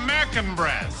big American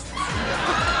breasts.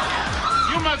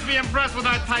 You must be impressed with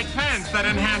our tight pants that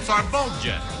enhance our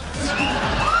bulges.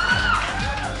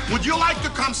 Would you like to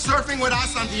come surfing with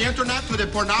us on the internet to the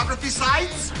pornography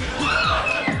sites?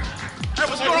 Hey,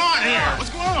 what's going on here? What's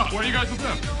going on? What are you guys with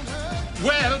them?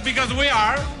 Well, because we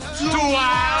are two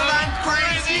wild and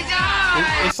crazy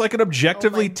guys. It's like an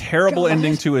objectively terrible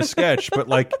ending to a sketch, but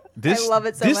this, I love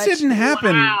it so this much. didn't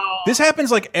happen. Wow. This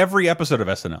happens every episode of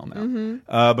SNL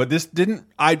now. But this didn't.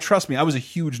 Trust me, I was a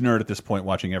huge nerd at this point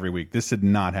watching every week. This did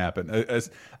not happen.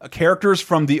 As characters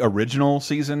from the original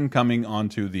season coming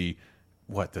onto the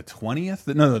the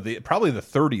 20th? No, probably the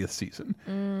 30th season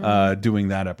doing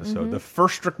that episode. The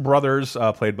Furstrick brothers,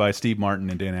 played by Steve Martin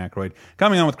and Dan Aykroyd,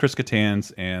 coming on with Chris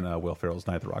Kattan's and Will Ferrell's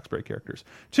Night of the Roxbury characters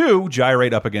to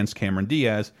gyrate up against Cameron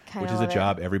Diaz, which is a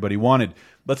job everybody wanted.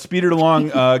 Let's speed it along.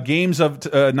 Games of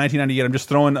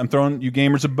 1998. I'm throwing you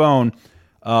gamers a bone.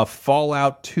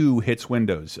 Fallout 2 hits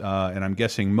Windows, and I'm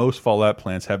guessing most Fallout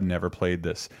fans have never played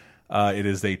this. It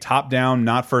is a top-down,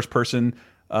 not first-person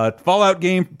Fallout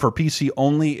game for PC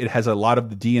only. It has a lot of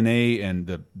the DNA,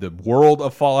 and the world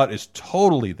of Fallout is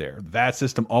totally there. That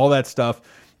system, all that stuff,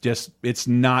 just it's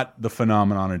not the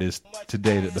phenomenon it is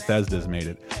today that Bethesda has made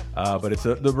it. But it's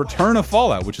the return of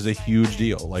Fallout, which is a huge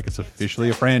deal. Like, it's officially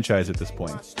a franchise at this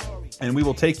point. And we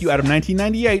will take you out of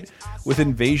 1998 with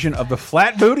Invasion of the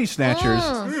Flat Booty Snatchers.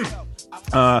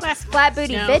 Flat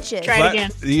booty bitches. Try it again.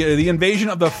 The Invasion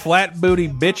of the Flat Booty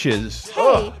Bitches.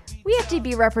 Hey, we have to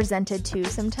be represented too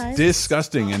sometimes.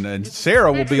 Disgusting. And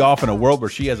Sarah will be off in a world where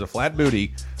she has a flat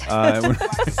booty.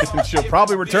 She'll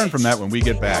probably return from that when we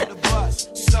get back.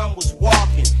 Son was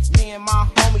walking, me and my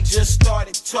homie just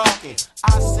started talking.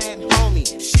 I said,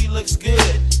 homie, she looks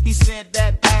good. He said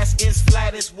that ass is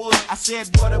flat as wood. I said,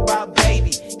 what about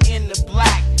baby in the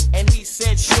black? And he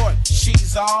said, short,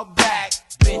 she's all back.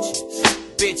 Bitches,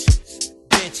 bitches,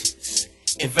 bitches.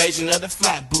 Invasion of the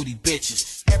flat booty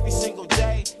bitches. Every single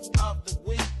day of the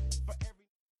week.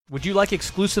 Would you like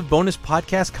exclusive bonus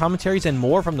podcast commentaries and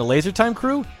more from the LaserTime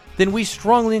crew? Then we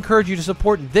strongly encourage you to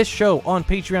support this show on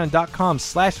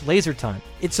patreon.com/lasertime.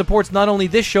 It supports not only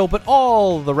this show, but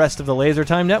all the rest of the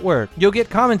LaserTime network. You'll get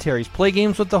commentaries, play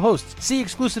games with the hosts, see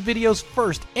exclusive videos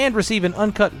first, and receive an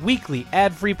uncut weekly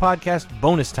ad-free podcast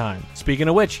bonus time. Speaking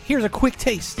of which, here's a quick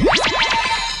taste.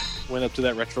 Went up to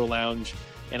that retro lounge,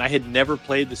 and I had never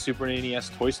played the Super NES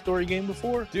Toy Story game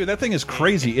before. Dude, that thing is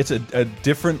crazy. It's a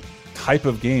different type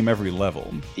of game every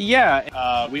level.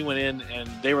 Yeah, we went in and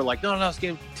they were like, no, this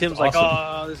game. Tim's like,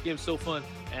 awesome. oh, this game's so fun.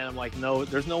 And I'm like, no,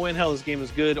 there's no way in hell this game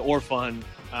is good or fun.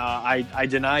 I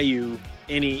deny you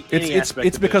any aspect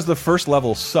It's of because it. the first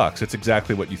level sucks. It's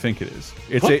exactly what you think it is.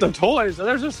 It's What the toys?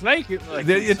 There's a snake. Like,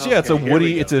 it's a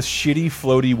Woody. It's a shitty,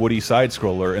 floaty Woody side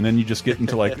scroller, and then you just get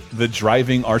into like the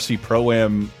driving RC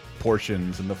Pro-Am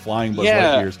portions and the flying Buzz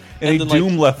Lightyears, and a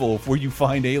Doom level where you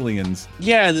find aliens.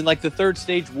 Yeah, and then like the third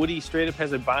stage, Woody straight up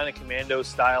has a Bionic Commando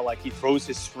style, like he throws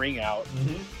his string out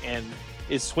and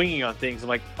is swinging on things. I'm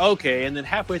like, okay, and then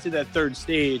halfway through that third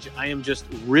stage, I am just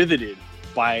riveted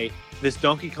by this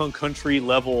Donkey Kong Country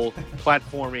level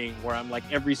platforming where I'm like,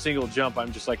 every single jump,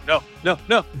 I'm just like, no.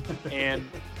 And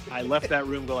I left that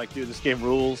room, go like, dude, this game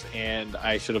rules, and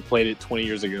I should have played it 20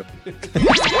 years ago.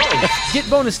 Get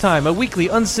Bonus Time, a weekly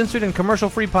uncensored and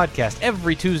commercial-free podcast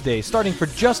every Tuesday, starting for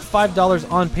just $5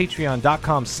 on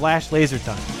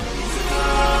patreon.com/lasertime.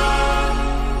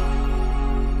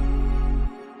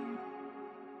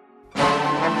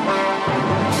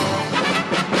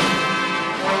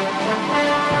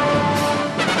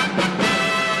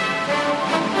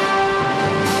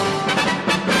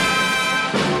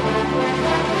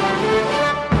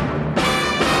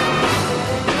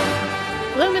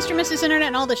 Mrs. Internet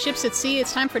and all the ships at sea,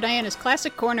 it's time for Diana's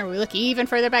Classic Corner. We look even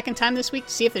further back in time this week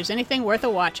to see if there's anything worth a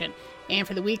watching. And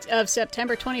for the week of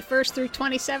September 21st through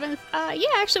 27th,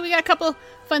 actually we got a couple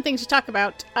fun things to talk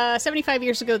about. 75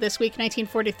 years ago this week,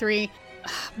 1943.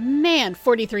 Man,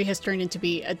 43 has turned into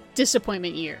be a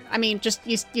disappointment year. I mean, just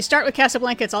you start with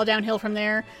Casablanca, it's all downhill from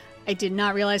there. I did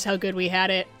not realize how good we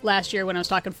had it last year when I was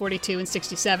talking 42 and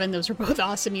 67. Those were both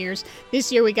awesome years.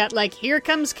 This year we got like Here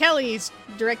Comes Kelly's,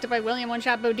 directed by William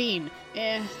One-Shot Bodine.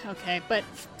 Okay. But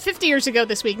 50 years ago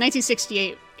this week,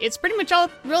 1968, it's pretty much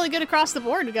all really good across the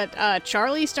board. We got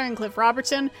Charlie starring Cliff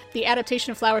Robertson, the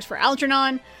adaptation of Flowers for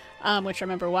Algernon, which I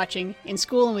remember watching in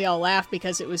school and we all laughed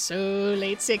because it was so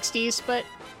late 60s. But,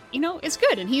 it's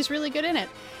good and he's really good in it.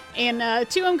 And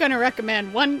two I'm going to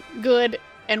recommend, one good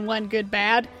and one good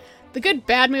bad. The good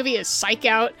bad movie is Psych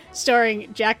Out,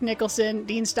 starring Jack Nicholson,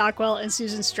 Dean Stockwell, and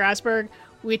Susan Strasberg,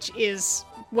 which is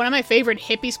one of my favorite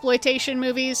hippie-sploitation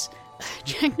movies.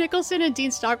 Jack Nicholson and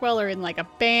Dean Stockwell are in like a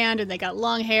band, and they got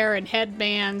long hair and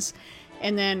headbands.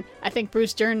 And then I think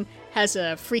Bruce Dern has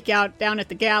a freak out down at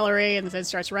the gallery, and then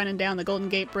starts running down the Golden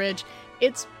Gate Bridge.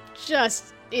 It's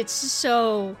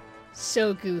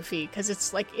so goofy because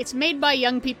it's made by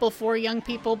young people for young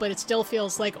people, but it still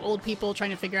feels like old people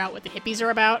trying to figure out what the hippies are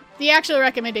about. The actual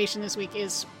recommendation this week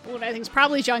is what I think is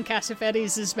probably John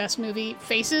Cassavetes' best movie,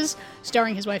 Faces,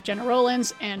 starring his wife Jenna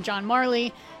Rollins and John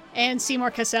Marley and Seymour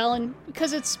Cassel. And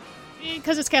because it's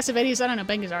Cassavetes, I don't know,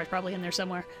 Ben Gazzara's probably in there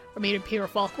somewhere, or maybe Peter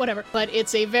Falk, whatever. But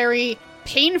it's a very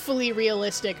painfully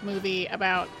realistic movie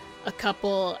about a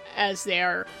couple as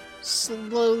they're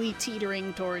slowly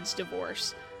teetering towards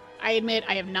divorce. I admit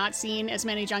I have not seen as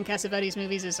many John Cassavetes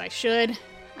movies as I should.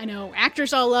 I know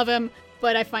actors all love him,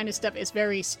 but I find his stuff is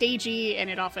very stagey, and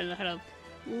it often kind of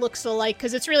looks alike,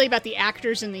 because it's really about the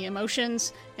actors and the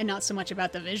emotions, and not so much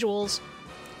about the visuals.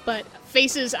 But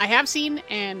Faces I have seen,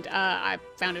 and I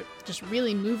found it just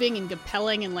really moving and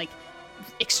compelling and, like,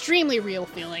 extremely real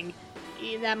feeling.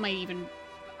 That might even,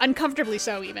 uncomfortably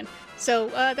so even. So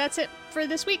that's it for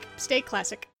this week. Stay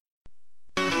classic.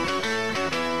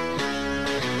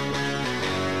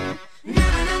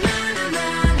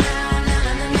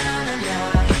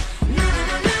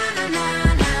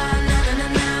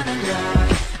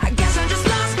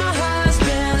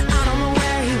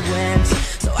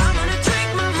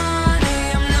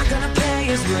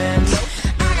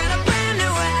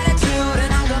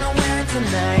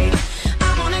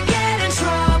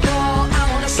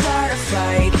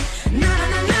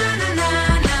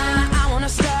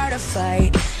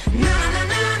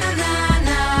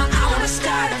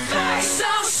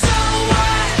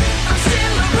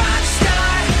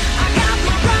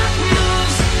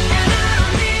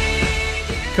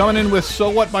 Coming in with So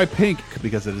What by Pink,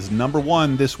 because it is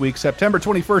 #1 this week, September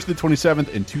 21st to 27th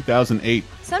in 2008.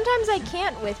 Sometimes I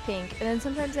can't with Pink, and then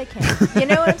sometimes I can. You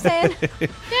know what I'm saying?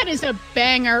 That is a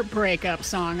banger breakup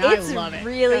song. It's I love it.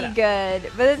 really good.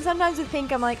 But then sometimes with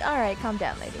Pink, I'm like, all right, calm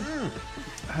down, lady.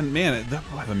 And man,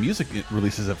 the music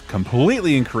releases have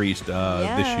completely increased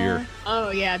this year. Oh,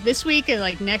 yeah. This week and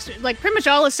like next, like pretty much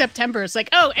all of September, it's like,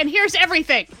 oh, and here's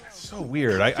everything. So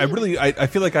weird. I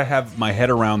feel like I have my head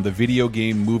around the video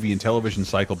game, movie, and television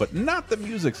cycle, but not the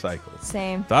music cycle.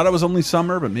 Same. Thought it was only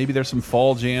summer, but maybe there's some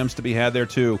fall jams to be had there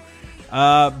too.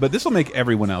 But this will make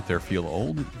everyone out there feel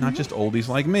old, not just oldies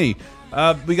like me.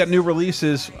 We got new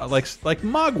releases like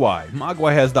Mogwai.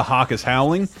 Mogwai has The Hawk is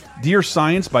Howling, Dear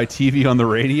Science by TV on the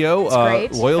Radio,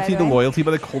 great, Loyalty by to the way. Loyalty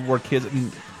by the Cold War Kids. I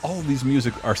mean, all of these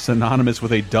music are synonymous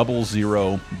with a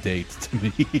 00 date to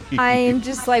me. I'm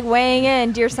just like weighing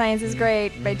in. Dear Science is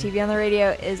great. By TV on the Radio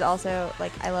is also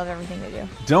like, I love everything they do.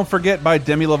 Don't Forget by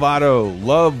Demi Lovato,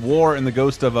 Love, War, and the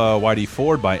Ghost of Whitey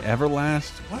Ford by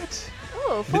Everlast. What?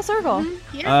 Oh, full circle.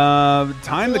 Yeah.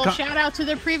 Time a to little shout out to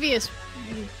their previous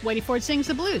Whitey Ford Sings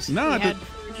the Blues. No, we it had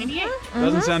 98.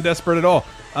 Doesn't sound desperate at all.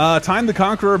 Time the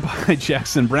Conqueror by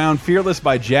Jackson Brown, Fearless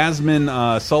by Jasmine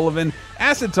Sullivan,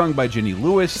 Acid Tongue by Jenny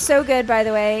Lewis. So good, by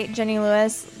the way. Jenny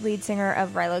Lewis, lead singer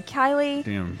of Rilo Kiley.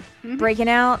 Damn. Breaking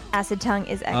Out. Acid Tongue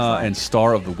is excellent. And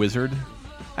Star of the Wizard.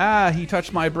 He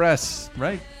touched my breasts.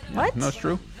 Right? What? No, it's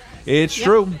true. It's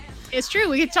true. It's true.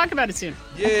 We can talk about it soon.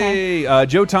 Yay!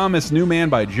 Joe Thomas, New Man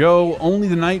by Joe, Only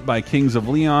the Night by Kings of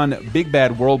Leon, Big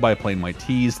Bad World by Plain White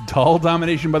Tees, Doll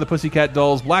Domination by the Pussycat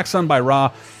Dolls, Black Sun by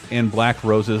Ra, and Black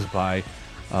Roses by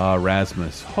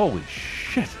Rasmus. Holy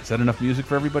shit. Is that enough music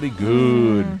for everybody?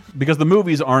 Good. Because the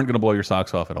movies aren't going to blow your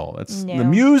socks off at all. That's No. The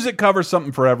music covers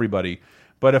something for everybody.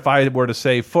 But if I were to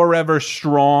say Forever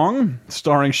Strong,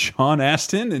 starring Sean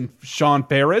Astin and Sean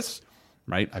Paris,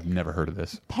 right? I've never heard of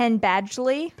this. Penn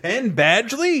Badgley. Penn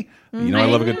Badgley? You know I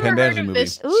love a good Penn Badgley movie.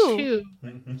 Ooh.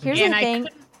 Here's And the I thing.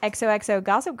 XOXO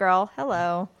Gossip Girl.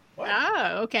 Hello.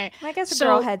 Oh, okay. I guess the So-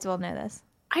 girl heads will know this.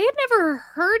 I had never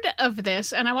heard of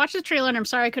this, and I watched the trailer, and I'm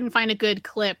sorry I couldn't find a good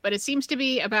clip, but it seems to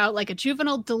be about like a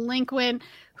juvenile delinquent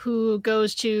who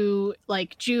goes to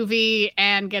like juvie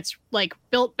and gets like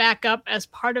built back up as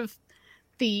part of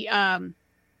the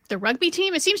rugby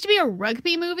team. It seems to be a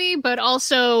rugby movie, but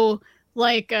also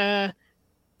like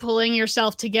pulling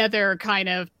yourself together kind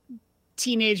of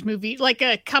teenage movie, like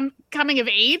a coming of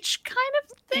age kind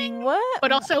of thing. What?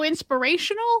 But also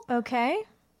inspirational. Okay.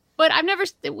 But I've never,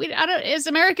 as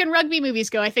American rugby movies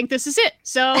go, I think this is it.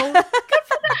 So good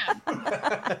for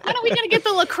them. When are we going to get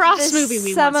the lacrosse movie we want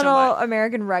so seminal much?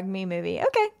 American rugby movie.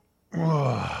 Okay.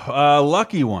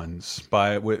 Lucky Ones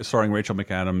starring Rachel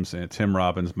McAdams and Tim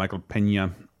Robbins, Michael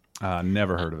Pena.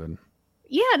 Never heard of it.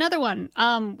 Yeah, another one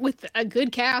with a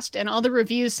good cast, and all the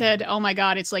reviews said, "Oh my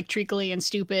god, it's like treacly and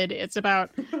stupid." It's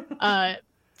about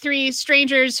 3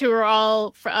 strangers who are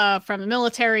all from the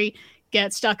military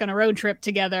get stuck on a road trip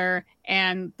together,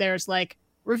 and there's like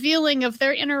revealing of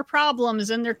their inner problems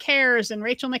and their cares, and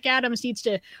Rachel McAdams needs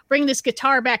to bring this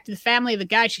guitar back to the family of the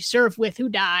guy she served with who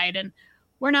died, and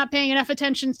we're not paying enough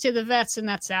attention to the vets, and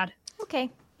that's sad. Okay.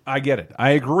 I get it. I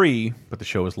agree, but the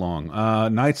show is long.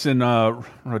 Nights in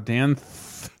Rodan.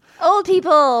 Old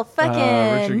people.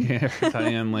 Fucking. Richard Gere,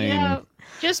 Diane Lane. Yeah,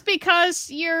 just because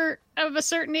you're of a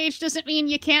certain age doesn't mean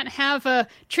you can't have a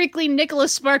treacly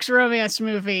Nicholas Sparks romance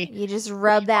movie. You just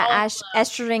rub that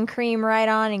estrogen cream right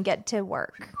on and get to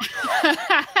work.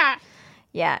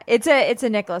 Yeah, it's a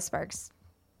Nicholas Sparks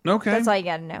Okay. That's all you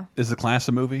got to know. Is The Class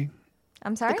a movie?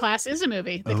 I'm sorry? The Class is a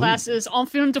movie. The Class is En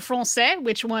Film de Français,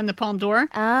 which won the Palme d'Or.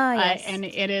 Ah, yes. And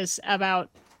it is about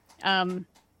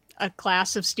a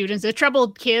class of students. They're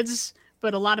troubled kids,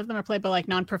 but a lot of them are played by like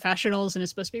non-professionals, and it's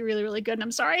supposed to be really, really good. And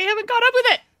I'm sorry I haven't caught up with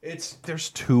it.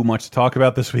 There's too much to talk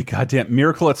about this week. Goddamn.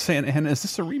 Miracle at Santa Ana. Is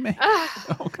this a remake?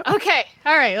 Okay.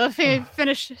 All right. Let me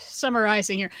finish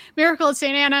summarizing here. Miracle at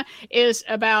St. Anna is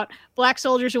about black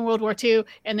soldiers in World War II,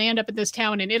 and they end up in this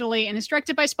town in Italy, and it's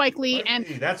directed by Spike Lee. And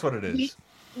that's what it is.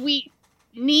 We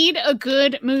need a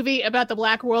good movie about the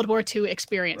Black World War II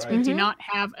experience. We do not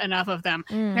have enough of them.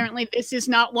 Apparently, this is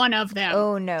not one of them.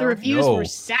 Oh, no. The reviews were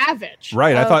savage.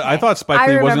 Right. I thought Spike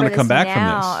Lee wasn't going to come back from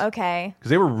this. Okay. Because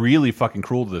they were really fucking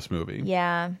cruel to this movie.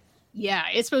 Yeah. Yeah,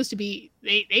 it's supposed to be,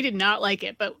 they did not like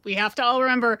it, but we have to all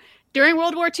remember, during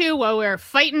World War II, while we were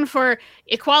fighting for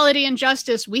equality and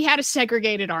justice, we had a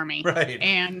segregated army. Right.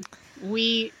 And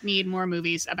we need more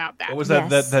movies about that. What was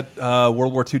that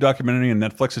World War II documentary on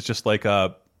Netflix? It's just like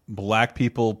black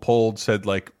people polled said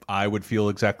like I would feel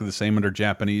exactly the same under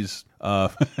Japanese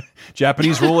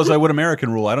Japanese rule as I would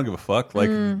American rule. I don't give a fuck. Like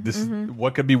this,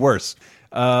 what could be worse?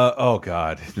 Oh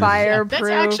God, Fireproof. That's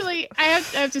actually I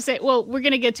have to say. Well, we're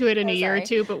gonna get to it in a year or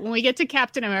two, but when we get to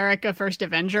Captain America: First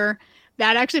Avenger,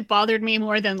 that actually bothered me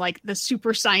more than like the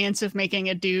super science of making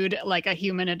a dude like a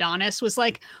human Adonis. Was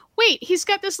like, wait, he's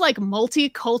got this like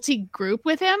multi-culty group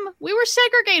with him. We were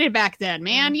segregated back then,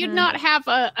 man. You'd not have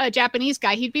a Japanese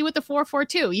guy. He'd be with the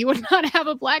 442. You would not have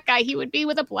a black guy. He would be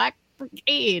with a black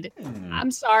brigade.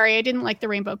 I'm sorry. I didn't like the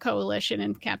Rainbow Coalition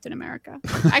in Captain America.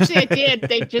 Actually, I did.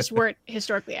 They just weren't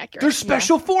historically accurate. They're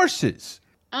special forces.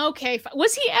 Okay.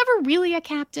 Was he ever really a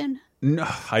captain? No,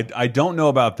 I don't know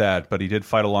about that, but he did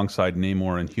fight alongside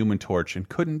Namor and Human Torch and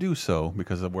couldn't do so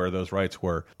because of where those rights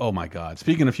were. Oh my God.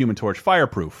 Speaking of Human Torch,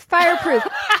 Fireproof. Fireproof.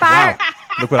 Wow.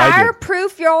 Look what I did.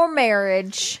 Fireproof your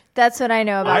marriage. That's what I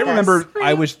know about I remember this.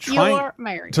 I was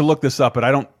trying to look this up,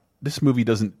 but this movie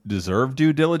doesn't deserve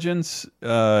due diligence.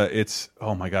 It's,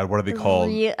 oh my God, what are they called?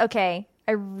 Okay.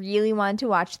 I really wanted to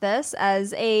watch this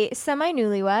as a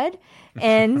semi-newlywed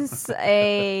and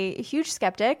a huge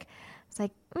skeptic. It's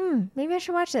like, maybe I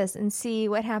should watch this and see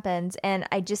what happens. And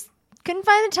I just couldn't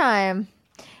find the time.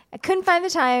 I couldn't find the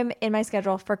time in my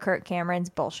schedule for Kirk Cameron's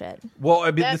bullshit. Well,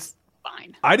 I mean, that's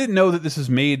fine. I didn't know that this is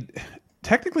made.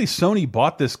 Technically, Sony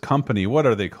bought this company. What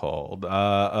are they called?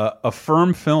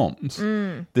 Affirm Films.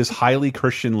 This highly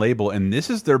Christian label, and this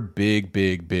is their big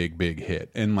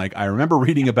hit. And like, I remember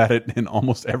reading about it in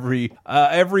almost every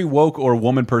woke or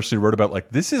woman person who wrote about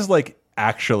like this is like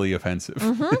actually offensive.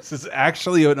 This is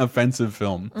actually an offensive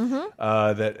film.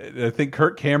 That I think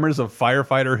Kirk Cameron's a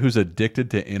firefighter who's addicted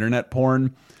to internet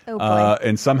porn,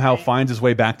 and somehow finds his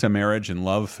way back to marriage and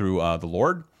love through the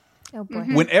Lord. Oh boy!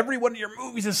 When every one of your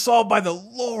movies is solved by the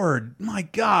Lord, my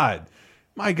God,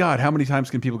 how many times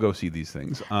can people go see these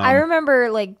things? I remember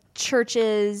like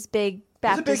churches, big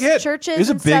Baptist churches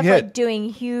and stuff, like doing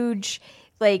huge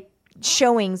like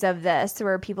showings of this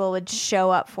where people would show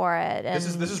up for it. And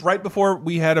this is right before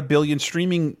we had a billion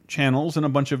streaming channels and a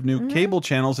bunch of new cable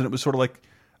channels, and it was sort of like,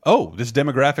 oh, this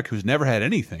demographic who's never had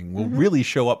anything will really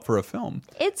show up for a film.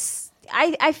 It's.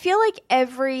 I feel like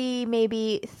every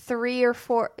 3 or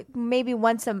 4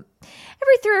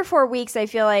 weeks I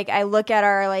feel like I look at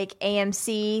our like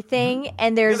AMC thing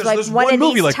and there's like one of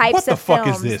movie, these like, types what the of fuck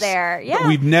films is this? there. Yeah.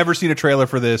 We've never seen a trailer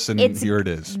for this, and here it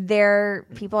is.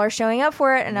 People are showing up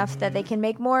for it enough that they can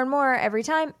make more and more every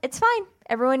time. It's fine.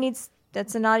 Everyone needs.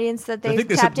 That's an audience that they've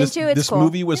tapped into. It's this cool.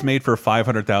 movie was made for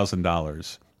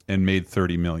 $500,000 and made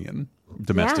 $30 million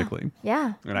domestically.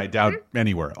 Yeah. And I doubt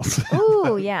anywhere else.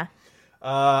 Ooh, yeah.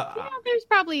 There's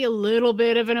probably a little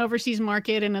bit of an overseas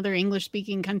market in other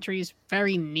English-speaking countries.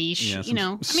 Very niche, Yeah, you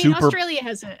know. Australia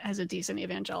has a decent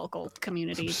evangelical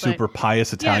community. Super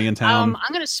pious Italian town.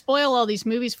 I'm going to spoil all these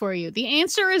movies for you. The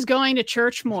answer is going to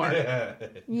church more.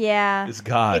 Yeah, it's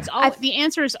God. The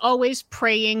answer is always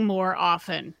praying more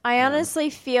often. I honestly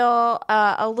feel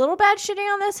a little bad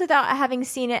shitting on this without having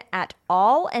seen it at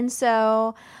all, and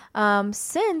so.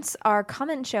 Since our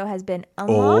comment show has been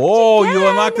unlocked you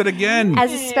unlocked it again as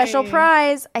a special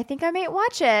prize, I think I might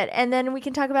watch it, and then we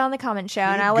can talk about it on the comment show,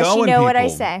 and I'll let you know what I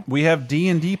say. We have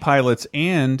D&D pilots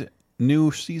and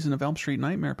new season of Elm Street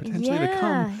Nightmare potentially to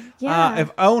come. Yeah.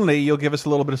 If only you'll give us a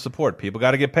little bit of support. People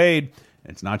got to get paid.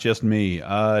 It's not just me.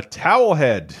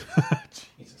 Towelhead.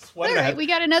 Jesus, all right, we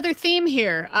got another theme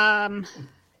here.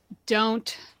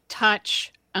 Don't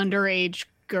touch underage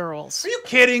girls. Are you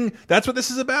kidding? That's what this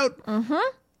is about?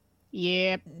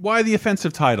 Yeah. Why the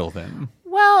offensive title then?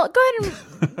 Well, go ahead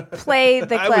and play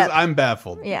the clip. I'm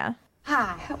baffled. Yeah.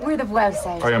 Hi, we're the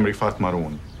website. I am Rifat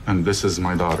Maroon. And this is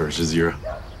my daughter, Jazeera.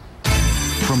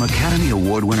 From Academy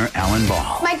Award winner Alan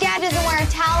Ball. My dad doesn't wear a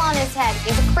towel on his head.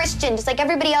 He's a Christian, just like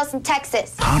everybody else in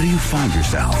Texas. How do you find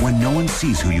yourself when no one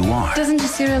sees who you are? Doesn't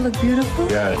Jazeera look beautiful?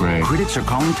 Yeah, great. Critics are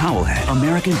calling Towelhead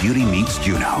American Beauty Meets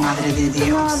Juno. Madre de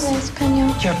Dios.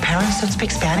 Your parents don't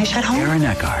speak Spanish at home? Aaron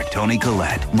Eckhart, Toni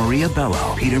Collette, Maria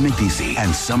Bello, Peter McDeesey,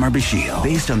 and Summer Bashir.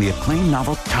 Based on the acclaimed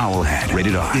novel Towelhead.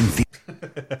 Rated R.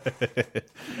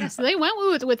 So they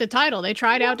went with the title. They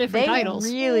tried out different titles.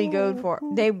 They really go for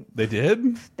it. They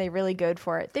did? They really goad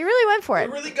for it. They really went for it.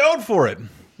 They really goad for it.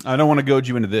 I don't want to goad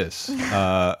you into this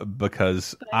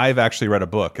because I've actually read a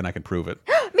book and I can prove it.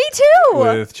 Me too.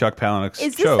 With Chuck Palahniuk's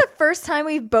Is this Choke. the first time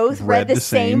we've both read the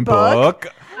same book?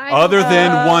 Other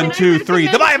than 1, 2, 3,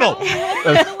 the Bible.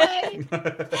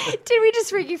 Did we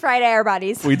just Freaky Friday our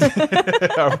bodies? We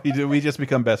did. We just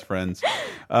become best friends.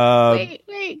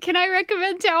 Wait, can I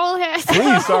recommend Towelhead?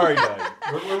 Please, sorry, guys.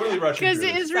 We're really rushing Because through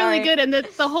it this. is really good, and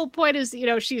the whole point is,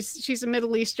 she's a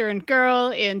Middle Eastern girl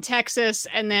in Texas,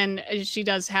 and then she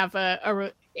does have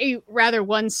a rather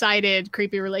one-sided,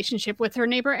 creepy relationship with her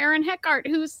neighbor Aaron Eckhart,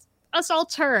 who's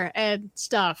assaults her and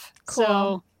stuff. Cool.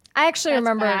 So I actually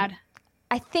remember. bad.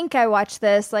 I think I watched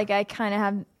this. Like I kind of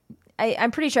have.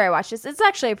 I'm pretty sure I watched this. It's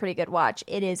actually a pretty good watch.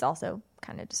 It is also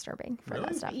kind of disturbing for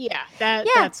that stuff. Yeah,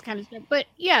 that's kind of, but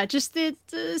yeah, just the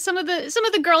some of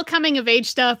the girl coming of age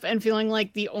stuff and feeling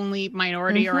like the only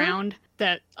minority around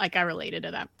that, like, I related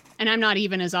to that. And I'm not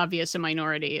even as obvious a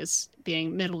minority as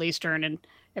being Middle Eastern and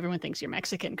everyone thinks you're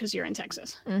Mexican because you're in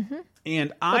Texas.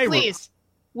 And please,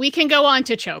 we can go on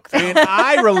to Choke. Though. And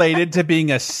I related to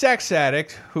being a sex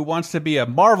addict who wants to be a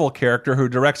Marvel character who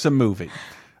directs a movie.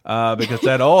 Because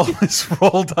that all is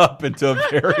rolled up into a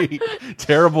very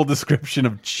terrible description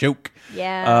of Choke.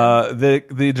 Yeah.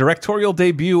 The directorial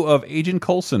debut of Agent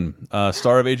Coulson,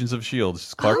 star of Agents of S.H.I.E.L.D. This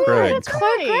is Clark Gregg. That's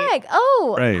Clark Gregg.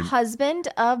 Oh, Right. husband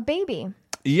of Baby.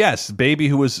 Yes, Baby,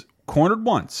 who was cornered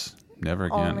once. Never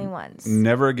again. Only once.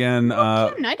 Never again. I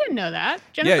didn't know that.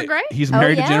 Jennifer Grey? He's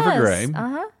married to Jennifer Grey.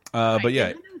 Uh-huh. But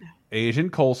yeah,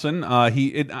 Agent Coulson.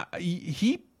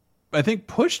 He I think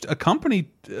pushed a company,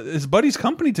 his buddy's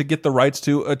company, to get the rights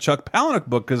to a Chuck Palahniuk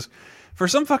book because for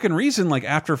some fucking reason, like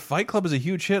after Fight Club is a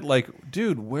huge hit, like,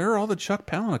 dude, where are all the Chuck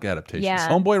Palahniuk adaptations? Yeah.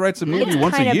 Homeboy writes a movie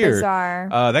once a year. Bizarre.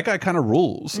 That guy kind of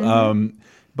rules.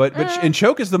 But and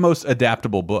Choke is the most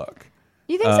adaptable book.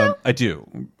 You think so? I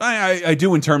do. I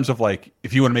do in terms of like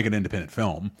if you want to make an independent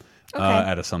film.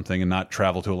 Out of something and not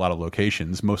travel to a lot of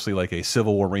locations, mostly like a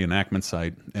Civil War reenactment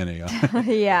site and a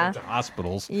yeah,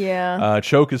 hospitals. Yeah,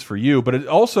 Choke is for you, but it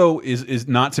also is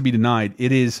not to be denied.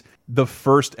 It is the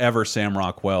first ever Sam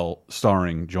Rockwell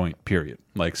starring joint. Period.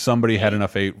 Like somebody had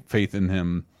enough faith in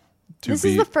him. This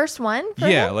is the first one. For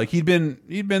him? Like he'd been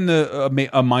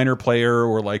a minor player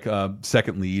or like a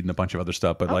second lead and a bunch of other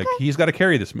stuff, but like he's got to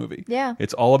carry this movie. Yeah,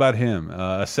 it's all about him,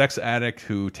 a sex addict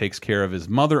who takes care of his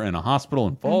mother in a hospital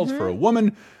and falls for a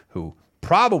woman who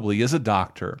probably is a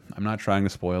doctor. I'm not trying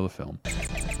to spoil the film.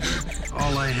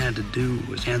 All I had to do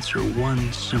was answer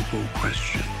one simple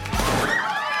question.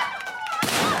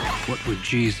 What would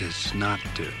Jesus not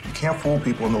do? You can't fool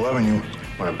people into loving you.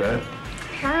 Want to bet?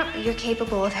 Apparently, you're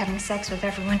capable of having sex with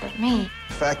everyone but me.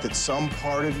 The fact that some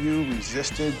part of you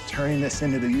resisted turning this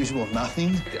into the usual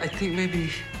nothing. I think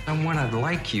maybe I'm one I'd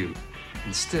like you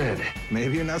instead.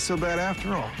 Maybe you're not so bad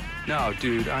after all. No,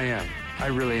 dude, I am. I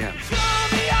really am.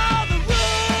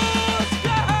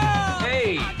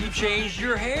 Hey, you changed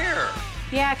your hair.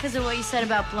 Yeah, because of what you said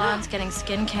about blondes getting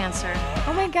skin cancer.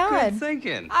 Oh my God. Good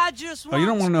thinking. Oh, you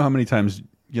don't want to know how many times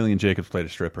Gillian Jacobs played a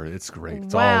stripper. It's great.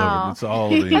 It's Wow. all over. It's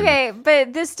all over. Okay,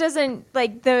 but this doesn't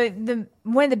like the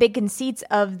one of the big conceits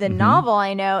of the novel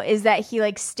I know is that he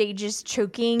like stages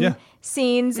choking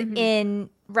scenes in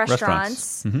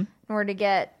restaurants in order to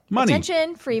get Money.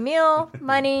 attention, free meal,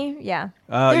 money. Yeah.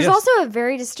 There's yes. also a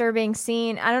very disturbing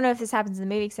scene. I don't know if this happens in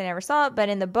the movie because I never saw it, but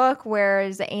in the book where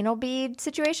there's the anal bead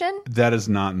situation. That is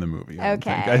not in the movie. I don't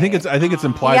Okay. think. I think it's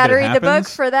implied You got to that it read the book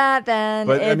happens. for that. Then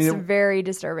But, I it's mean, very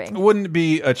disturbing. It wouldn't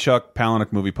be a Chuck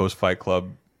Palahniuk movie post Fight Club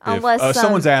if Unless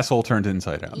someone's asshole turned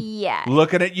inside out. Yeah.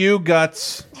 Looking at you,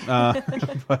 guts.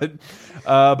 But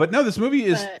no, this movie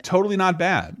is totally not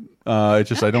bad. It's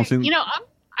just I don't see.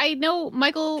 I know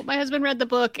Michael, my husband, read the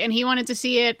book and he wanted to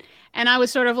see it, and I was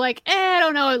sort of like, I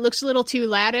don't know, it looks a little too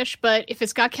laddish, but if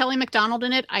it's got Kelly MacDonald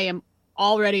in it, I am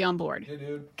already on board. Hey,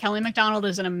 dude. Kelly MacDonald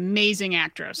is an amazing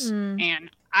actress,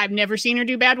 and I've never seen her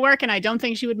do bad work, and I don't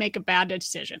think she would make a bad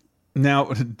decision. Now,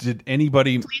 did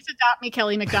anybody... Please adopt me,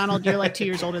 Kelly McDonald. You're like 2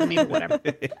 years older than me, but whatever.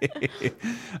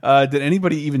 Did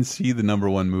anybody even see the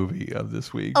 #1 movie of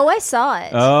this week? Oh, I saw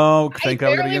it. Oh, thank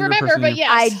God. I barely remember, but yes.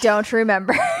 I don't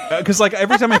remember. Because like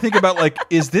every time I think about like,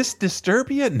 is this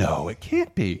Disturbia? No, it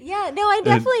can't be. Yeah, no, I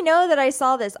definitely know that I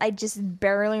saw this. I just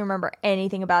barely remember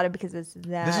anything about it because it's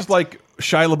that. This is like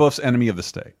Shia LaBeouf's Enemy of the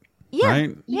State. Yeah.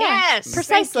 Right? Yes.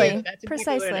 Precisely. That's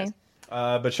Precisely.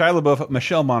 But Shia LaBeouf,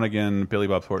 Michelle Monaghan, Billy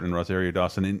Bob Thornton, Rosario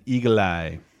Dawson, and Eagle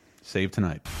Eye. Save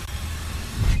tonight.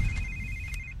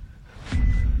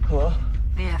 Hello?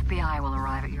 The FBI will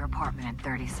arrive at your apartment in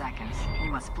 30 seconds. You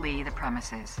must flee the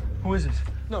premises. Who is this?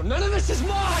 No, none of this is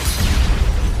mine!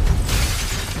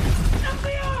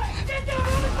 FBI! Get down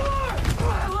on the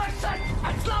floor! Listen,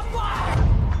 it's not mine!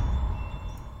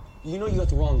 You know you got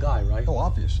the wrong guy, right? Oh,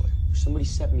 obviously. Somebody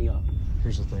set me up.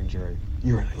 Here's the thing, Jerry.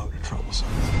 You're in a load of trouble, son.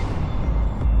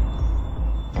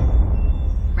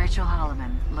 Rachel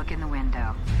Holloman, look in the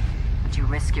window. Would you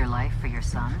risk your life for your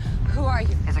son? Who are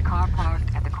you? There's a car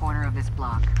parked at the corner of this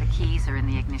block. The keys are in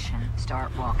the ignition.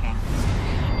 Start walking.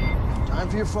 Time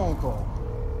for your phone call.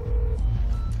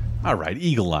 All right,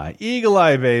 Eagle Eye. Eagle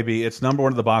Eye, baby. It's #1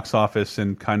 at the box office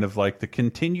and kind of like the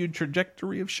continued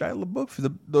trajectory of Shia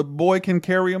LaBeouf. The boy can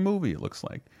carry a movie, it looks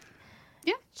like.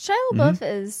 Yeah. Shia LaBeouf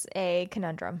is a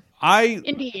conundrum.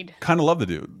 Indeed. Kind of love the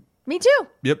dude. Me too.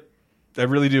 Yep. I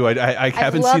really do. I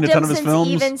haven't I've seen a ton of his loved him films.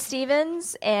 since Even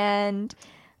Stevens, and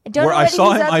I don't Where know what he's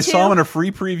up to. I saw him in a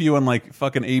free preview on like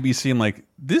fucking ABC. I'm like,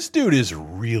 this dude is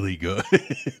really good.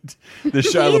 The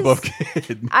Shia LaBeouf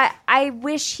kid. I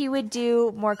wish he would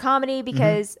do more comedy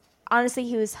because honestly,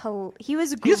 he was great. He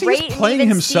was playing in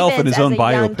himself in his own young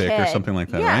biopic or kid. something like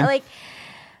that, Yeah, right?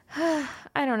 like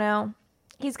I don't know.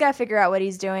 He's got to figure out what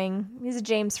he's doing. He's a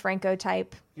James Franco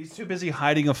type. He's too busy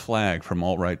hiding a flag from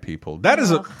alt-right people. That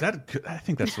is I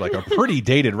think that's like a pretty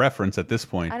dated reference at this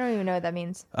point. I don't even know what that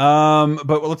means.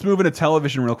 But let's move into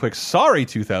television real quick. Sorry,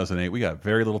 2008. We got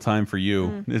very little time for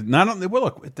you. Well,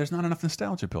 look, there's not enough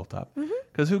nostalgia built up.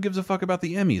 Because who gives a fuck about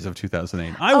the Emmys of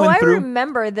 2008? I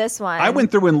remember this one. I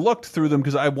went through and looked through them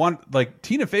because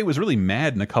Tina Fey was really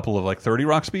mad in a couple of like 30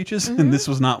 Rock speeches, and this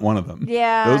was not one of them.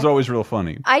 Yeah. Those are always real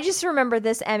funny. I just remember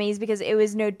this Emmys because it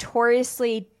was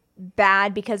notoriously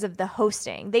bad because of the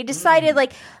hosting. They decided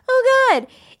like, oh god,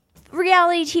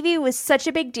 reality TV was such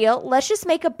a big deal. Let's just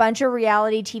make a bunch of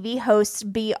reality TV hosts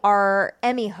be our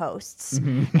Emmy hosts.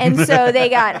 And so they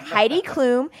got Heidi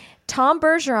Klum, Tom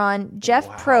Bergeron, Jeff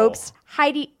Probst,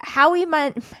 Howie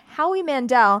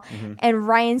Mandel, and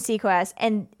Ryan Seacrest.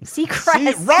 And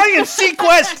Ryan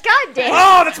Seacrest! God damn.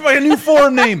 Oh, that's my new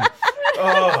forum name.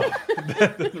 Oh,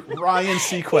 Ryan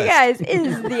Seacrest. You guys, it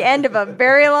is the end of a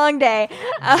very long day.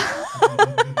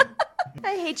 I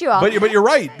hate you all. But you're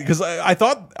right, because I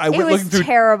thought I went looking through.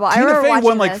 Terrible. I Tina remember Fey watching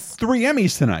won like this. 3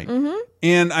 Emmys tonight,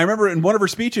 and I remember in one of her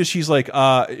speeches, she's like,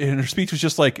 and her speech was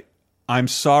just like, "I'm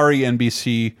sorry,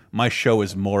 NBC, my show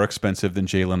is more expensive than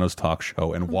Jay Leno's talk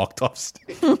show," and walked off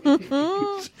stage.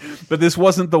 But this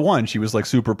wasn't the one. She was like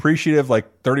super appreciative.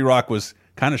 Like 30 Rock was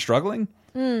kind of struggling.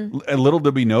 And little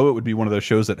did we know it would be one of those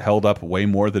shows that held up way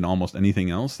more than almost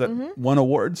anything else that won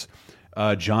awards.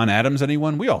 John Adams,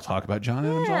 anyone? We all talk about John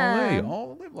Adams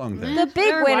all live long day. The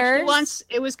big winners. It once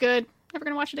it was good. Never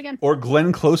gonna watch it again. Or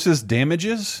Glenn Close's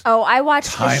Damages. Oh, I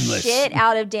watched Timeless. the shit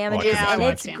out of Damages, Oh, and yeah,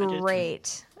 it's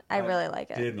great. I really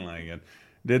like it. Didn't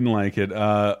like it.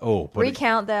 But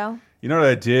Recount though. You know what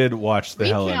I did watch the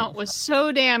hell Recount was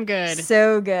so damn good.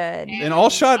 So good. and all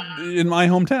shot in my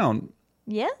hometown.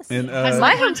 Yes. And,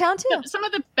 my hometown too. Some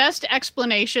of the best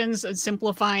explanations of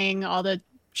simplifying all the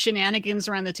shenanigans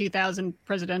around the 2000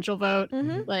 presidential vote,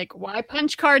 like why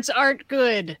punch cards aren't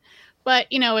good, but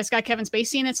it's got Kevin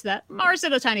Spacey in it, so that mars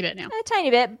it a tiny bit now. A tiny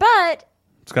bit, but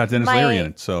it's got Dennis Leary in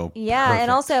it, so yeah, perfect.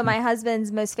 and also my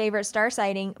husband's most favorite star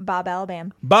sighting, Bob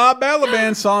Balaban. Bob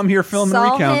Balaban saw him here filming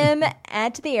Saw Recount. him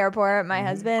at the airport. My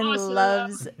husband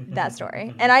loves that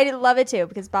story, and I love it too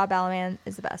because Bob Balaban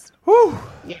is the best. Whew.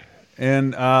 Yeah.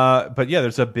 And but yeah,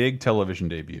 there's a big television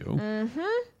debut.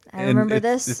 I remember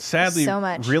this. It's sadly so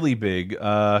much. really big.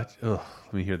 Let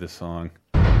me hear this song.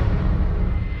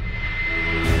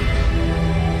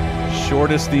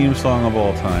 Shortest theme song of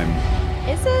all time.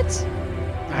 Is it?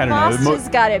 I don't Lost know. has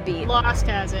got it beat. Lost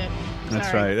has it.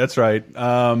 That's right.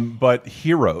 But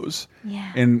Heroes.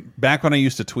 Yeah. And back when I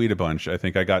used to tweet a bunch, I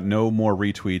think I got no more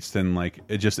retweets than like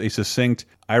a succinct.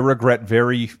 I regret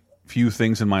very few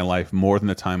things in my life more than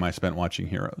the time I spent watching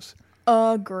Heroes.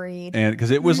 Agreed. And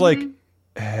because it was like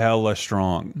hella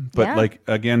strong, but Yeah. like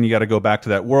again, you got to go back to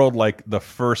that world. Like the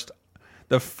first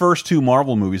 2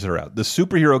 Marvel movies that are out. The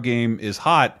superhero game is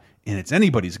hot and it's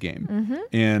anybody's game.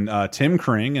 And Tim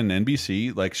Kring and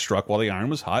NBC like struck while the iron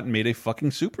was hot and made a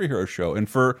fucking superhero show. And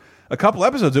for a couple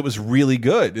episodes, it was really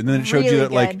good. And then it showed you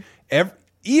that like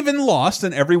even Lost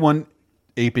and everyone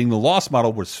aping the Lost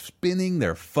model were spinning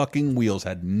their fucking wheels,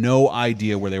 had no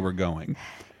idea where they were going.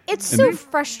 It's so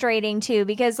frustrating too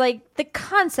because like the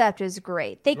concept is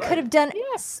great. They could have done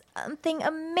something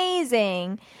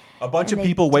amazing. A bunch of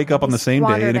people wake up on the same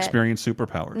day and experience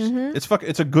superpowers.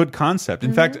 It's a good concept.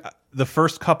 In fact, the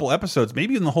first couple episodes,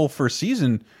 maybe even the whole first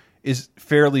season, is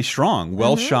fairly strong.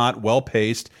 Well shot, well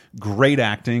paced, great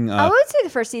acting. I would say the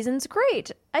first season's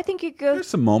great. I think you go. There's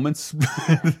some moments.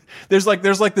 there's like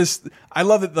this. I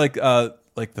love it. Like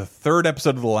the third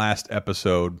episode of the last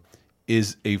episode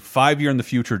is a 5-year in the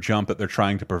future jump that they're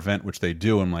trying to prevent, which they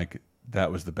do. I'm like, that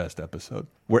was the best episode,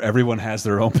 where everyone has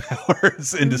their own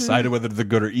powers and decided whether they're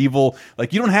good or evil.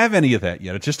 Like, you don't have any of that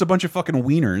yet. It's just a bunch of fucking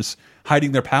wieners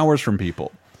hiding their powers from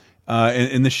people.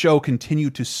 And the show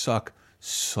continued to suck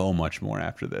so much more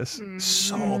after this.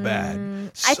 So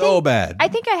bad. Bad. I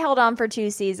think I held on for 2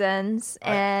 seasons.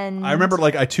 And I remember,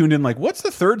 like, I tuned in, like, what's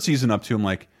the third season up to? I'm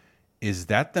like, is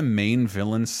that the main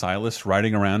villain, Silas,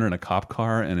 riding around in a cop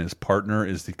car and his partner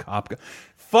is the cop?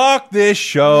 Fuck this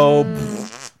show.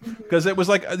 Because it was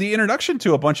like the introduction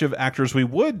to a bunch of actors we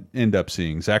would end up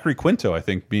seeing. Zachary Quinto, I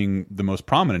think, being the most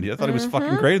prominent. I thought he was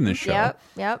fucking great in this show.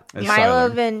 Yep. Milo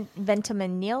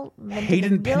Ventimiglia.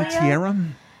 Hayden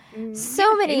Panettiere.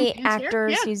 So many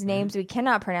actors whose names we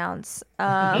cannot pronounce.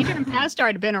 Adrian Pasdar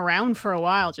had been around for a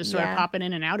while, just sort of popping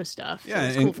in and out of stuff.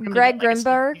 Yeah, so cool for him Greg to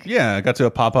Grimberg. Yeah, got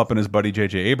to pop up in his buddy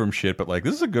J.J. Abrams shit, but like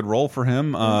this is a good role for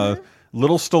him.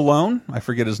 Little Stallone, I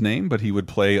forget his name, but he would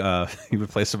play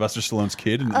Sylvester Stallone's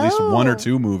kid in at least 1 or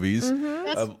 2 movies.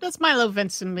 That's Milo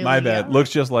Ventimiglia. My bad. Looks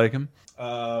just like him.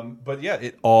 But yeah,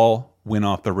 it all went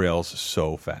off the rails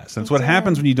so fast. That's what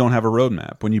happens when you don't have a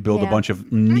roadmap, when you build a bunch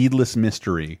of needless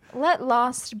mystery. Let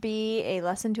Lost be a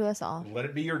lesson to us all. Let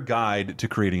it be your guide to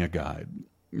creating a guide.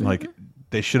 Like,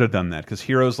 they should have done that, because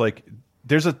Heroes, like,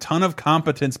 there's a ton of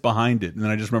competence behind it. And then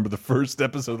I just remember the first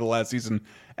episode of the last season,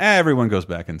 everyone goes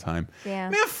back in time. Yeah.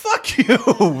 Man, fuck you.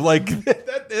 Like,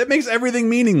 that makes everything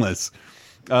meaningless.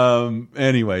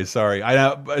 Anyway, sorry.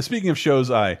 Speaking of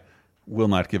shows, I will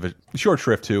not give a short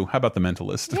shrift to. How about The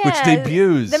Mentalist, which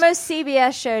debuts? The most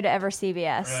CBS show to ever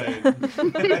CBS.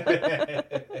 Right.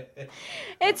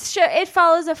 It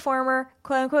follows a former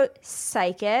quote unquote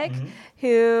psychic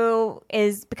who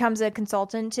becomes a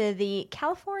consultant to the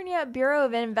California Bureau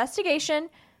of Investigation,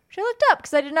 which I looked up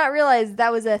because I did not realize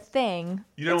that was a thing.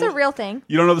 It's a real thing.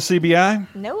 You don't know the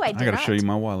CBI? No, I did not. I got to show you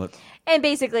my wallet. And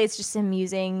basically, it's just him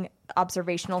using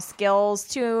observational skills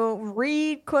to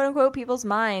read, quote unquote, people's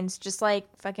minds, just like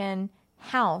fucking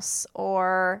House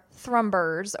or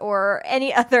Thrumbers or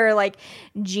any other like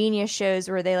genius shows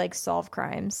where they like solve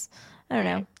crimes. I don't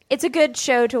know. It's a good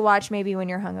show to watch maybe when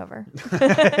you're hungover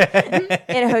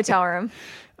in a hotel room.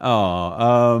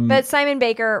 But Simon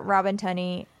Baker, Robin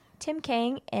Tunney, Tim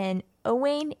Kang, and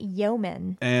Owain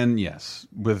Yeoman. And yes,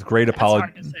 with great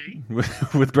apologies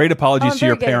to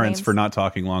your parents for not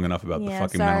talking long enough about the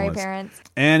fucking Mentalist. Parents.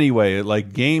 Anyway,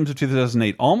 like games of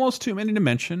 2008, almost too many to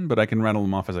mention, but I can rattle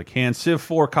them off as I can. Civ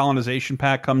 4 Colonization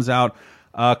Pack comes out.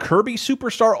 Kirby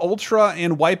Superstar Ultra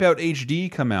and Wipeout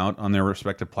HD come out on their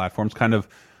respective platforms, kind of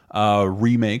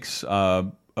remakes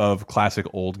of classic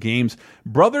old games.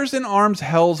 Brothers in Arms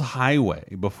Hell's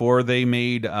Highway, before they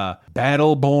made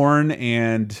Battleborn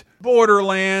and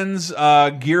Borderlands.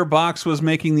 Gearbox was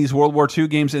making these World War II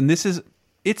games, and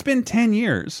it's been 10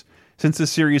 years since the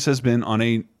series has been on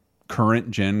a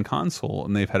current gen console,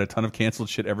 and they've had a ton of canceled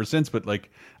shit ever since, but like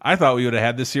I thought we would have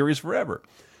had this series forever.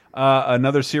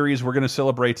 Another series we're going to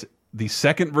celebrate the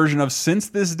second version of since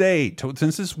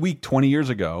this week 20 years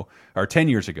ago, or 10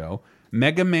 years ago,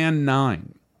 Mega Man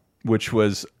 9, which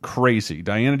was crazy.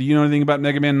 Diana, do you know anything about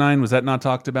Mega Man 9? Was that not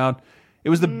talked about? It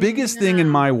was the biggest thing in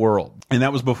my world, and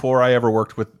that was before I ever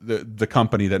worked with the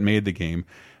company that made the game.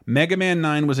 Mega Man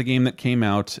 9 was a game that came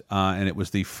out, and it was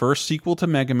the first sequel to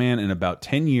Mega Man in about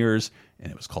 10 years,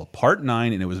 and it was called Part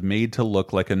 9, and it was made to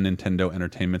look like a Nintendo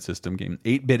Entertainment System game.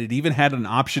 8-bit, it even had an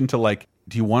option to, like,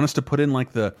 do you want us to put in,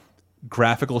 like, the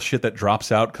graphical shit that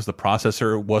drops out because the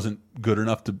processor wasn't good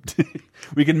enough to...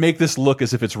 We can make this look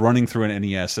as if it's running through an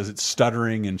NES, as it's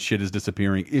stuttering and shit is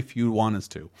disappearing, if you want us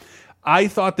to. I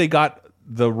thought they got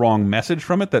the wrong message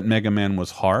from it, that Mega Man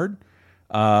was hard.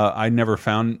 I never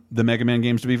found the Mega Man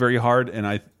games to be very hard,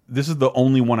 and this is the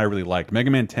only one I really liked. Mega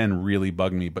Man 10 really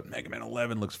bugged me, but Mega Man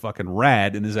 11 looks fucking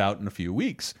rad and is out in a few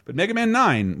weeks. But Mega Man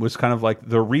 9 was kind of like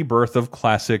the rebirth of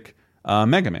classic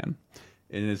Mega Man.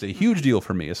 It is a huge deal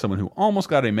for me as someone who almost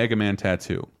got a Mega Man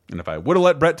tattoo. And if I would have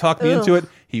let Brett talk me into it,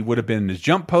 he would have been in his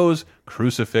jump pose,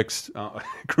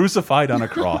 crucified on a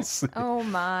cross. Oh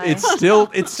my! It's still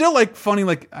like funny.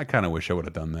 Like I kind of wish I would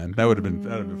have done that. That would have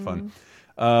been fun.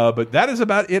 But that is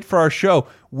about it for our show.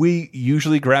 We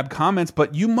usually grab comments,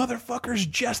 but you motherfuckers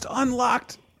just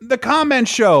unlocked the comment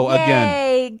show again.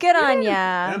 Yay, good on ya.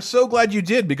 And I'm so glad you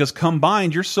did, because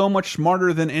combined, you're so much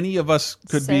smarter than any of us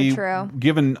could be,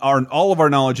 given all of our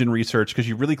knowledge and research, because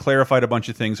you really clarified a bunch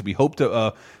of things. We hope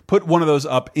to put one of those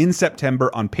up in September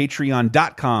on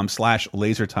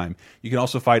patreon.com/lasertime. You can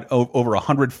also find over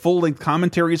 100 full-length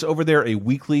commentaries over there, a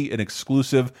weekly and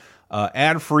exclusive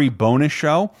ad-free bonus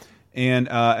show, and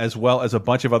as well as a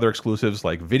bunch of other exclusives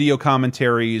like video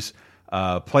commentaries,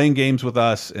 playing games with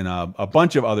us, and a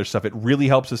bunch of other stuff. It really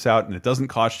helps us out, and it doesn't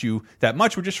cost you that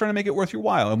much. We're just trying to make it worth your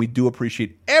while, and we do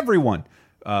appreciate everyone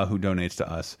who donates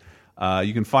to us.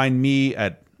 You can find me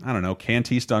at, I don't know,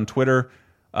 Cantiste on Twitter,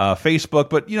 Facebook,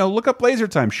 but, look up Laser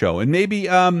Time Show, and maybe,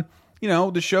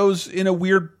 the show's in a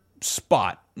weird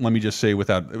spot. Let me just say,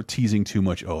 without teasing too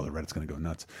much. Oh, the Reddit's going to go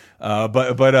nuts.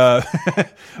 But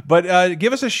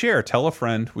give us a share. Tell a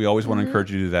friend. We always want to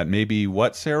encourage you to do that. Maybe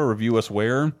what, Sarah? Review us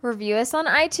where? Review us on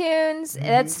iTunes.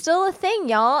 That's still a thing,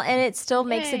 y'all, and it still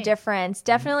makes a difference.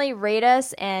 Definitely rate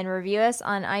us and review us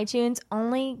on iTunes.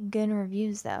 Only good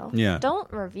reviews, though. Yeah. Don't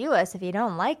review us if you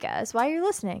don't like us while you're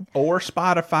listening. Or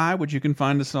Spotify, which you can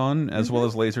find us on, as well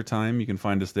as Laser Time. You can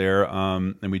find us there.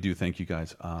 And we do thank you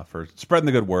guys for spreading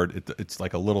the good word. It's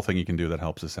like a little thing you can do that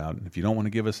helps us out. And if you don't want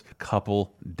to give us a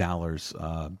couple dollars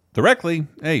directly,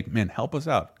 hey, man, help us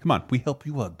out. Come on, we help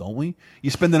you out, don't we?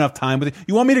 You spend enough time with it.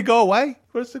 You want me to go away?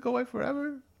 For us to go away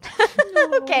forever?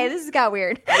 Okay, this has got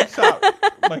weird.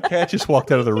 My cat just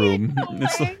walked out of the room.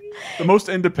 It's the most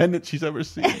independent she's ever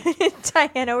seen.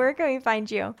 Diana, where can we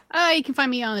find you? You can find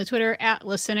me on the Twitter at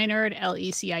ListenNerd,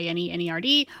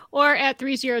 LECINENERD, or at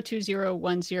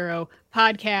 302010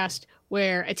 podcast,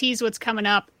 where I tease what's coming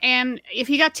up. And if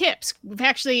you got tips,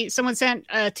 someone sent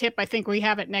a tip, I think we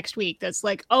have it next week, that's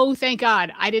like, oh, thank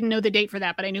God, I didn't know the date for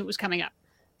that, but I knew it was coming up.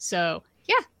 So,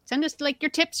 yeah, send us like your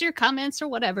tips, your comments, or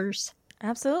whatevers.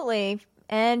 Absolutely.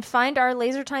 And find our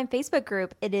Laser Time Facebook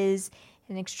group. It is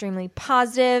an extremely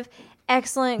positive,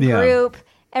 excellent group.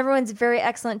 Everyone's very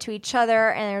excellent to each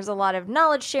other, and there's a lot of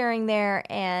knowledge sharing there,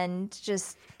 and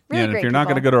just really and great if you're not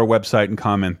going to people. go to our website and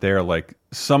comment there, like,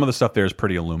 some of the stuff there is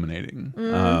pretty illuminating.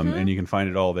 And you can find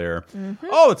it all there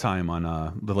all the time on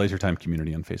the Laser Time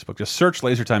community on Facebook. Just search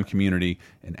Laser Time community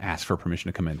and ask for permission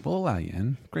to come in. We'll allow you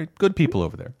in. Great, good people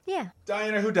over there. Yeah.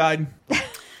 Diana, who died?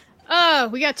 Oh,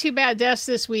 we got two bad deaths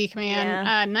this week, man.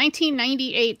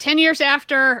 1998, 10 years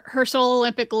after her sole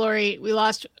Olympic glory, we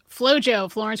lost FloJo,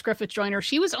 Florence Griffith Joyner.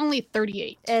 She was only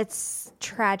 38. It's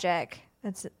tragic.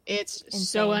 It's insane.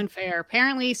 So unfair.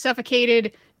 Apparently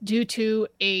suffocated due to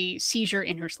a seizure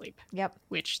in her sleep. Yep.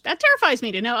 Which, that terrifies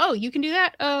me to know. Oh, you can do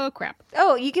that? Oh, crap.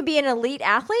 Oh, you can be an elite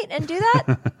athlete and do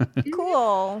that?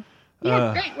 Cool.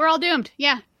 Yeah, great. We're all doomed.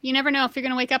 Yeah. You never know if you're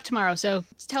going to wake up tomorrow. So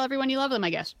tell everyone you love them, I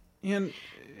guess. And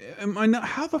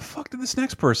how the fuck did this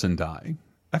next person die?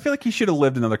 I feel like he should have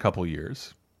lived another couple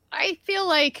years. I feel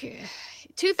like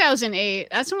 2008,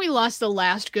 that's when we lost the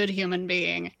last good human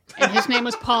being. And his name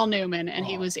was Paul Newman, and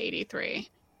he was 83.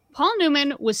 Paul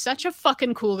Newman was such a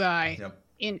fucking cool guy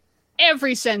in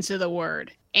every sense of the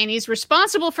word. And he's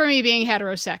responsible for me being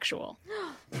heterosexual.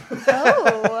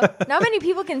 Oh, not many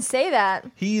people can say that.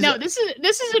 This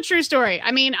is a true story.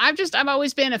 I mean, I've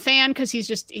always been a fan because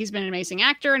he's been an amazing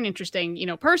actor, an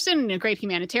interesting, person, and a great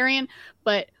humanitarian.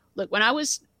 But look, when I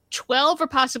was 12 or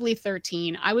possibly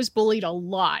 13, I was bullied a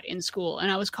lot in school,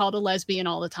 and I was called a lesbian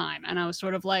all the time. And I was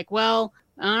sort of like, well,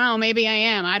 I don't know, maybe I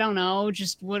am. I don't know,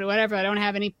 just whatever. I don't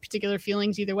have any particular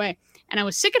feelings either way. And I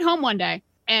was sick at home one day,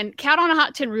 and Cat on a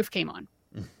Hot Tin Roof came on.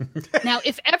 Now,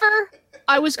 if ever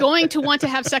I was going to want to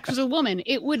have sex with a woman,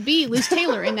 it would be Liz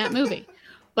Taylor in that movie.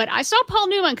 But I saw Paul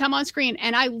Newman come on screen,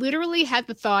 and I literally had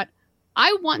the thought,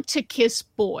 I want to kiss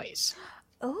boys.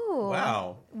 Oh.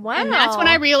 Wow. And that's when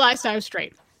I realized I was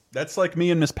straight. That's like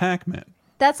me and Miss Pac-Man.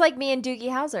 That's like me and Doogie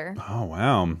Howser. Oh,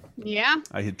 wow. Yeah.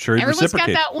 I had sure Everyone's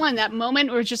reciprocate. got that moment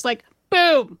where it's just like,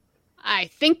 boom, I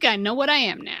think I know what I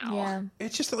am now. Yeah.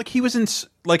 It's just like he was in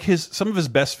like some of his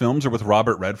best films are with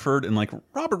Robert Redford, and like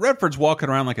Robert Redford's walking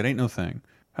around like it ain't no thing.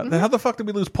 How the fuck did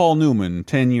we lose Paul Newman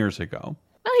 10 years ago?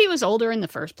 Well, he was older in the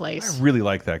first place. I really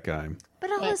like that guy.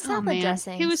 But all his salad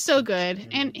dressing. He was so good.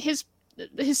 And his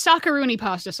socceroonie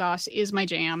pasta sauce is my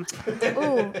jam.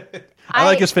 Ooh. I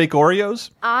like his fake Oreos.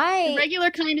 The regular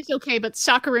kind is okay, but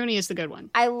socceroonie is the good one.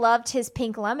 I loved his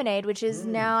pink lemonade, which is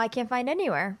now I can't find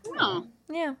anywhere. Oh.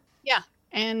 Yeah. Yeah.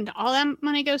 and all that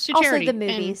money goes to Also charity. the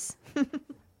movies.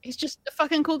 He's just a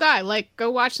fucking cool guy. Like, go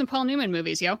watch some Paul Newman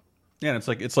movies, yo. Yeah, and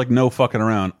it's like no fucking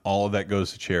around. All of that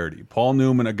goes to charity. Paul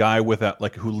Newman, a guy with that,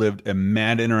 like, who lived a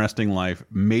mad, interesting life,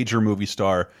 major movie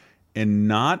star, and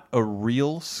not a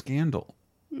real scandal.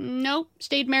 Nope.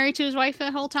 Stayed married to his wife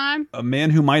the whole time. A man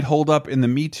who might hold up in the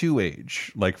Me Too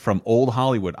age, like from old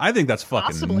Hollywood. I think that's fucking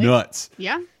Possibly. nuts.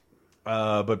 Yeah.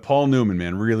 But Paul Newman,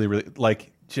 man, really, really,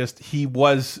 like, just, he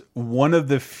was one of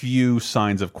the few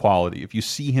signs of quality. If you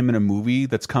see him in a movie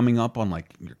that's coming up on, like,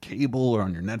 your cable or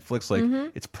on your Netflix, like,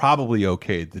 it's probably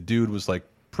okay. The dude was, like,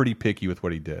 pretty picky with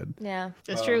what he did. Yeah.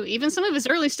 That's true. Even some of his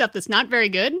early stuff that's not very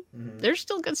good, there's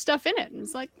still good stuff in it. And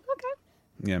it's like, okay.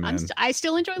 Yeah, man. I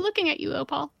still enjoy looking at you, though,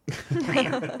 Paul.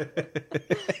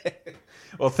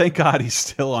 Well, thank God he's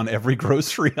still on every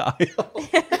grocery aisle.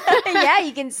 Yeah,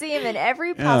 you can see him in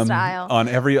every pasta aisle. On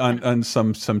every on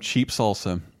some cheap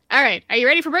salsa. All right. Are you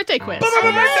ready for birthday quiz?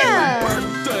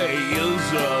 Birthday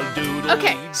is a dude.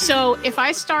 Okay, so if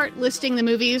I start listing the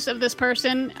movies of this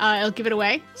person, I'll give it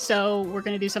away. So we're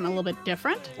going to do something a little bit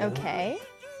different. Okay.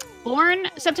 Born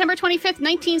September 25th,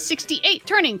 1968,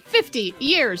 turning 50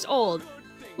 years old.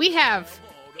 We have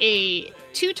a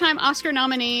two-time Oscar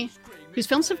nominee whose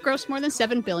films have grossed more than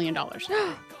 $7 billion.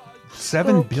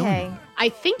 $7 billion? I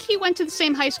think he went to the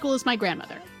same high school as my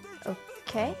grandmother.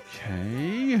 Okay.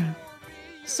 Okay.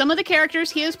 Some of the characters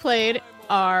he has played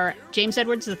are James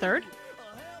Edwards III,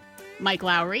 Mike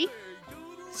Lowry,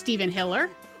 Stephen Hiller,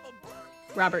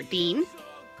 Robert Dean,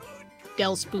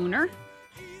 Del Spooner,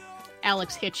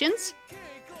 Alex Hitchens,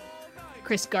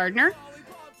 Chris Gardner,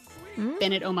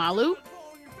 Bennett Omalu,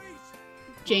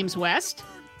 James West,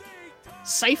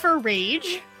 Cypher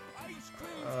Rage,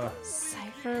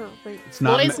 Cypher Rage. It's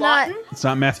not. Boys Lawton, It's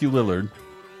not Matthew Lillard.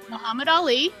 Muhammad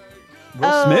Ali.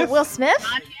 Will Smith? Will Smith?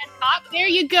 There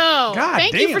you go. God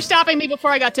Thank you damn. for stopping me before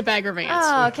I got to Bagger Vance.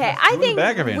 Oh, okay. I think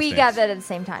Bagger Vance we fans. got that at the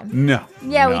same time. No.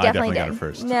 Yeah, No, we I definitely got did. it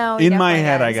first. No, we in my definitely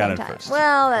head, got I at got the it same time. first.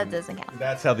 Well, that doesn't count.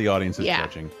 That's how the audience is Yeah.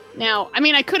 judging. Now, I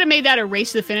mean, I could have made that a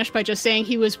race to the finish by just saying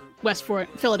he was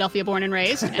Philadelphia born and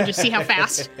raised and just see how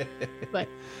fast.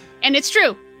 And it's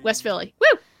true. West Philly.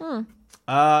 Woo!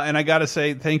 And I got to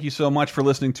say, thank you so much for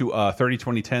listening to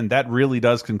 30-20-10. That really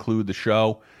does conclude the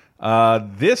show.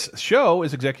 This show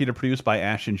is executive produced by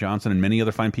Ashton Johnson and many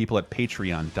other fine people at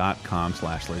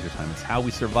patreon.com/lasertime. It's how we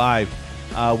survive.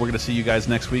 We're going to see you guys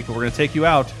next week, but we're going to take you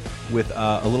out with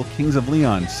a little Kings of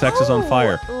Leon, Sex is on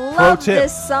Fire. Love Pro tip,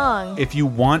 this song. if you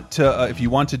want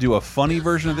to do a funny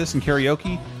version of this in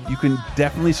karaoke, you can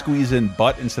definitely squeeze in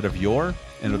butt instead of your,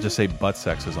 and it'll just say butt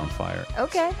sex is on fire.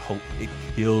 Okay. It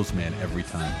kills, man, every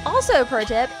time. Also, pro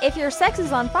tip, if your sex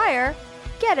is on fire,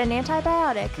 get an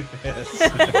antibiotic.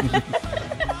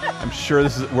 I'm sure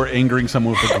we're angering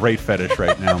someone with a great fetish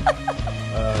right now.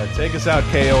 Take us out,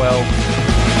 KOL.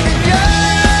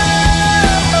 Yeah!